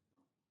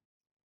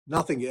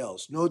 Nothing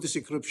else. No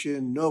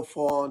description, no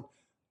phone,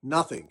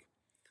 nothing.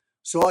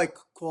 So I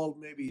called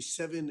maybe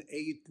 7,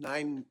 8,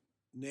 9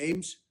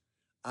 names,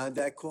 and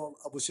I called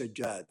Abu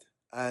Sajjad.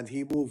 And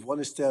he moved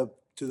one step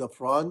to the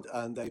front,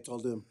 and I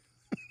told him,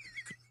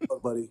 come on,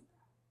 buddy.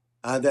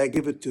 And I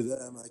give it to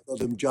them. I told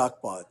them,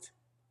 jackpot.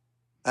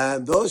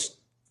 And those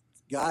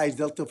guys,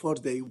 Delta Force,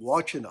 they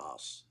watching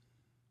us.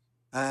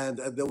 And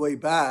at the way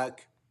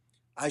back,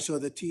 I saw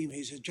the team.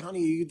 He said,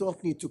 Johnny, you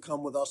don't need to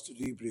come with us to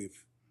debrief.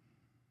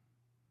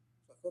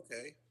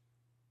 Okay.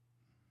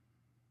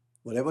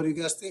 Whatever you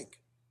guys think.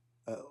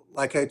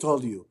 Like I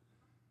told you,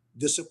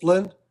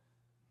 discipline.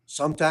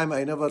 Sometimes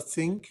I never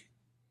think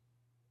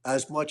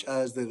as much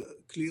as the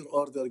clear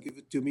order give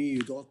it to me.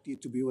 You don't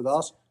need to be with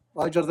us.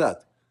 Roger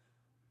that.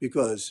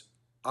 Because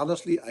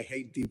honestly, I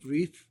hate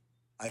debrief.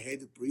 I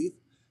hate to breathe.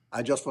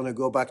 I just want to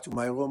go back to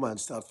my room and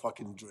start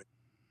fucking drinking.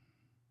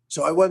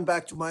 So I went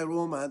back to my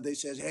room, and they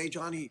said, hey,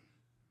 Johnny,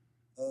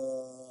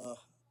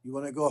 you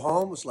want to go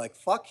home? It's like,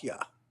 fuck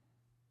yeah.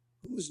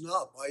 Who's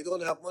not? I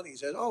don't have money. He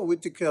said, oh, we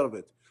took care of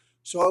it.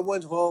 So I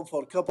went home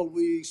for a couple of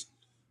weeks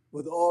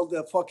with all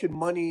the fucking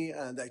money,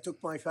 and I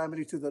took my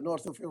family to the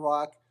north of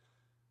Iraq.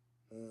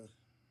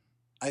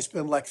 I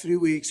spent like 3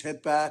 weeks,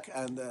 head back,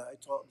 and I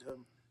told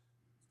them,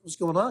 what's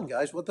going on,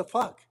 guys? What the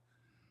fuck?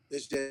 They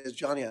says,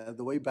 Johnny, on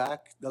the way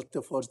back,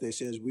 Delta Force, they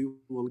says, we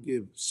will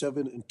give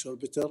 7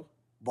 interpreter,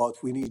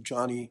 but we need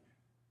Johnny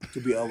to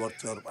be our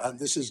term. And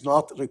this is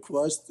not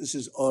request, this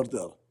is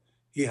order.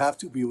 He have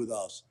to be with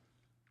us.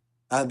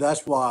 And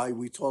that's why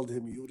we told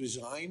him, you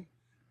resign,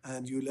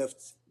 and you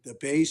left the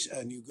base,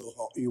 and you go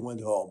home, you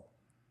went home.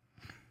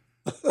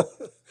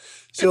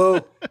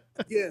 So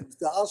again,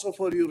 the answer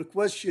for your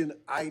question,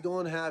 I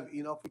don't have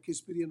enough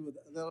experience with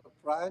other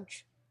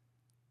branch,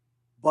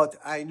 but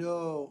I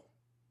know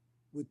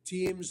with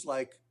teams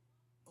like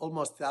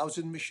almost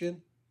 1,000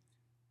 mission,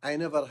 I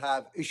never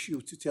have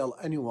issue to tell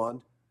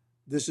anyone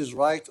this is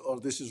right or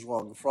this is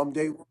wrong. From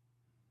day one,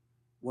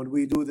 when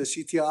we do the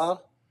CTR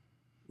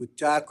with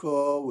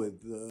Taco,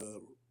 with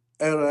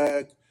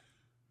Eric,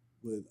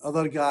 with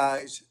other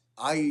guys,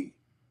 I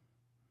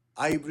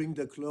bring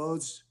the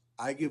clothes,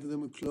 I give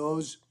them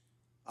clothes,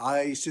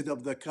 I set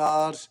up the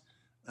cars,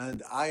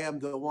 and I am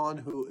the one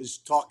who is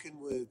talking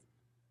with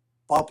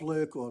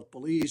public or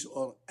police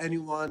or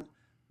anyone.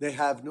 They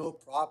have no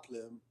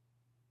problem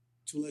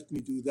to let me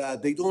do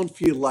that. They don't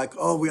feel like,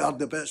 oh, we are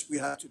the best, we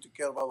have to take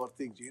care of our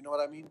things. You know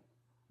what I mean?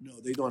 No,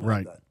 they don't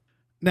have that.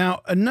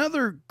 Now,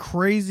 another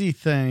crazy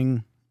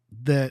thing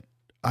that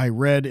I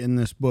read in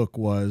this book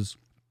was,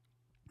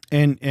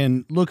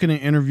 and looking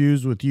at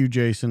interviews with you,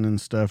 Jason, and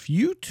stuff,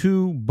 you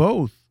two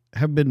both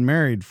have been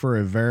married for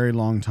a very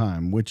long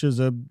time, which is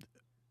a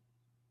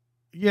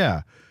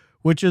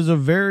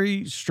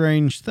very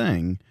strange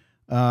thing.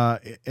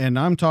 And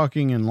I'm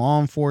talking in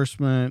law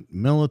enforcement,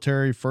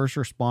 military, first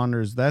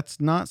responders. That's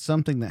not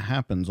something that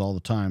happens all the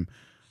time.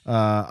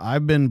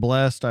 I've been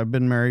blessed. I've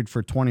been married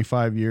for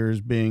 25 years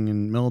being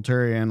in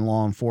military and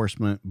law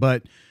enforcement,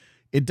 but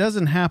it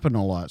doesn't happen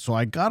a lot. So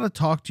I got to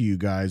talk to you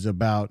guys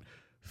about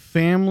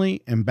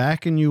family and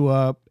backing you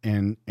up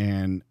and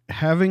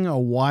having a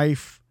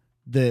wife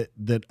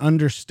that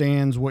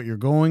understands what you're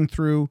going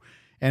through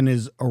and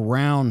is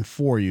around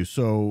for you.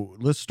 So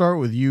let's start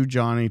with you,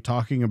 Johnny,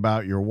 talking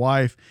about your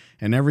wife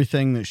and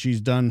everything that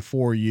she's done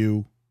for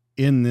you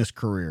in this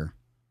career.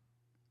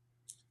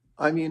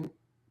 I mean,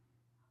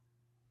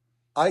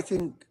 I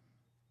think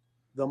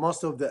the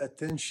most of the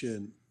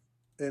attention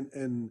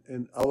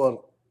in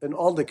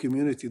all the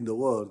community in the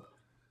world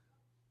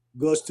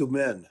goes to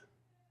men,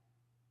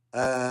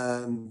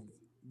 and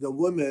the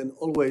women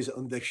always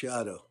on the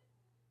shadow,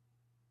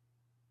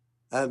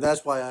 and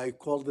that's why I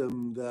call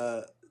them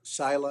the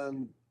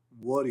silent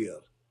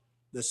warrior,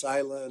 the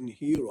silent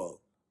hero,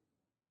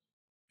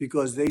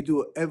 because they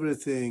do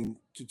everything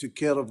to take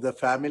care of the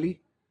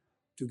family,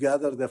 to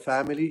gather the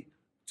family,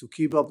 to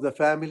keep up the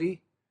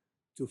family,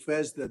 to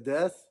face the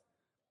death,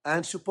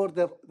 and support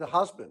the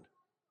husband.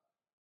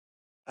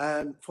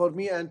 And for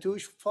me and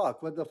Tush,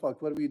 fuck, what the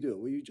fuck? What do?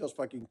 We just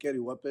fucking carry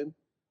weapon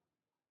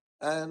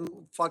and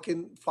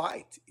fucking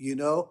fight, you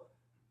know?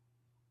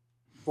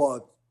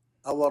 But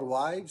our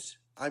wives,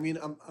 I mean,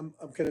 I'm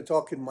gonna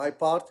talk in my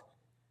part,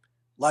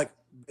 like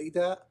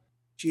Beta,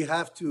 she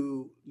have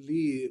to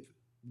leave,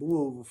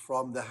 move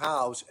from the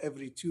house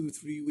every 2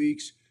 3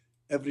 weeks,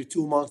 every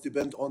 2 months,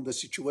 depend on the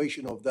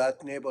situation of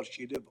that neighbor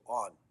she live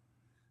on.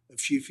 If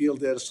she feel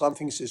there's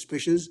something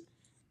suspicious,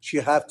 she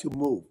have to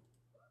move.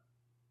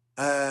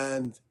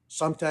 And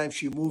sometimes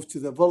she moved to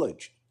the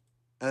village,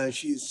 and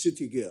she's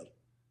city girl.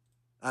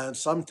 And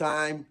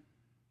sometimes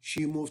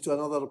she moved to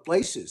another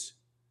places,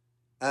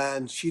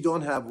 and she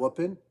don't have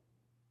weapon,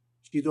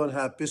 she don't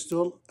have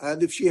pistol,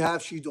 and if she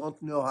have, she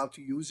don't know how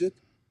to use it.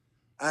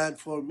 And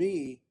for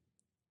me,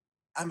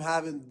 I'm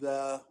having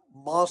the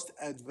most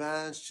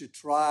advanced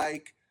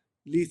strike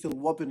lethal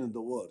weapon in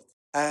the world,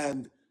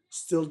 and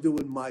still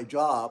doing my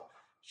job.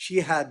 She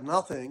had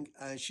nothing,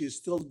 and she's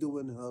still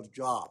doing her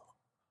job.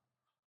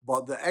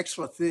 But the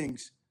extra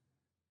things,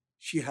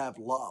 she have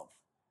love,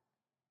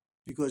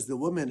 because the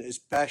woman is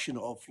passion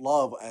of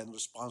love and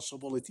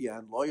responsibility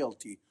and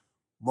loyalty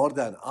more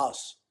than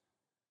us.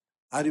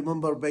 I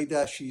remember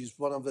Beda, she's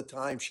one of the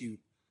times she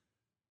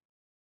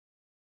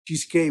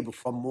escaped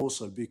from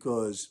Mosul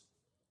because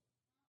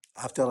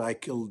after I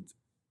killed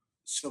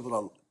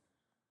several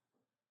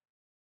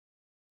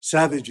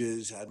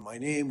savages and my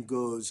name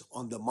goes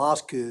on the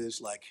mosques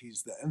like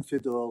he's the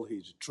infidel,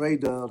 he's a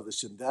traitor,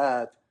 this and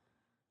that,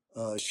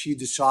 she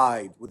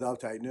decide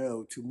without I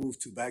know to move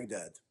to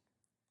Baghdad.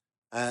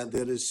 And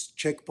there is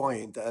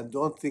checkpoint, and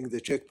don't think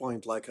the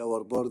checkpoint like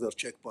our border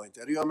checkpoint.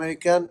 Are you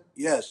American?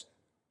 Yes.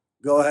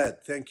 Go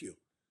ahead. Thank you.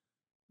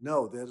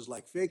 No, there is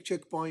like fake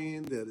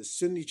checkpoint, there is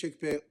Sunni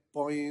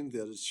checkpoint,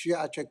 there is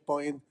Shia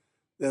checkpoint,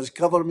 there's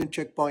government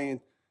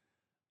checkpoint.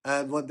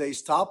 And when they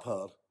stop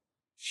her,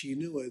 she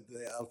knew it,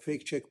 they are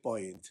fake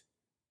checkpoint.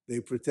 They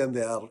pretend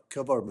they are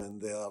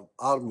government, they are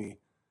army.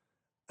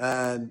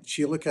 And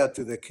she look at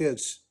to the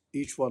kids,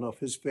 each one of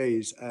his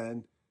face,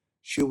 and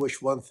she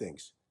wish one thing.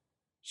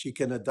 She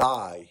cannot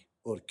die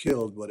or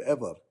killed,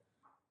 whatever,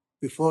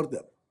 before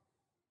them.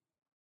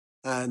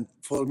 And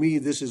for me,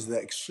 this is the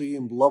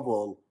extreme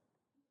level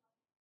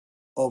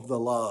of the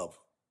love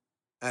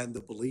and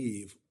the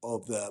belief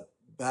of the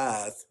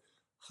path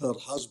her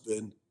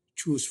husband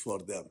choose for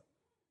them.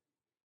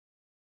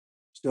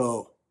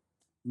 So,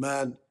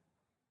 man,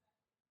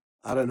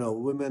 I don't know.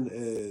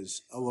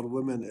 Our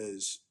women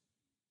is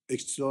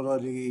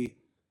extraordinarily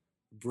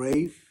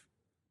brave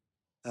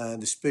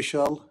and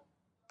special,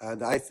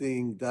 and I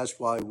think that's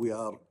why we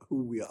are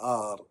who we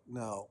are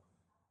now,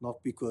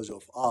 not because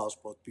of us,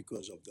 but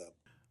because of them.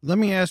 Let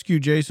me ask you,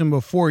 Jason,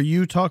 before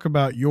you talk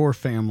about your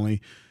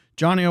family,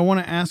 Johnny, I want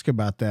to ask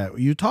about that.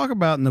 You talk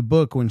about in the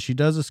book when she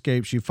does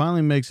escape, she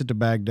finally makes it to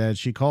Baghdad.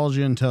 She calls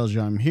you and tells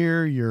you, I'm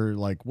here. You're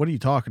like, what are you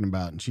talking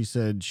about? And she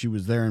said she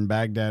was there in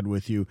Baghdad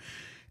with you.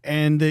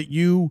 And that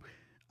you,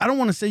 I don't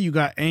want to say you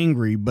got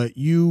angry, but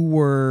you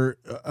were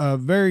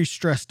very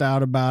stressed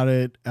out about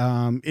it.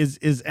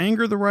 Is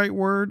anger the right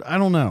word? I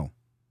don't know.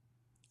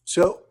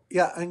 So,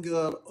 yeah,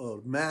 anger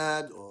or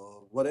mad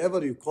or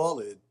whatever you call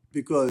it,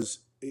 because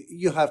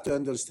you have to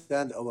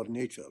understand our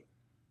nature.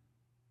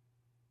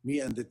 Me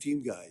and the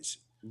team guys,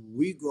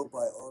 we go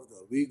by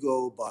order. We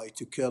go by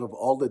to care of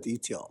all the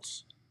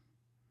details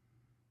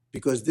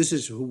because this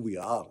is who we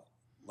are.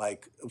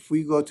 Like if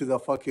we go to the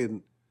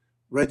fucking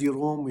ready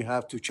room, we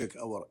have to check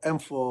our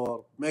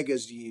M4,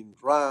 magazine,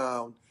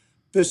 round,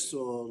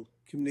 pistol,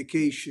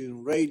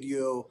 communication,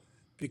 radio,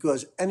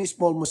 because any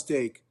small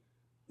mistake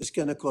is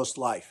gonna cost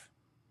life.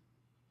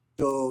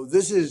 So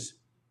this is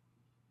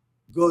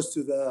goes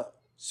to the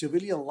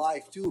civilian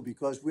life too,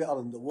 because we are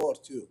in the war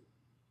too.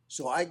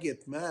 So I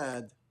get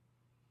mad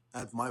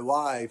at my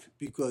wife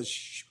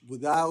because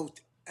without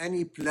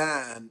any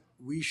plan,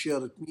 we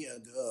shared me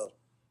and her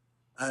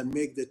and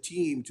make the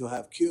team to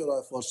have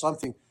cure for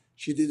something.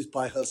 She did it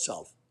by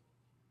herself.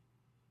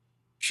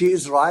 She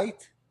is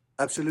right.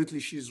 Absolutely,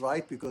 she's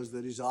right because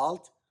the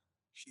result,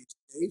 she's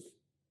safe.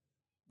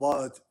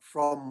 But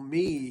from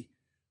me,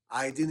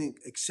 I didn't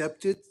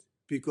accept it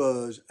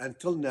because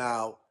until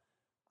now,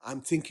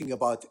 I'm thinking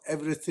about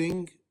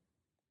everything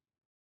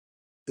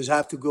is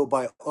have to go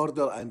by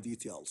order and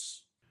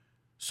details.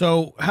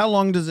 So, how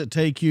long does it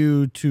take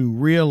you to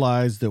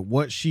realize that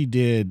what she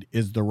did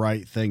is the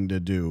right thing to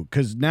do?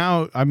 Because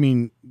now, I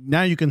mean,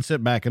 now you can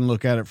sit back and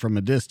look at it from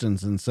a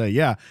distance and say,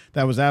 yeah,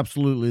 that was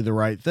absolutely the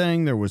right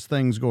thing. There was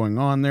things going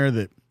on there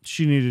that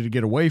she needed to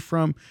get away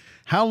from.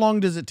 How long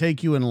does it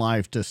take you in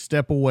life to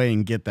step away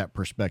and get that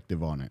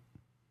perspective on it?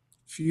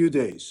 Few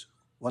days.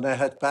 When I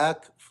head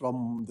back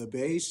from the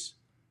base,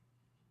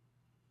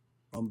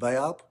 from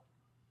Bayab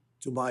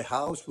to my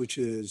house, which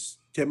is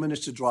 10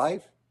 minutes to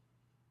drive,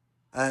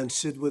 and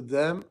sit with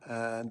them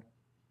and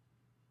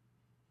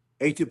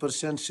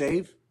 80%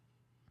 save,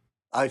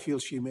 I feel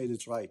she made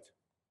it right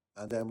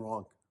and I'm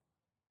wrong.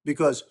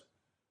 Because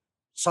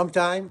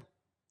sometimes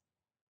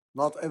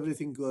not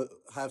everything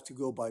have to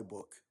go by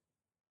book.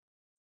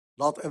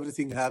 Not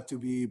everything have to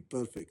be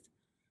perfect.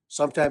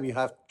 Sometimes you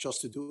have just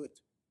to do it.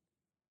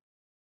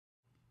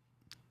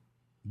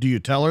 Do you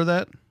tell her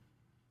that?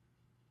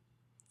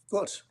 Of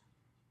course.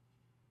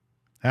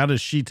 How does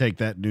she take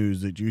that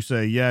news that you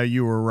say, yeah,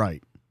 you were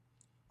right?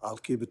 I'll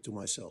keep it to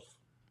myself.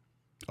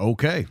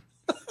 Okay.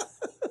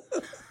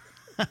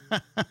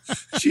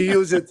 She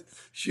used it.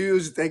 She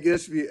used it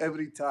against me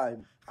every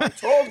time. I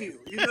told you.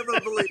 You never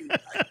believe.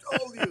 I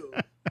told you.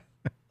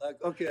 Like,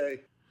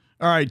 okay.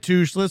 All right,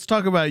 Touche, let's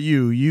talk about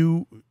you.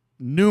 You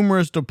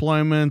numerous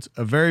deployments,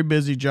 a very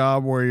busy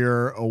job where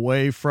you're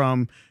away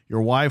from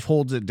your wife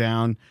holds it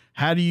down.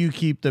 How do you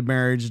keep the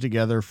marriage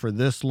together for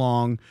this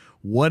long?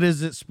 What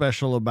is it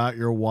special about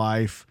your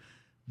wife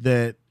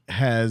that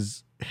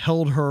has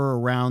held her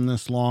around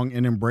this long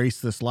and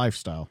embraced this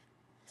lifestyle?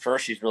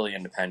 First, she's really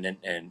independent,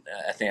 and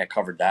I think I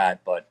covered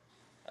that. But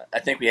I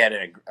think we had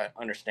an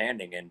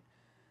understanding, and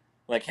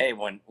like, hey,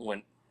 when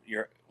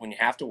you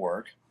have to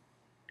work,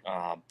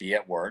 be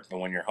at work, but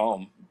when you're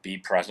home, be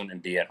present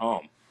and be at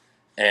home.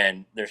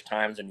 And there's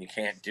times when you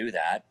can't do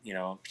that,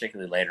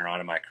 particularly later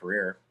on in my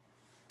career,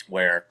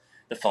 where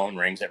the phone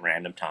rings at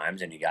random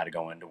times and you got to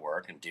go into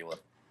work and deal with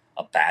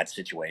a bad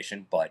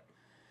situation. But,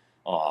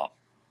 uh,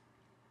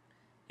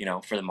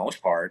 for the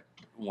most part,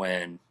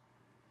 when,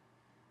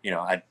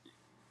 I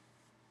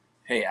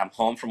hey, I'm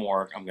home from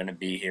work. I'm going to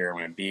be here. I'm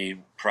going to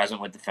be present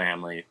with the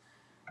family,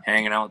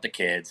 hanging out with the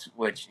kids,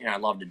 which I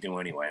love to do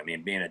anyway. I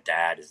mean, being a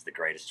dad is the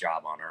greatest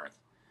job on earth,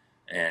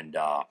 and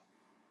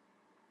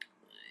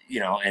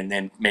and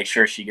then make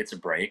sure she gets a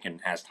break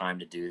and has time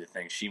to do the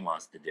things she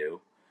wants to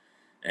do,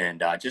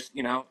 and just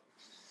I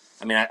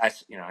mean, I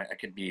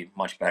could be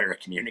much better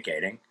at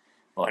communicating,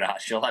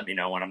 but she'll let me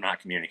know when I'm not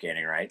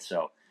communicating right,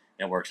 so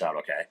it works out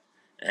okay,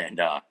 and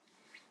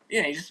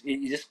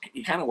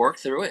you kind of work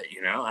through it.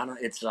 I don't.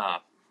 It's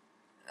I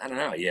don't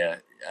know. Yeah,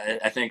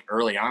 I think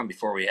early on,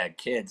 before we had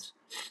kids,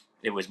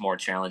 it was more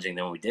challenging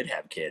than when we did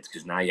have kids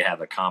because now you have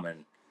a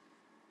common,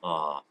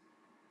 uh,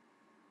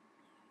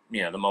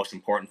 the most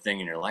important thing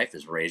in your life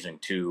is raising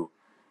two,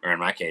 or in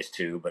my case,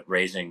 two, but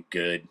raising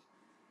good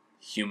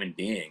human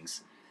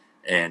beings.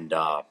 And,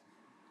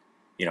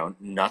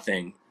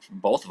 nothing,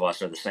 both of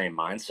us are the same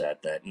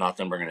mindset that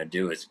nothing we're going to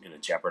do is going to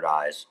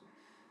jeopardize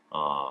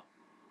uh,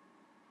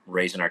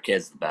 raising our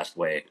kids the best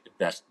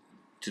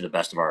to the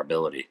best of our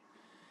ability.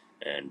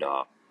 And,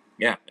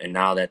 yeah, and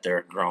now that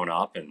they're grown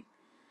up and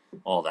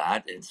all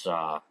that, it's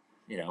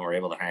we're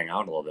able to hang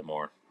out a little bit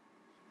more.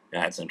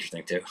 Yeah, it's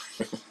interesting too.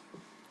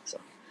 So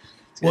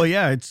it's Well, good.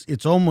 yeah,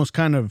 it's almost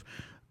kind of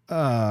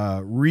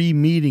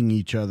re-meeting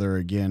each other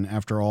again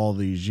after all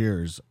these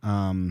years.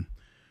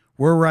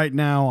 We're right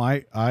now,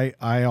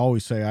 I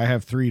always say I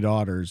have three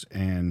daughters,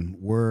 and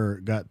we're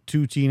got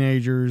two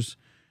teenagers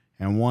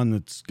and one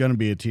that's going to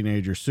be a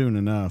teenager soon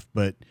enough,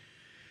 but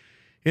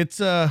it's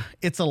a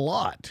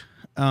lot.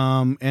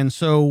 And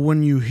so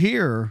when you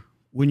hear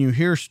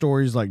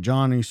stories like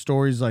Johnny's,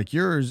 stories like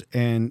yours,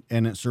 and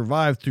it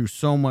survived through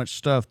so much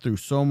stuff, through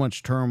so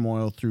much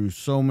turmoil, through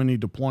so many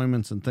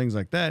deployments and things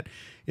like that,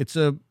 it's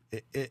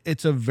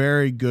a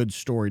very good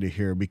story to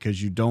hear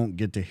because you don't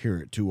get to hear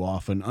it too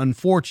often.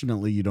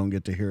 Unfortunately, you don't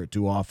get to hear it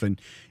too often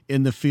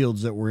in the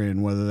fields that we're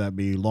in, whether that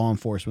be law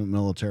enforcement,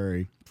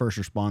 military, first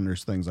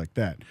responders, things like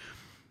that.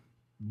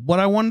 What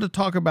I wanted to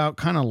talk about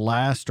kind of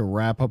last to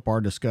wrap up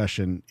our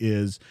discussion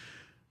is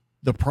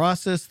the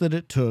process that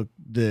it took,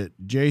 that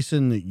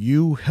Jason, that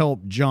you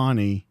helped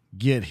Johnny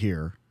get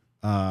here.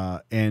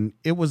 And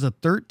it was a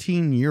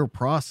 13-year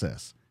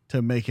process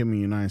to make him a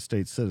United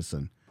States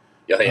citizen.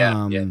 Oh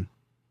yeah, yeah.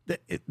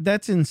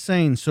 That's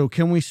insane. So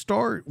can we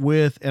start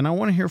with, and I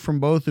want to hear from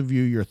both of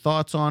you, your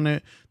thoughts on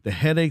it, the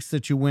headaches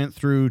that you went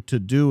through to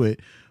do it,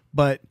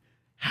 but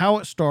how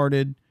it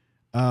started.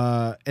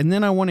 And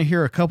then I want to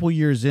hear a couple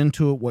years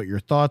into it, what your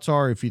thoughts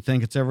are, if you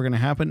think it's ever going to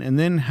happen, and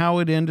then how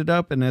it ended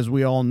up. And as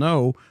we all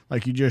know,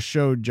 like you just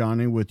showed,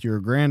 Johnny, with your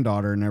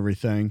granddaughter and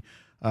everything,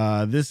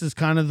 this is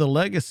kind of the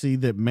legacy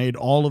that made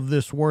all of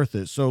this worth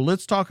it. So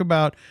let's talk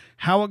about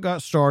how it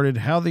got started,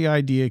 how the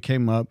idea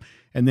came up,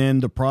 and then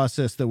the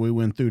process that we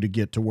went through to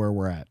get to where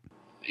we're at.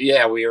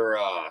 Yeah, we were.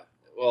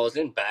 Well, it was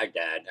in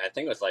Baghdad. I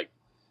think it was like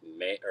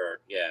May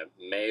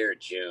or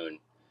June,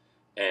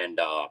 and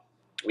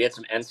we had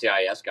some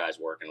NCIS guys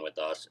working with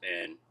us,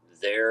 and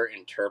their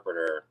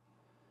interpreter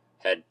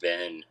had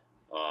been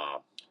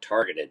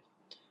targeted,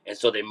 and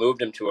so they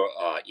moved him to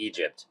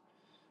Egypt,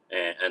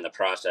 and the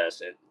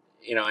process, and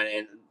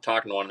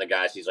talking to one of the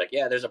guys, he's like,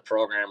 yeah, there's a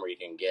program where you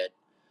can get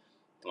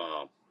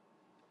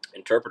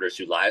interpreters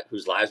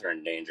whose lives are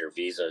in danger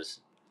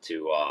visas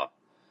to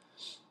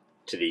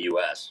the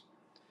U.S.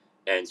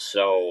 And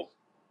so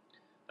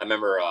I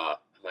remember I'm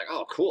like,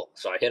 oh, cool.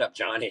 So I hit up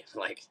Johnny. I'm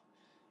like,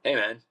 hey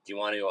man, do you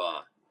want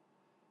to?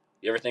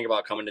 You ever think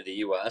about coming to the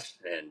U.S.?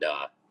 And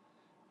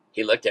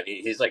he looked at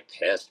me. He's like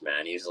pissed,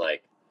 man. He's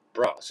like,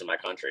 bro, this is my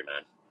country,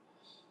 man.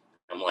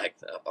 I'm like,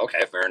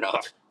 okay, fair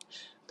enough.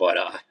 But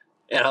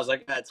and I was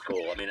like, that's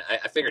cool. I mean,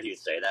 I figured he'd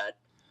say that,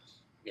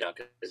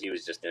 because he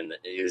was just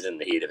he was in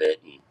the heat of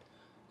it, and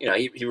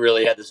he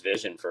really had this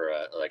vision for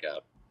a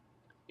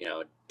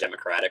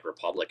democratic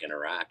republic in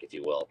Iraq, if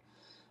you will.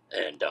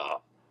 And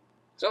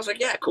so I was like,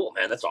 yeah, cool,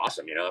 man, that's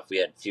awesome. If we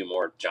had a few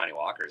more Johnny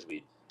Walkers,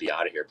 we'd be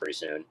out of here pretty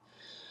soon.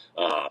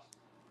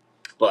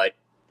 But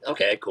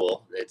okay,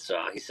 cool. It's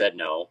he said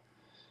no,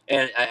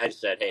 and I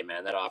just said, hey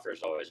man, that offer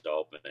is always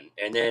open.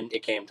 And then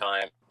it came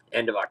time,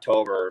 end of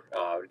October,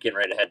 getting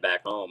ready to head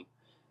back home,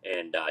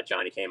 and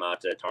Johnny came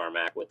out to the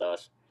tarmac with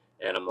us,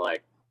 and I'm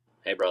like,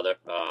 hey brother,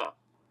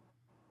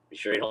 you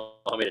sure you don't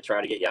want me to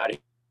try to get you out of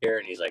here?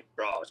 And he's like,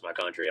 bro, it's my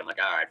country. I'm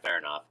like, all right, fair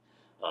enough.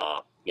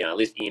 At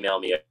least email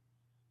me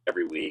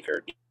every week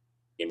or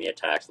give me a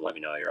text and let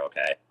me know you're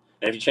okay.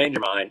 And if you change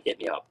your mind, hit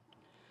me up.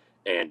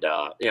 And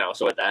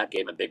so with that,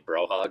 gave him a big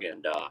bro hug.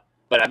 And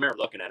but I remember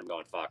looking at him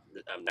going, fuck,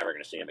 I'm never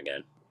gonna see him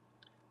again.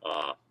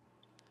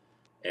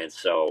 And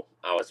so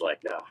I was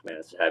like, oh man,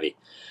 it's heavy.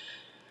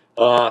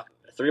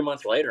 3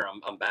 months later,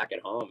 I'm back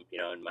at home,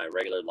 in my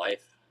regular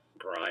life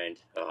grind.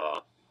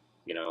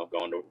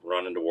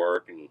 Running to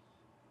work and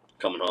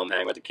coming home,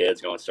 hanging with the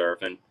kids, going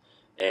surfing.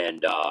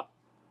 And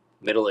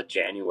middle of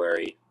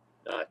January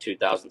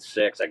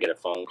 2006, I get a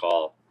phone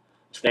call.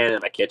 I'm standing in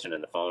my kitchen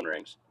and the phone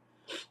rings.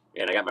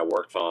 And I got my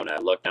work phone. I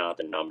look down at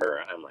the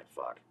number. I'm like,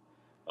 fuck.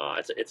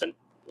 It's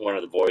one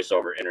of the voice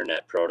over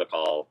internet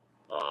protocol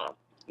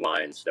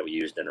lines that we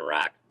used in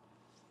Iraq.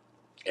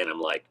 And I'm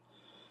like,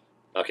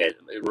 okay,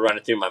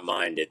 running through my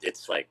mind,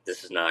 it's like,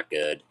 this is not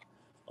good.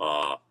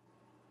 So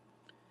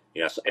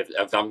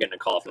if I'm getting a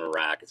call from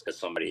Iraq, it's because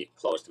somebody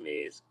close to me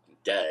is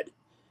dead,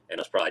 and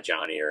it's probably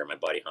Johnny or my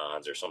buddy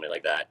Hans or somebody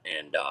like that.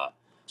 And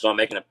so I'm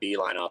making a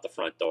beeline out the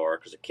front door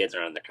because the kids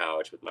are on the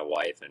couch with my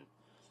wife, and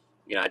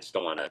I just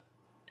don't want to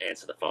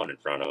answer the phone in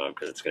front of them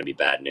because it's going to be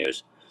bad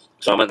news.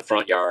 So I'm in the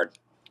front yard,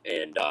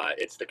 and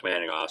it's the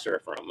commanding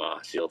officer from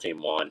SEAL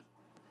Team 1,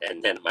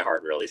 and then my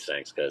heart really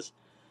sinks because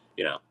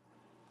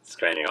it's the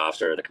commanding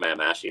officer, the command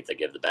master chief that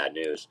give the bad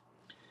news,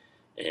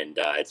 and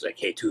it's like,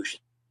 hey Touche,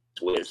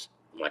 it's Wiz.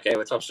 I'm like, hey,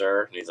 what's up,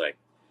 sir? And he's like,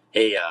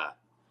 hey,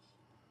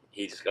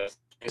 he just goes,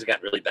 things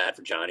got really bad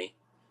for Johnny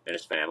and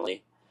his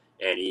family.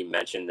 And he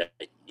mentioned that,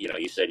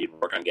 you said you'd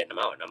work on getting him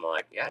out. And I'm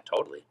like, yeah,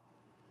 totally.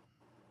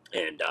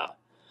 And,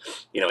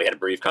 we had a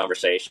brief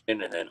conversation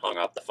and then hung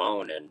up the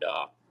phone. And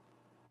I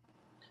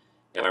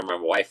remember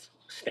my wife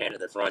standing at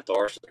the front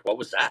door. She's like, what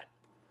was that?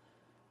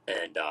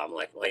 And I'm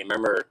like, well, you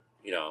remember,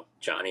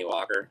 Johnny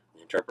Walker,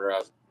 the interpreter I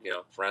was,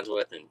 friends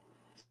with? And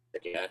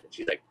yeah. And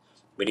she's like,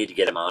 we need to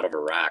get him out of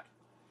Iraq.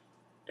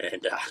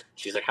 And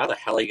she's like, how the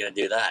hell are you going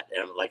to do that?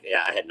 And I'm like,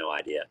 yeah, I had no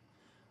idea.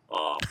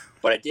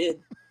 But I did.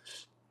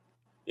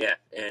 Yeah.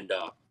 And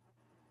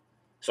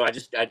so I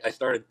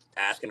started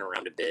asking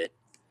around a bit.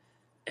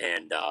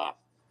 And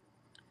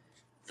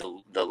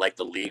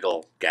the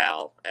legal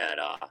gal at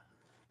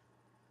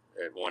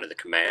one of the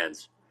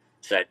commands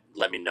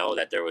let me know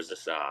that there was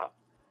this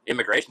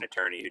immigration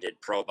attorney who did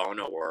pro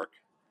bono work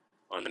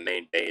on the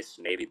main base,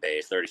 Navy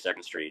base,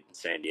 32nd Street in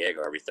San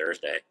Diego every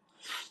Thursday.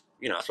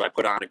 So I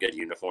put on a good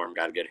uniform,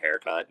 got a good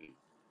haircut, and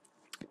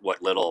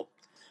what little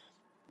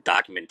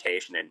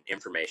documentation and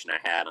information I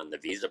had on the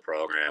visa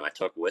program I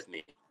took with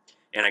me.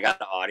 And I got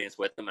the audience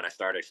with him, and I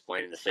started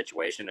explaining the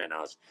situation. And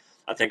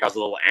I think I was a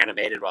little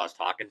animated while I was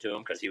talking to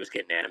him because he was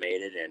getting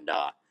animated, and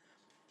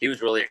he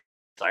was really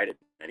excited.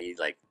 And he's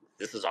like,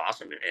 "This is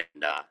awesome!"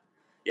 And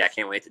yeah, I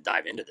can't wait to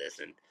dive into this.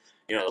 And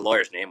the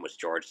lawyer's name was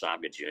George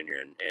Sabga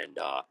Jr. And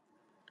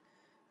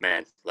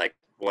man, like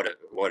what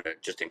a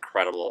just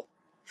incredible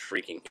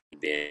freaking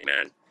being,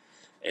 man.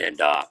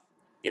 And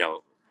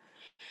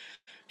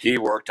he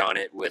worked on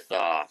it with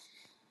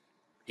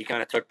he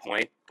kind of took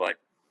point, but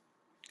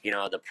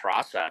the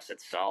process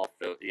itself,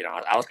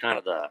 I was kind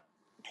of the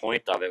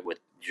point of it with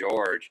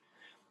George,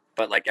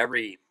 but like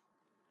every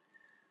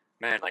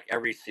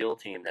SEAL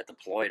team that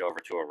deployed over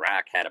to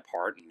Iraq had a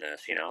part in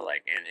this, and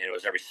it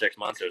was every 6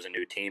 months there was a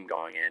new team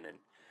going in, and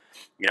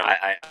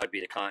I would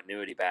be the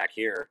continuity back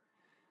here,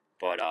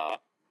 but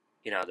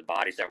the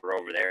bodies that were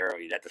over there,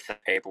 you'd have to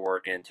send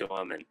paperwork into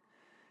them, and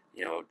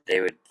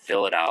they would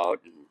fill it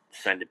out and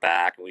send it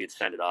back, and we'd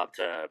send it up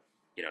to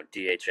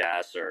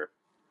DHS or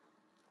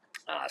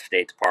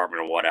State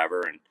Department or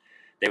whatever, and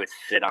they would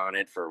sit on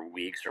it for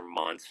weeks or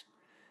months,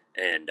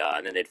 and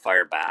then they'd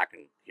fire back,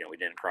 and we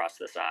didn't cross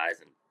this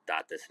I's and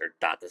dot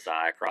this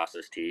I, cross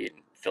this T,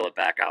 and fill it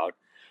back out.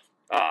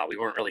 We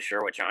weren't really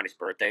sure what Johnny's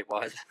birth date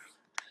was,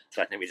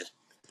 So I think we just,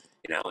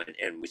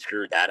 and we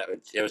screwed that up.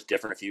 It was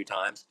different a few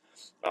times.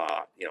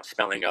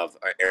 Spelling of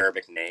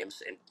Arabic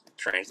names and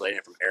translating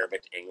it from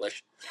Arabic to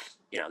English.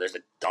 There's a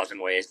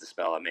dozen ways to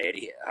spell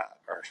Ahmadi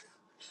or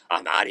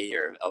Ahmadi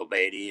or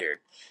Obeidi or,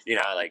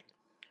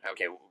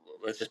 okay,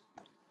 let's just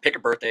pick a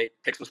birthday,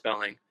 pick some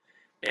spelling,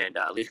 and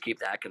at least keep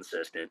that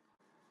consistent.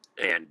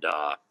 And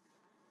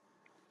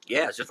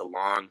it's just a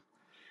long.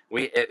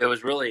 It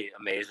was really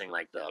amazing,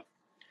 like the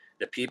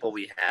people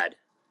we had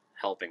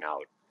helping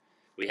out.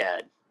 We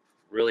had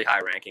really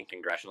high-ranking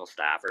congressional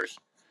staffers.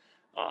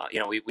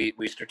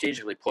 We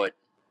strategically put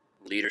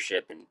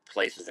leadership in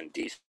places in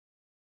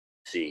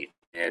D.C.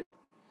 and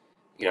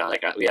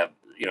we have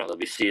there'll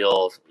be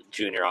SEALs,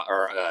 junior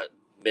or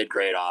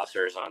mid-grade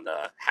officers on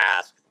the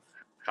House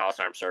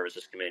Armed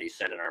Services Committee,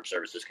 Senate Armed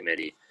Services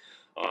Committee.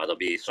 There'll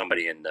be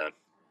somebody in the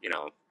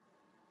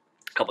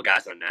a couple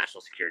guys on the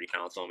National Security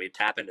Council, and we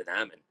tap into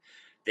them, and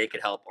they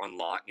could help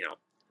unlock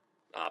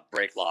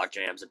break log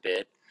jams a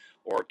bit,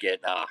 or get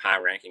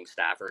high-ranking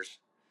staffers,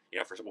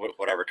 for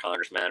whatever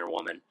congressman or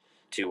woman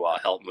to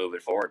help move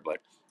it forward. But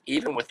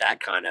even with that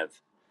kind of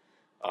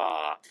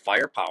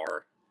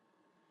firepower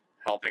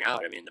helping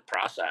out, I mean, the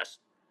process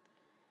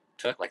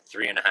took like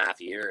 3.5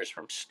 years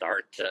from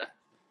start to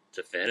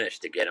finish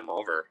to get him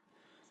over,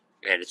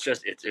 and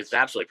it's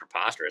absolutely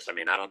preposterous. I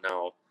mean, I don't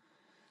know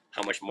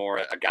how much more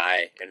a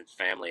guy and his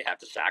family have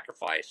to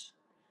sacrifice.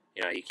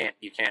 You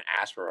can't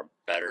ask for a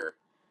better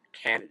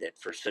candidate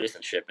for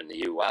citizenship in the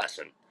U.S.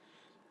 and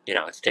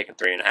it's taken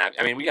 3.5.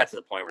 I mean, we got to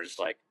the point where it's just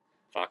like,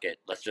 fuck it,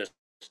 let's just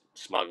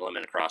smuggle them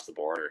in across the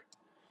border.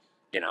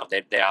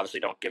 They obviously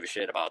don't give a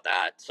shit about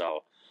that,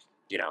 so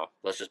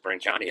let's just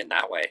bring Johnny in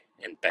that way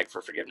and beg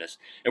for forgiveness.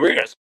 And we were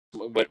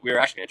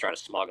actually gonna try to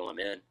smuggle him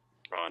in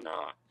on,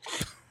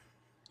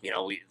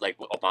 we like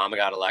Obama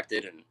got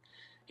elected, and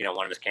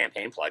one of his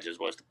campaign pledges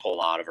was to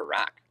pull out of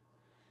Iraq,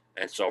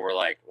 and so we're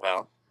like,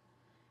 well,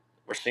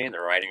 we're seeing the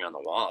writing on the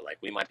wall. Like,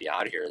 we might be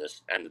out of here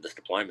this end of this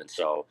deployment.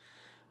 So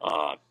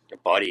a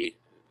buddy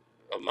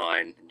of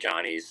mine,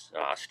 Johnny's,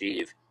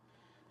 Steve,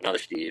 another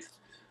Steve,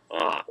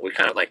 we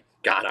kind of like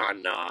got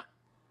on a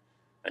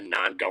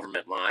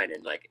non-government line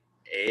and like,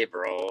 hey,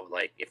 bro,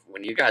 like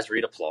when you guys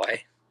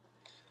redeploy,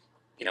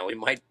 we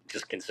might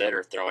just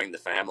consider throwing the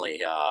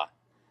family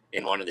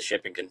in one of the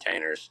shipping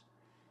containers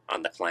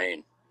on the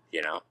plane.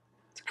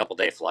 It's a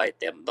couple-day flight.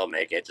 They'll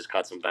make it. Just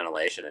cut some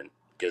ventilation and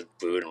give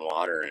food and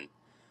water and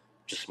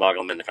just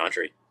smuggle them in the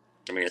country.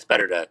 I mean, it's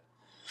better to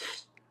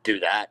do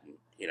that,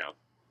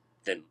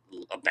 than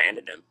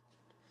abandon him.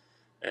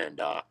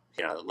 And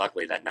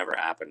luckily that never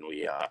happened.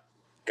 We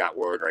got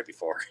word right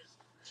before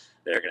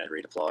they're going to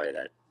redeploy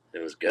that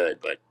it was good.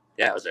 But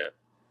yeah,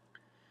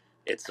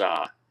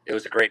 it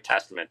was a great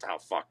testament to how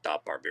fucked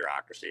up our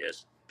bureaucracy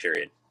is.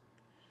 Period.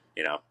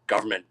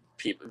 Government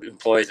people,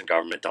 employees in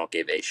government don't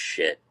give a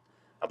shit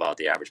about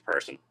the average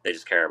person. They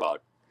just care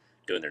about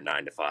doing their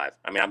 9 to 5.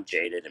 I mean, I'm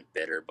jaded and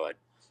bitter, but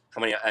how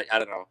many? I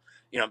don't know.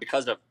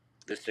 Because of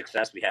the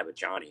success we had with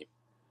Johnny,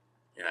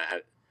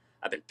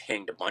 I've been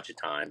pinged a bunch of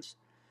times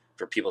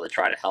for people to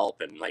try to help,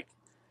 and like,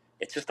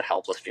 it's just a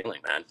helpless feeling,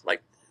 man.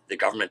 Like, the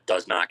government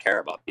does not care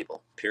about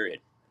people.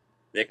 Period.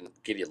 They can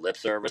give you lip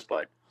service,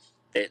 but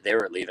they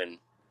were leaving.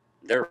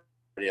 They're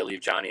ready to leave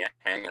Johnny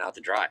hanging out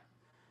to dry.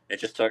 It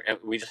just took.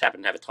 We just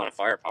happened to have a ton of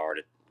firepower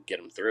to get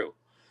him through,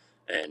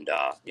 and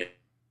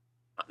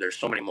there's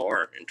so many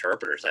more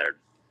interpreters that are.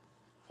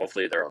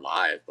 Hopefully they're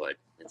alive, but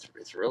it's a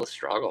real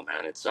struggle,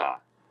 man. It's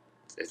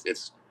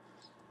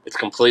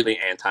completely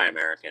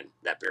anti-American,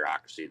 that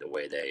bureaucracy, the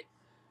way they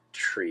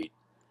treat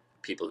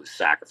people who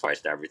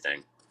sacrificed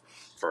everything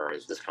for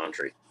this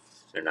country.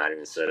 They're not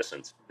even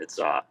citizens. It's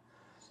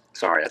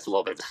sorry, that's a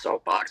little bit of a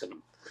soapbox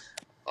and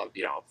a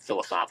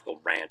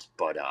philosophical rant,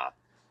 but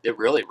it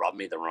really rubbed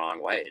me the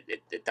wrong way.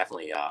 It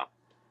definitely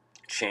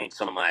changed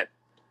some of my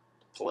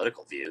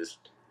political views.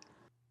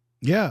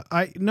 Yeah,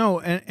 I know,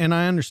 and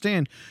I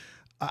understand.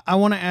 I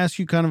want to ask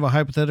you kind of a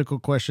hypothetical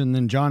question.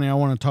 Then, Johnny, I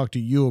want to talk to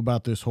you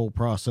about this whole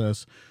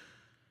process.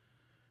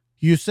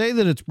 You say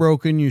that it's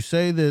broken. You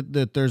say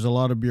that there's a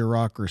lot of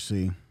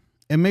bureaucracy,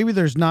 and maybe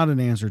there's not an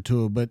answer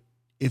to it. But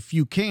if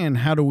you can,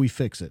 how do we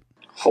fix it?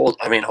 Hold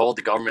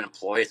the government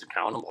employees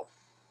accountable.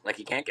 Like,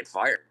 you can't get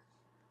fired.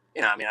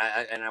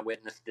 I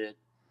witnessed it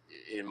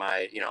in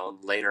my,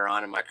 later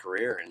on in my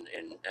career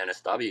in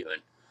NSW,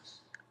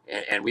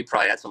 and we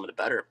probably had some of the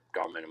better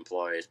government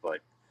employees,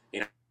 but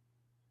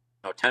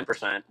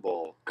 10%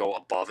 will go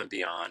above and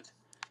beyond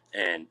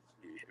and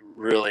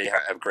really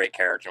have great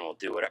character and will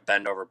do it,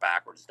 bend over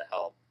backwards to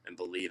help and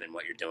believe in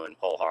what you're doing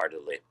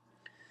wholeheartedly.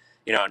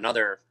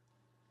 Another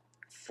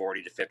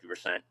 40 to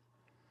 50%,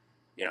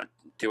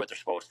 do what they're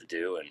supposed to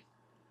do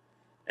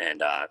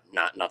and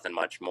nothing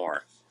much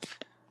more.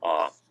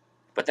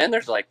 But then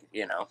there's 40%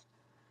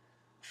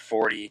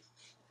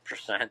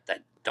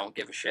 that don't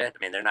give a shit.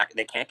 I mean,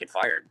 they can't get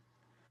fired.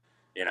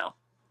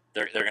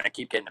 They're going to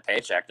keep getting a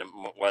paycheck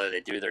whether they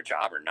do their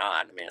job or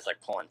not. I mean, it's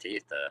like pulling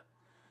teeth.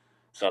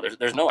 So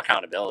there's no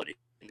accountability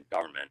in the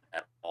government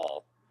at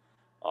all.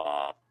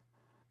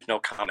 There's no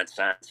common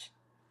sense.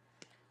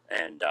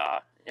 and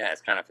yeah,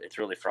 it's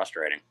really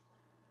frustrating.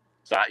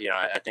 So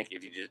I think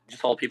if you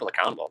just hold people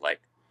accountable, like,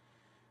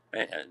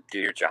 hey, do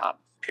your job,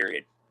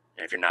 period.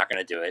 And if you're not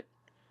going to do it,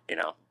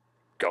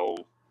 go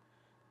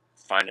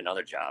find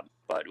another job.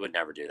 But would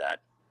never do that.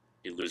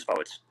 You lose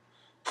votes.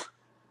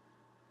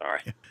 All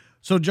right.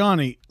 So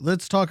Johnny,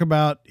 let's talk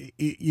about,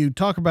 you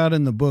talk about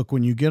in the book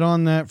when you get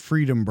on that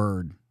Freedom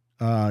Bird,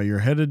 you're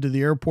headed to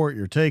the airport,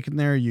 you're taken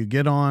there, you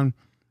get on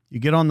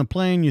the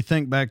plane, you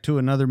think back to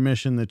another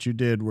mission that you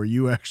did where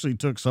you actually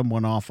took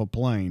someone off a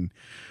plane.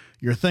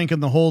 You're thinking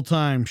the whole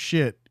time,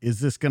 shit, is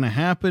this going to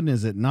happen?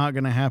 Is it not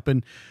going to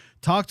happen?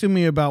 Talk to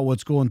me about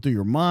what's going through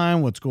your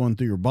mind, what's going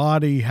through your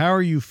body. How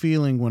are you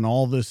feeling when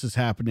all this is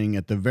happening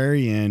at the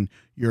very end?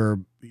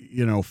 You're,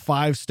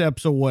 5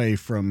 steps away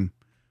from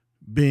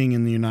being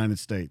in the United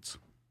States.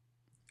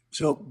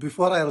 So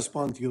before I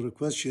respond to your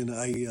question,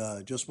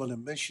 I just want to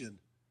mention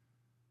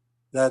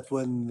that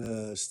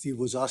when Steve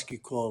Wozowski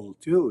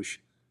called Tush,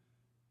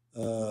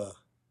 the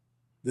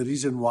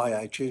reason why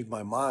I changed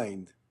my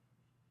mind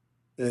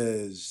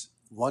is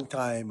one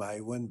time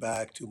I went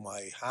back to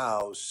my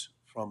house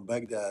from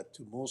Baghdad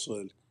to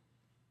Mosul,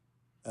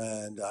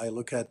 and I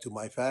look at to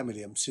my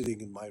family. I'm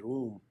sitting in my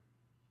room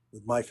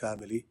with my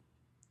family,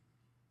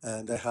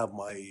 and I have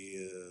my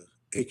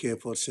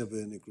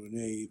AK-47, a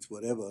grenade,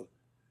 whatever,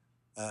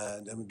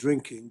 and I'm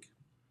drinking.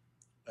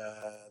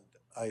 And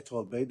I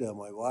told Beda,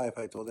 my wife,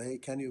 I told her, hey,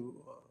 can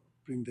you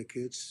bring the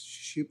kids?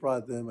 She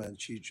brought them, and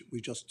we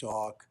just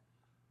talk.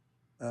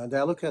 And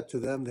I look at to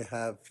them, they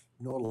have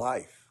no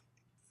life.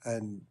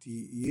 And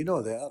they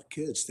are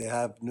kids. They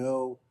have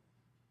no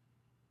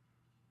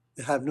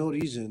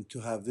reason to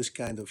have this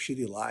kind of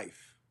shitty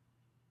life.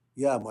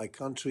 Yeah, my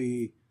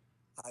country,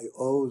 I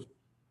owe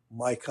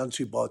my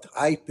country, but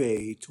I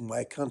pay to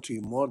my country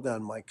more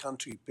than my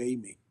country pay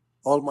me.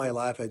 All my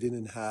life, I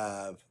didn't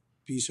have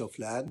piece of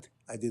land.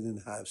 I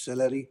didn't have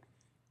salary.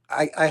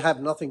 I have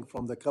nothing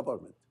from the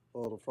government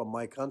or from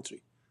my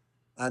country.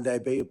 And I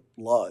pay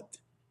blood.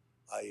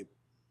 I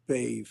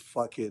pay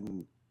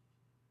fucking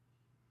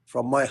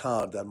from my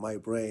heart and my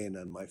brain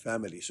and my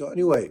family. So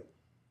anyway,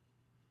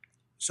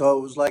 so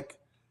it was like,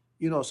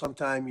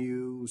 sometimes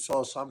you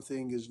saw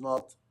something is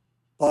not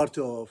part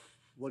of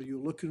what you're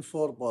looking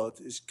for,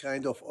 but it's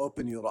kind of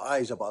open your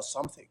eyes about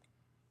something.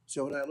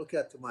 So when I look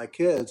at my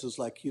kids, it's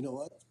like, you know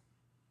what?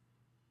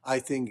 I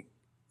think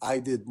I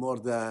did more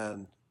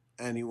than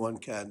anyone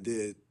can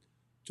did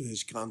to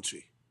his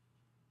country.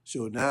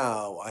 So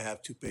now I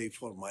have to pay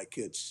for my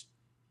kids.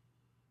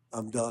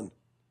 I'm done.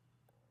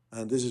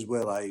 And this is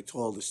where I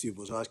told Steve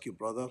Wozowski,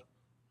 brother,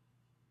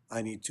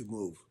 I need to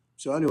move.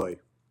 So anyway,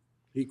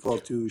 he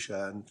called Tush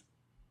and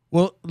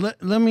Well, let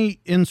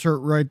me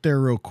insert right there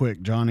real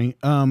quick, Johnny.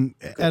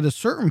 At a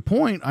certain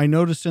point, I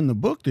noticed in the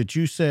book that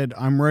you said,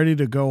 I'm ready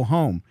to go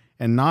home,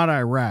 and not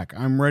Iraq.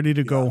 I'm ready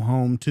to go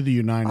home to the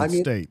United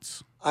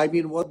States. I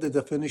mean, what the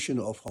definition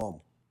of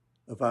home?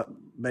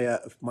 May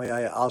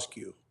I ask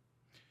you,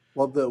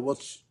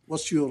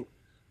 what's your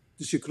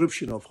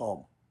description of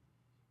home?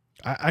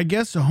 I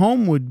guess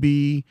home would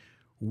be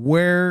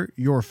where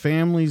your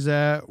family's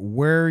at,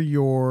 where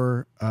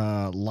your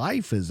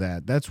life is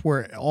at. That's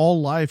where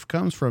all life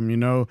comes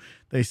from.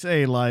 They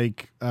say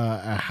like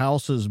a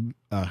house is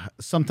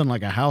something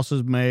like a house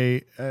is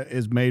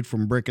made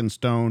from brick and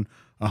stone.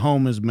 A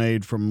home is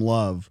made from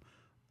love.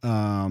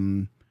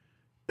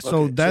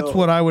 So that's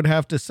what I would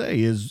have to say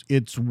is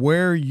it's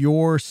where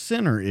your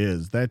center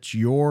is. That's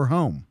your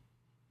home.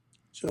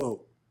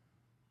 So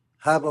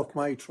half of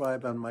my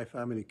tribe and my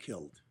family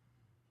killed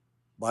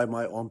by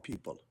my own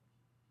people.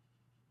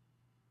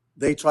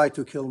 They tried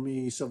to kill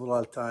me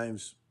several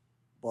times,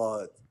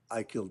 but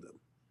I killed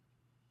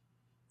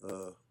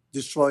them.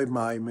 Destroyed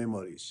my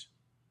memories.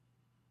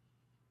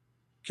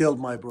 Killed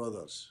my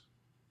brothers.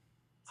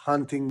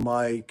 Hunting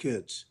my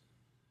kids.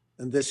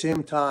 And the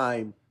same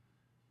time,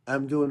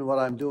 I'm doing what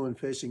I'm doing,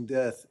 facing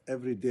death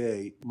every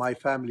day. My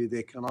family,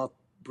 they cannot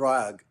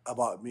brag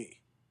about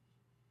me.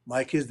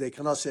 My kids, they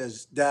cannot say,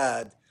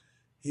 Dad,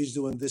 he's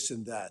doing this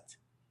and that.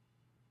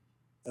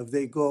 If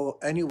they go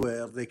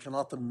anywhere, they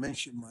cannot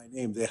mention my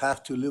name. They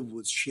have to live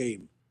with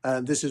shame.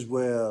 And this is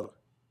where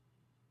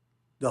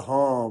the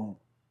home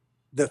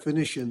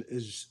definition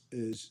is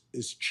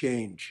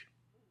change.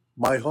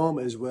 My home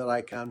is where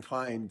I can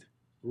find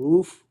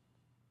roof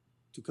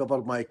to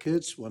cover my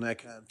kids, when I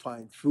can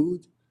find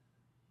food,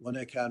 when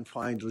I can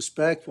find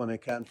respect, when I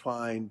can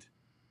find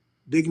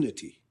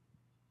dignity.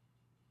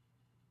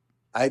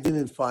 I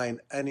didn't find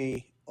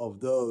any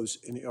of those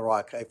in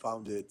Iraq. I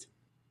found it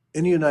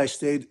in the United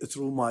States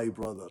through my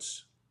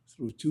brothers,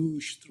 through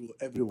Tush, through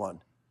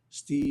everyone.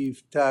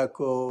 Steve,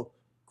 Taco,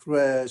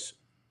 Chris,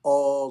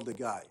 all the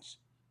guys.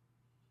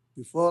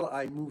 Before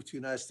I moved to the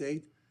United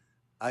States,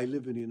 I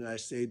live in the United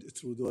States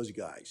through those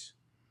guys.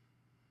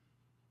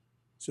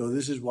 So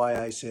this is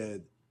why I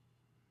said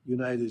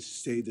United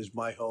States is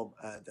my home,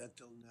 and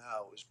until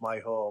now is my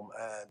home.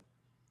 And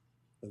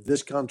if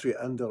this country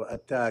under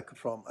attack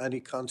from any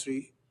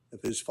country,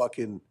 if it's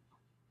fucking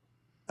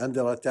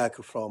under attack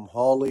from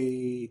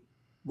Holly,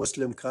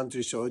 Muslim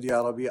country, Saudi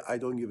Arabia, I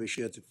don't give a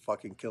shit if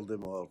fucking kill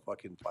them or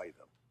fucking fight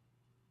them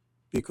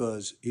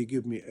because he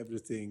give me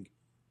everything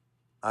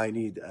I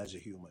need as a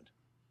human.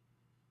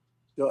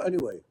 So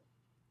anyway,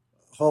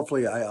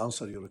 hopefully I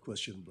answer your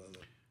question, brother.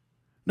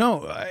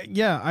 No,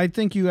 yeah, I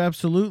think you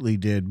absolutely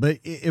did. But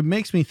it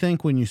makes me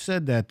think when you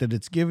said that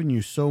it's given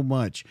you so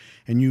much.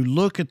 And you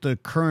look at the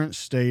current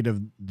state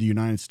of the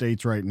United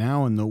States right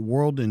now and the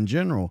world in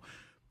general,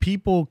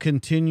 people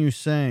continue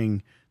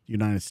saying the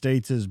United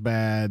States is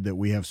bad, that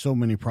we have so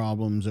many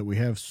problems, that we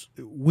have.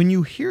 When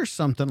you hear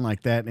something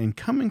like that and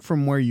coming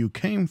from where you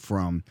came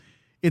from,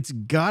 it's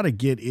got to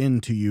get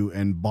into you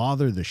and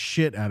bother the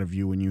shit out of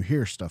you when you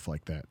hear stuff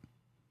like that.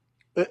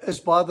 It's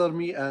bother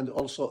me and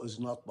also is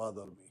not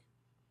bother me.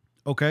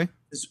 Okay.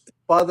 It's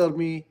bother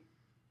me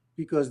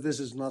because this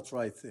is not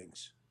right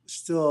things.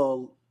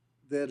 Still,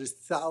 there is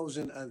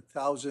thousand and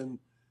thousand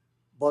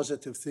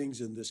positive things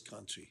in this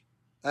country.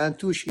 And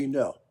Tushi,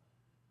 no.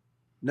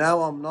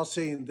 Now I'm not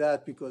saying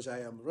that because I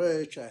am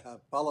rich, I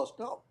have palace.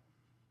 No.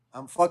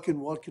 I'm fucking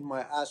working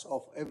my ass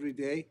off every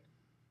day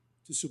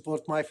to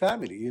support my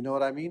family. You know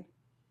what I mean?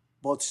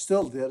 But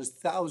still, there is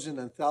thousand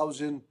and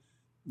thousand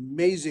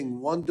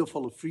amazing,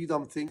 wonderful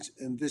freedom things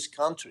in this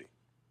country.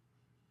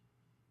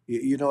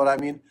 You know what I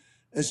mean?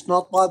 It's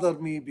not bother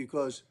me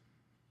because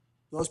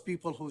those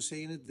people who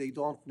saying it, they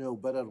don't know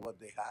better what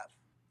they have,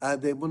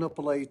 and they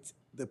manipulate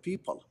the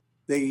people.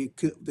 They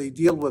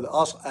deal with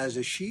us as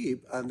a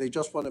sheep, and they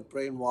just want to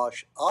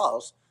brainwash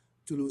us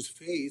to lose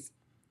faith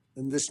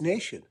in this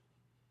nation.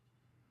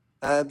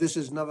 And this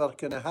is never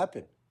gonna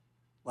happen.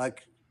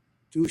 Like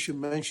Tusha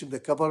mentioned, the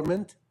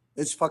government,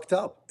 it's fucked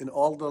up in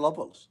all the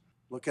levels.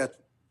 Look at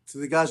to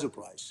the gas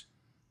price.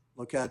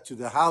 Look at to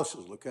the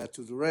houses. Look at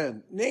to the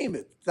rent. Name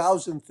it,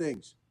 thousand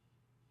things.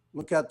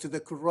 Look at to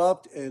the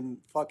corrupt and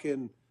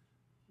fucking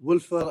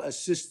welfare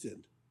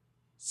assistant,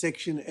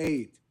 Section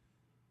 8.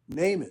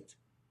 Name it,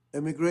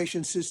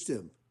 immigration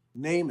system.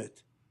 Name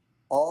it.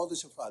 All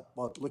this effect.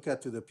 But look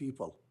at to the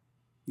people.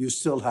 You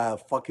still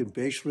have fucking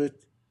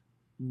patriot,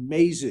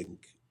 amazing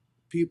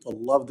people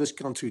love this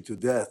country to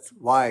death.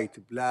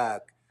 White,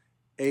 black,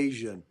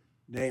 Asian,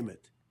 name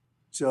it.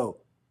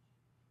 So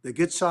the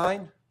good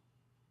sign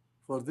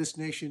for this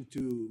nation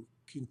to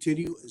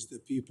continue is the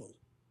people.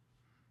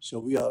 So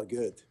we are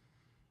good.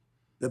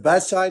 The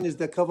bad sign is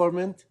the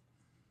government.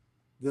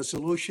 The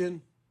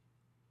solution,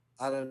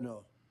 I don't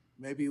know.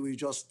 Maybe we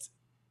just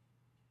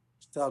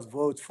start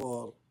vote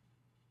for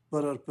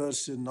better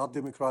person, not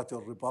Democrat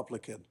or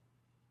Republican,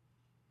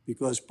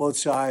 because both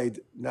sides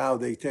now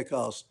they take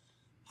us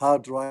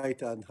hard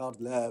right and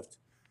hard left,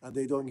 and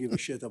they don't give a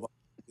shit about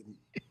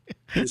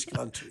this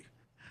country.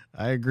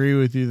 I agree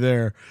with you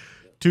there.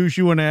 Touche,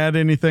 you want to add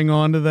anything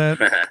on to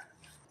that?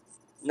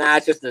 Nah,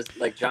 it's just this,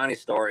 like Johnny's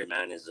story,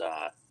 man, is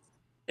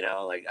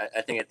like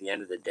I think at the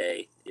end of the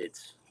day,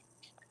 it's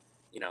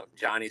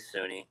Johnny's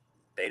Sunni,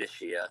 Beta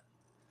Shia.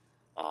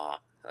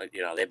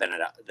 They've been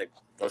at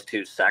those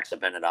two sects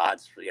have been at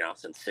odds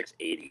since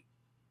 680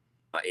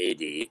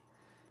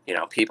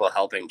 AD. People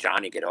helping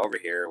Johnny get over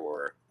here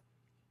were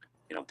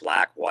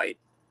black, white,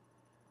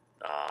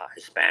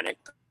 Hispanic,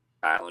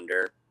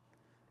 Islander,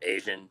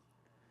 Asian,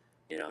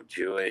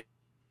 Jewish,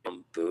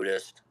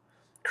 Buddhist,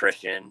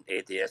 Christian,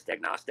 atheist,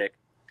 agnostic,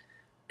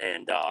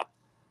 and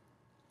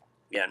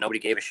nobody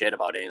gave a shit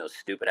about any of those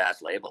stupid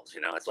ass labels.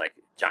 It's like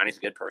Johnny's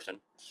a good person.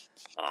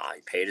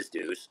 He paid his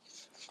dues,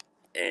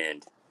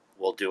 and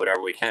we'll do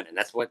whatever we can. And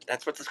that's what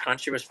this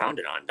country was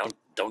founded on.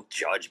 Don't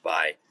judge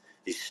by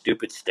these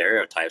stupid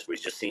stereotypes we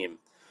just seem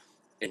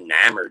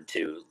enamored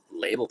to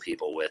label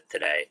people with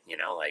today.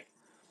 Like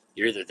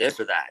you're either this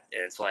or that,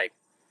 and it's like,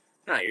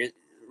 no,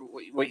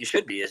 what you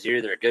should be is you're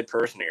either a good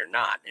person or you're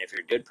not. And if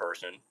you're a good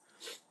person,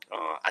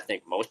 I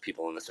think most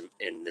people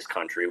in this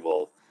country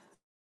will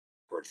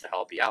work to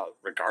help you out,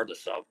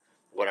 regardless of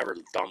whatever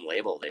dumb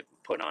label they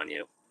put on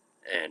you.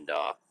 And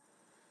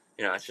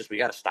it's just we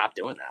got to stop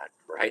doing that,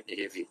 right?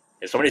 If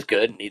somebody's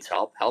good and needs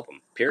help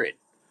them. Period.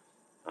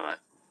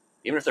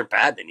 Even if they're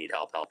bad, they need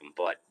help them.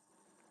 But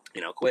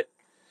quit.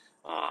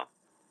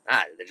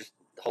 They're just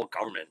the whole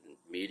government and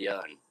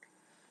media and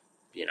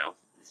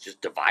it's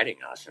just dividing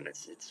us, and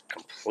it's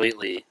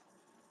completely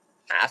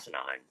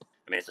asinine.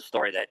 I mean, it's a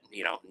story that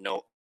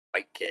no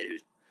white kid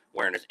who's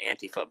wearing his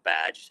Antifa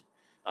badge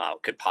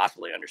could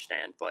possibly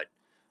understand, but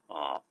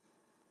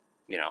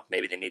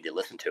maybe they need to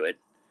listen to it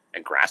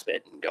and grasp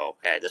it and go,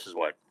 hey, this is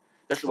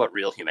what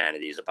real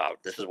humanity is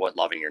about. This is what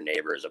loving your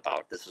neighbor is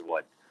about. This is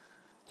what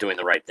doing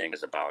the right thing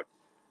is about.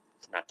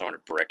 It's not throwing a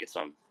brick at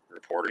some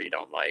reporter you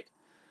don't like.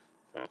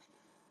 I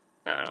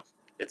don't know.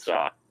 It's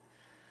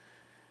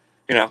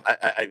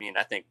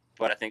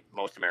I think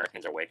most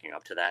Americans are waking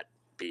up to that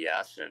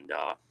BS, and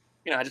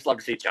I just love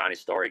to see Johnny's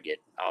story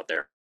get out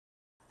there.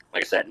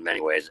 Like I said, in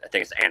many ways, I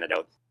think it's an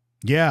antidote.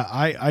 Yeah,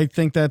 I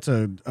think that's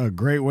a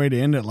great way to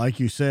end it. Like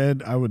you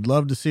said, I would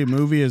love to see a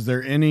movie. Is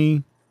there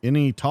any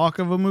talk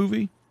of a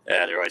movie?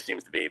 Yeah, there always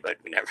seems to be, but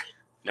we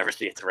never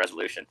see it to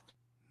resolution.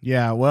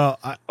 Yeah, well,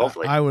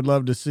 hopefully, I would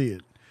love to see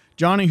it.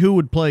 Johnny, who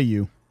would play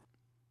you?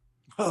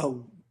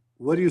 Oh,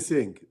 What do you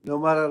think? No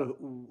matter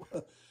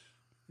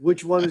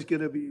which one is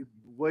going to be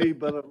way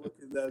better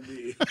looking than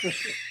me.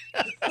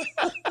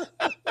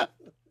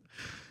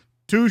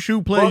 Touche,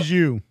 who plays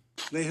you?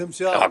 Play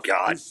himself. Oh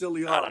God, He's still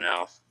young. I don't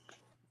know.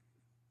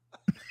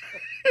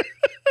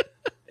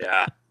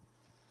 Yeah.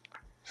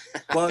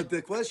 But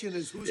the question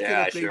is, who's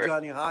going to play sure.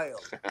 Johnny Heil?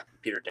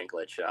 Peter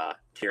Dinklage,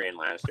 Tyrion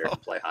Lannister can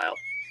play Heil.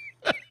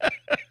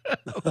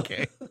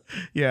 Okay.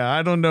 Yeah,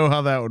 I don't know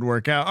how that would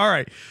work out. All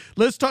right.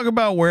 Let's talk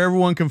about where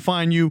everyone can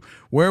find you,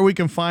 where we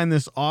can find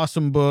this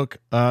awesome book.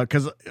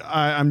 Because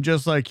I'm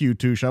just like you,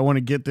 Touche. I want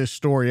to get this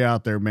story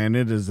out there, man.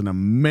 It is an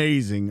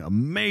amazing,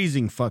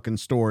 amazing fucking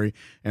story,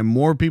 and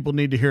more people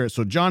need to hear it.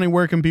 So, Johnny,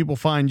 where can people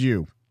find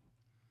you?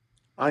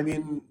 I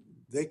mean,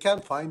 they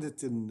can find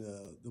it in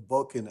the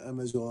book in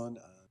Amazon,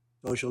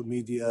 social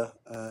media.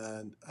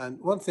 And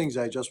one thing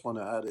I just want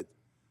to add it,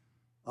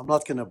 I'm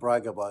not going to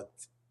brag about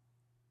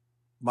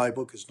my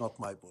book is not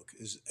my book,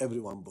 it's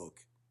everyone's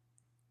book.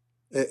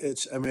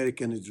 It's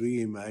American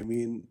Dream. I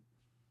mean,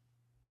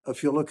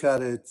 if you look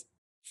at it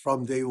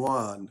from day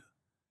one,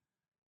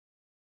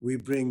 we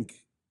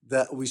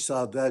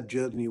start that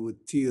journey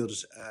with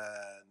tears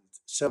and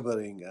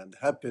suffering and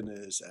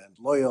happiness and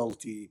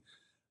loyalty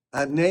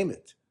and name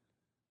it.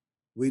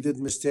 We did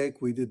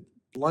mistake, we did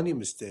plenty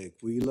mistake.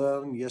 We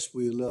learn, yes,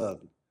 we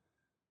learn.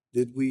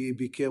 Did we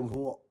become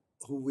who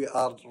we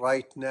are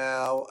right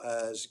now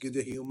as good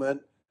a human?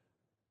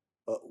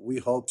 We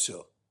hope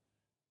so.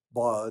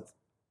 But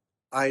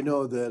I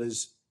know there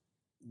is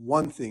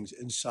one thing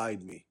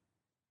inside me.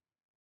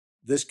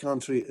 This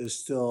country is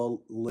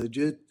still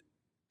legit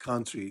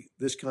country.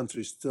 This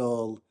country is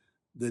still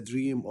the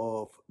dream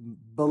of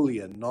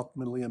billion, not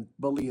million,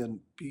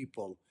 billion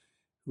people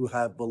who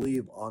have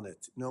believed on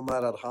it. No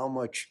matter how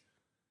much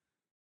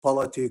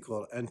politic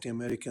or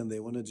anti-American, they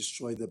want to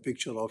destroy the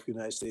picture of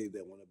United States,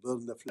 they want to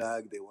burn the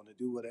flag, they want to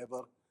do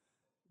whatever,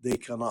 they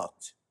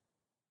cannot.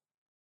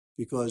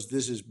 Because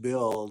this is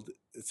built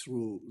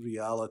through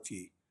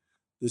reality.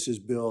 This is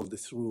built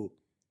through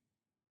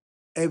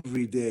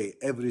every day,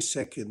 every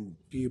second,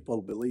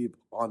 people believe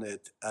on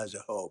it as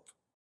a hope.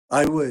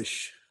 I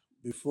wish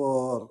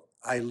before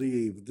I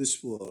leave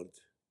this world,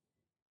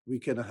 we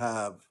can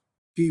have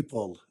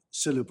people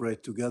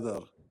celebrate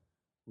together,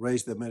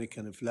 raise the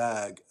American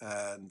flag,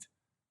 and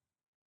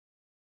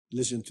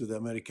listen to the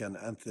American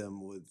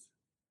anthem with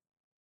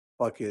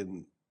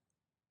fucking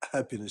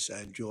happiness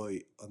and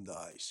joy on the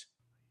eyes.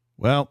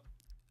 Well,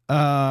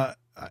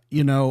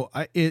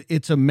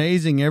 it's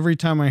amazing every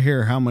time I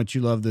hear how much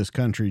you love this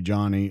country,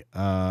 Johnny,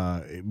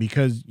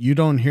 because you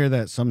don't hear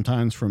that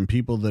sometimes from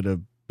people that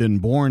have been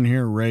born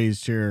here,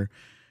 raised here,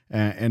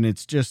 and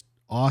it's just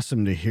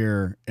awesome to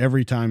hear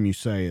every time you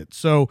say it.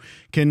 So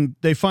can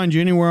they find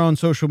you anywhere on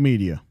social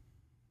media?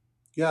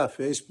 Yeah,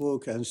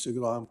 Facebook,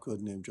 Instagram,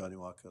 codename Johnny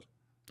Walker.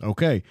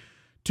 Okay.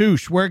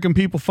 Touche, where can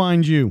people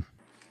find you?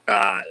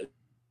 I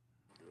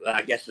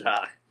guess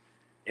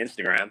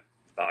Instagram.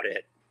 About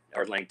it,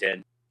 or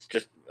LinkedIn. It's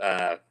just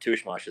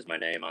Touche is my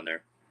name on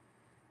there.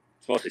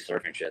 It's mostly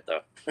surfing shit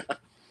though.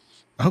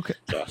 Okay.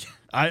 So,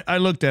 I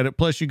looked at it.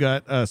 Plus you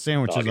got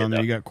sandwiches on there.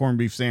 Though. You got corned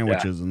beef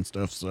sandwiches and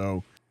stuff.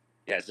 So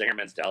yeah,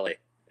 Zingerman's Deli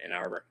in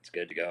Arbor. It's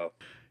good to go.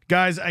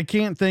 Guys, I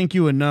can't thank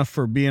you enough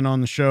for being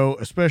on the show,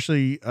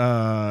 especially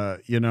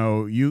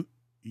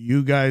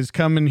you guys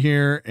coming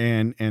here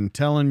and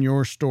telling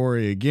your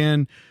story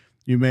again.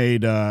 You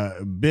made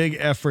big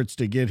efforts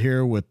to get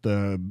here with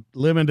the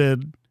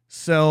limited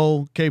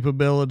cell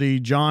capability.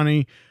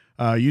 Johnny,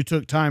 you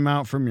took time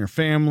out from your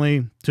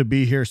family to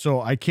be here.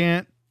 So I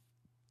can't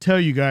tell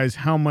you guys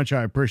how much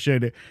I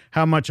appreciate it,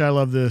 how much I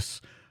love this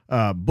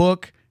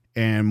book,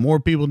 and more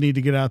people need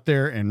to get out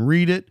there and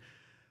read it.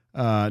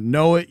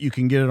 Know it. You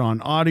can get it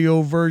on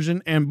audio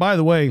version. And by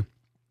the way,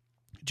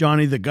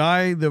 Johnny, the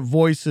guy that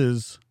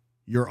voices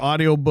your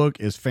audio book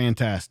is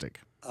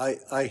fantastic.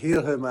 I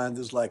hear him and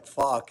it's like,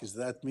 fuck, is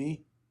that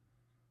me?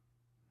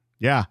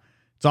 Yeah.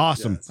 It's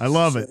awesome. Yeah, I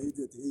love it.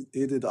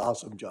 He did an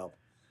awesome job.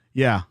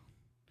 Yeah.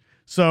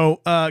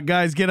 So,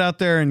 guys, get out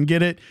there and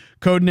get it.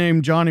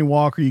 Codename Johnny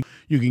Walker.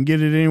 You can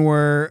get it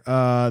anywhere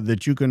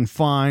that you can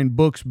find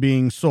books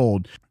being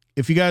sold.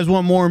 If you guys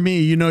want more of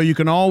me, you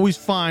can always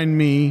find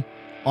me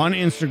on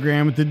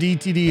Instagram at the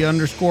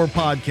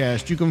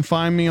DTD_podcast. You can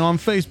find me on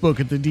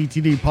Facebook at the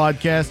DTD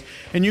podcast.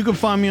 And you can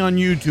find me on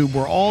YouTube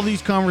where all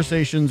these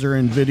conversations are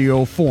in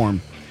video form.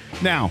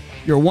 Now,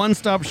 your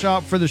one-stop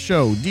shop for the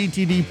show,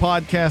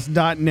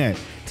 dtdpodcast.net.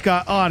 It's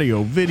got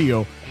audio,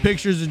 video,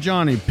 pictures of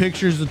Johnny,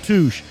 pictures of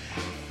Touche,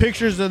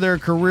 pictures of their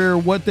career,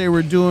 what they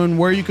were doing,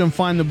 where you can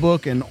find the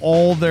book, and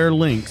all their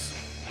links.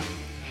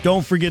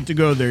 Don't forget to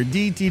go there,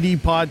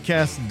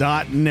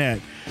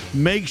 dtdpodcast.net.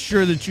 make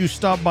sure that you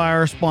stop by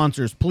our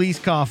sponsors, Police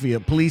Coffee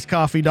at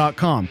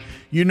policecoffee.com.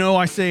 You know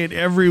I say it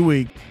every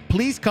week.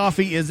 Police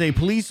Coffee is a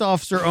police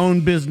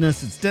officer-owned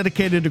business. It's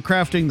dedicated to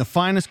crafting the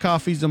finest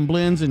coffees and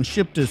blends and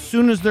shipped as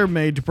soon as they're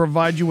made to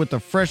provide you with the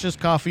freshest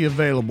coffee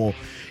available.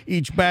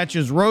 Each batch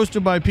is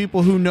roasted by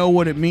people who know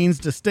what it means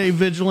to stay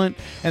vigilant,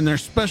 and their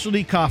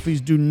specialty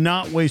coffees do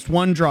not waste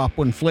one drop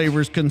when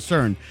flavor is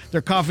concerned.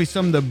 Their coffee's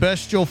some of the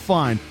best you'll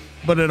find,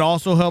 but it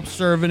also helps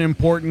serve an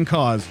important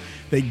cause.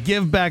 They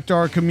give back to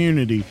our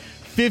community.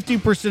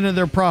 50% of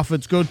their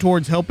profits go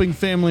towards helping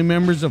family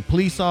members of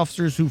police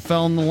officers who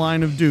fell in the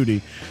line of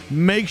duty.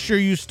 Make sure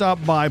you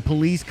stop by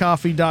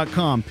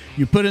policecoffee.com.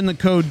 You put in the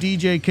code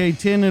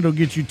DJK10, it'll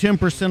get you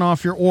 10%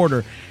 off your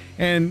order.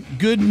 And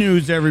good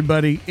news,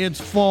 everybody, it's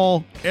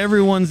fall.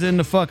 Everyone's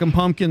into fucking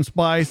pumpkin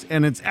spice,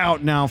 and it's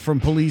out now from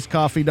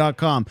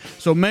policecoffee.com.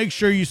 So make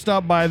sure you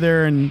stop by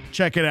there and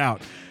check it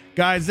out.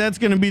 Guys, that's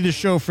going to be the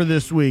show for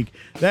this week.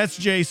 That's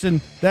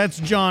Jason. That's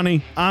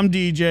Johnny. I'm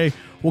DJ.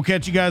 We'll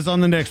catch you guys on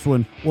the next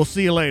one. We'll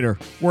see you later.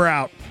 We're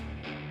out.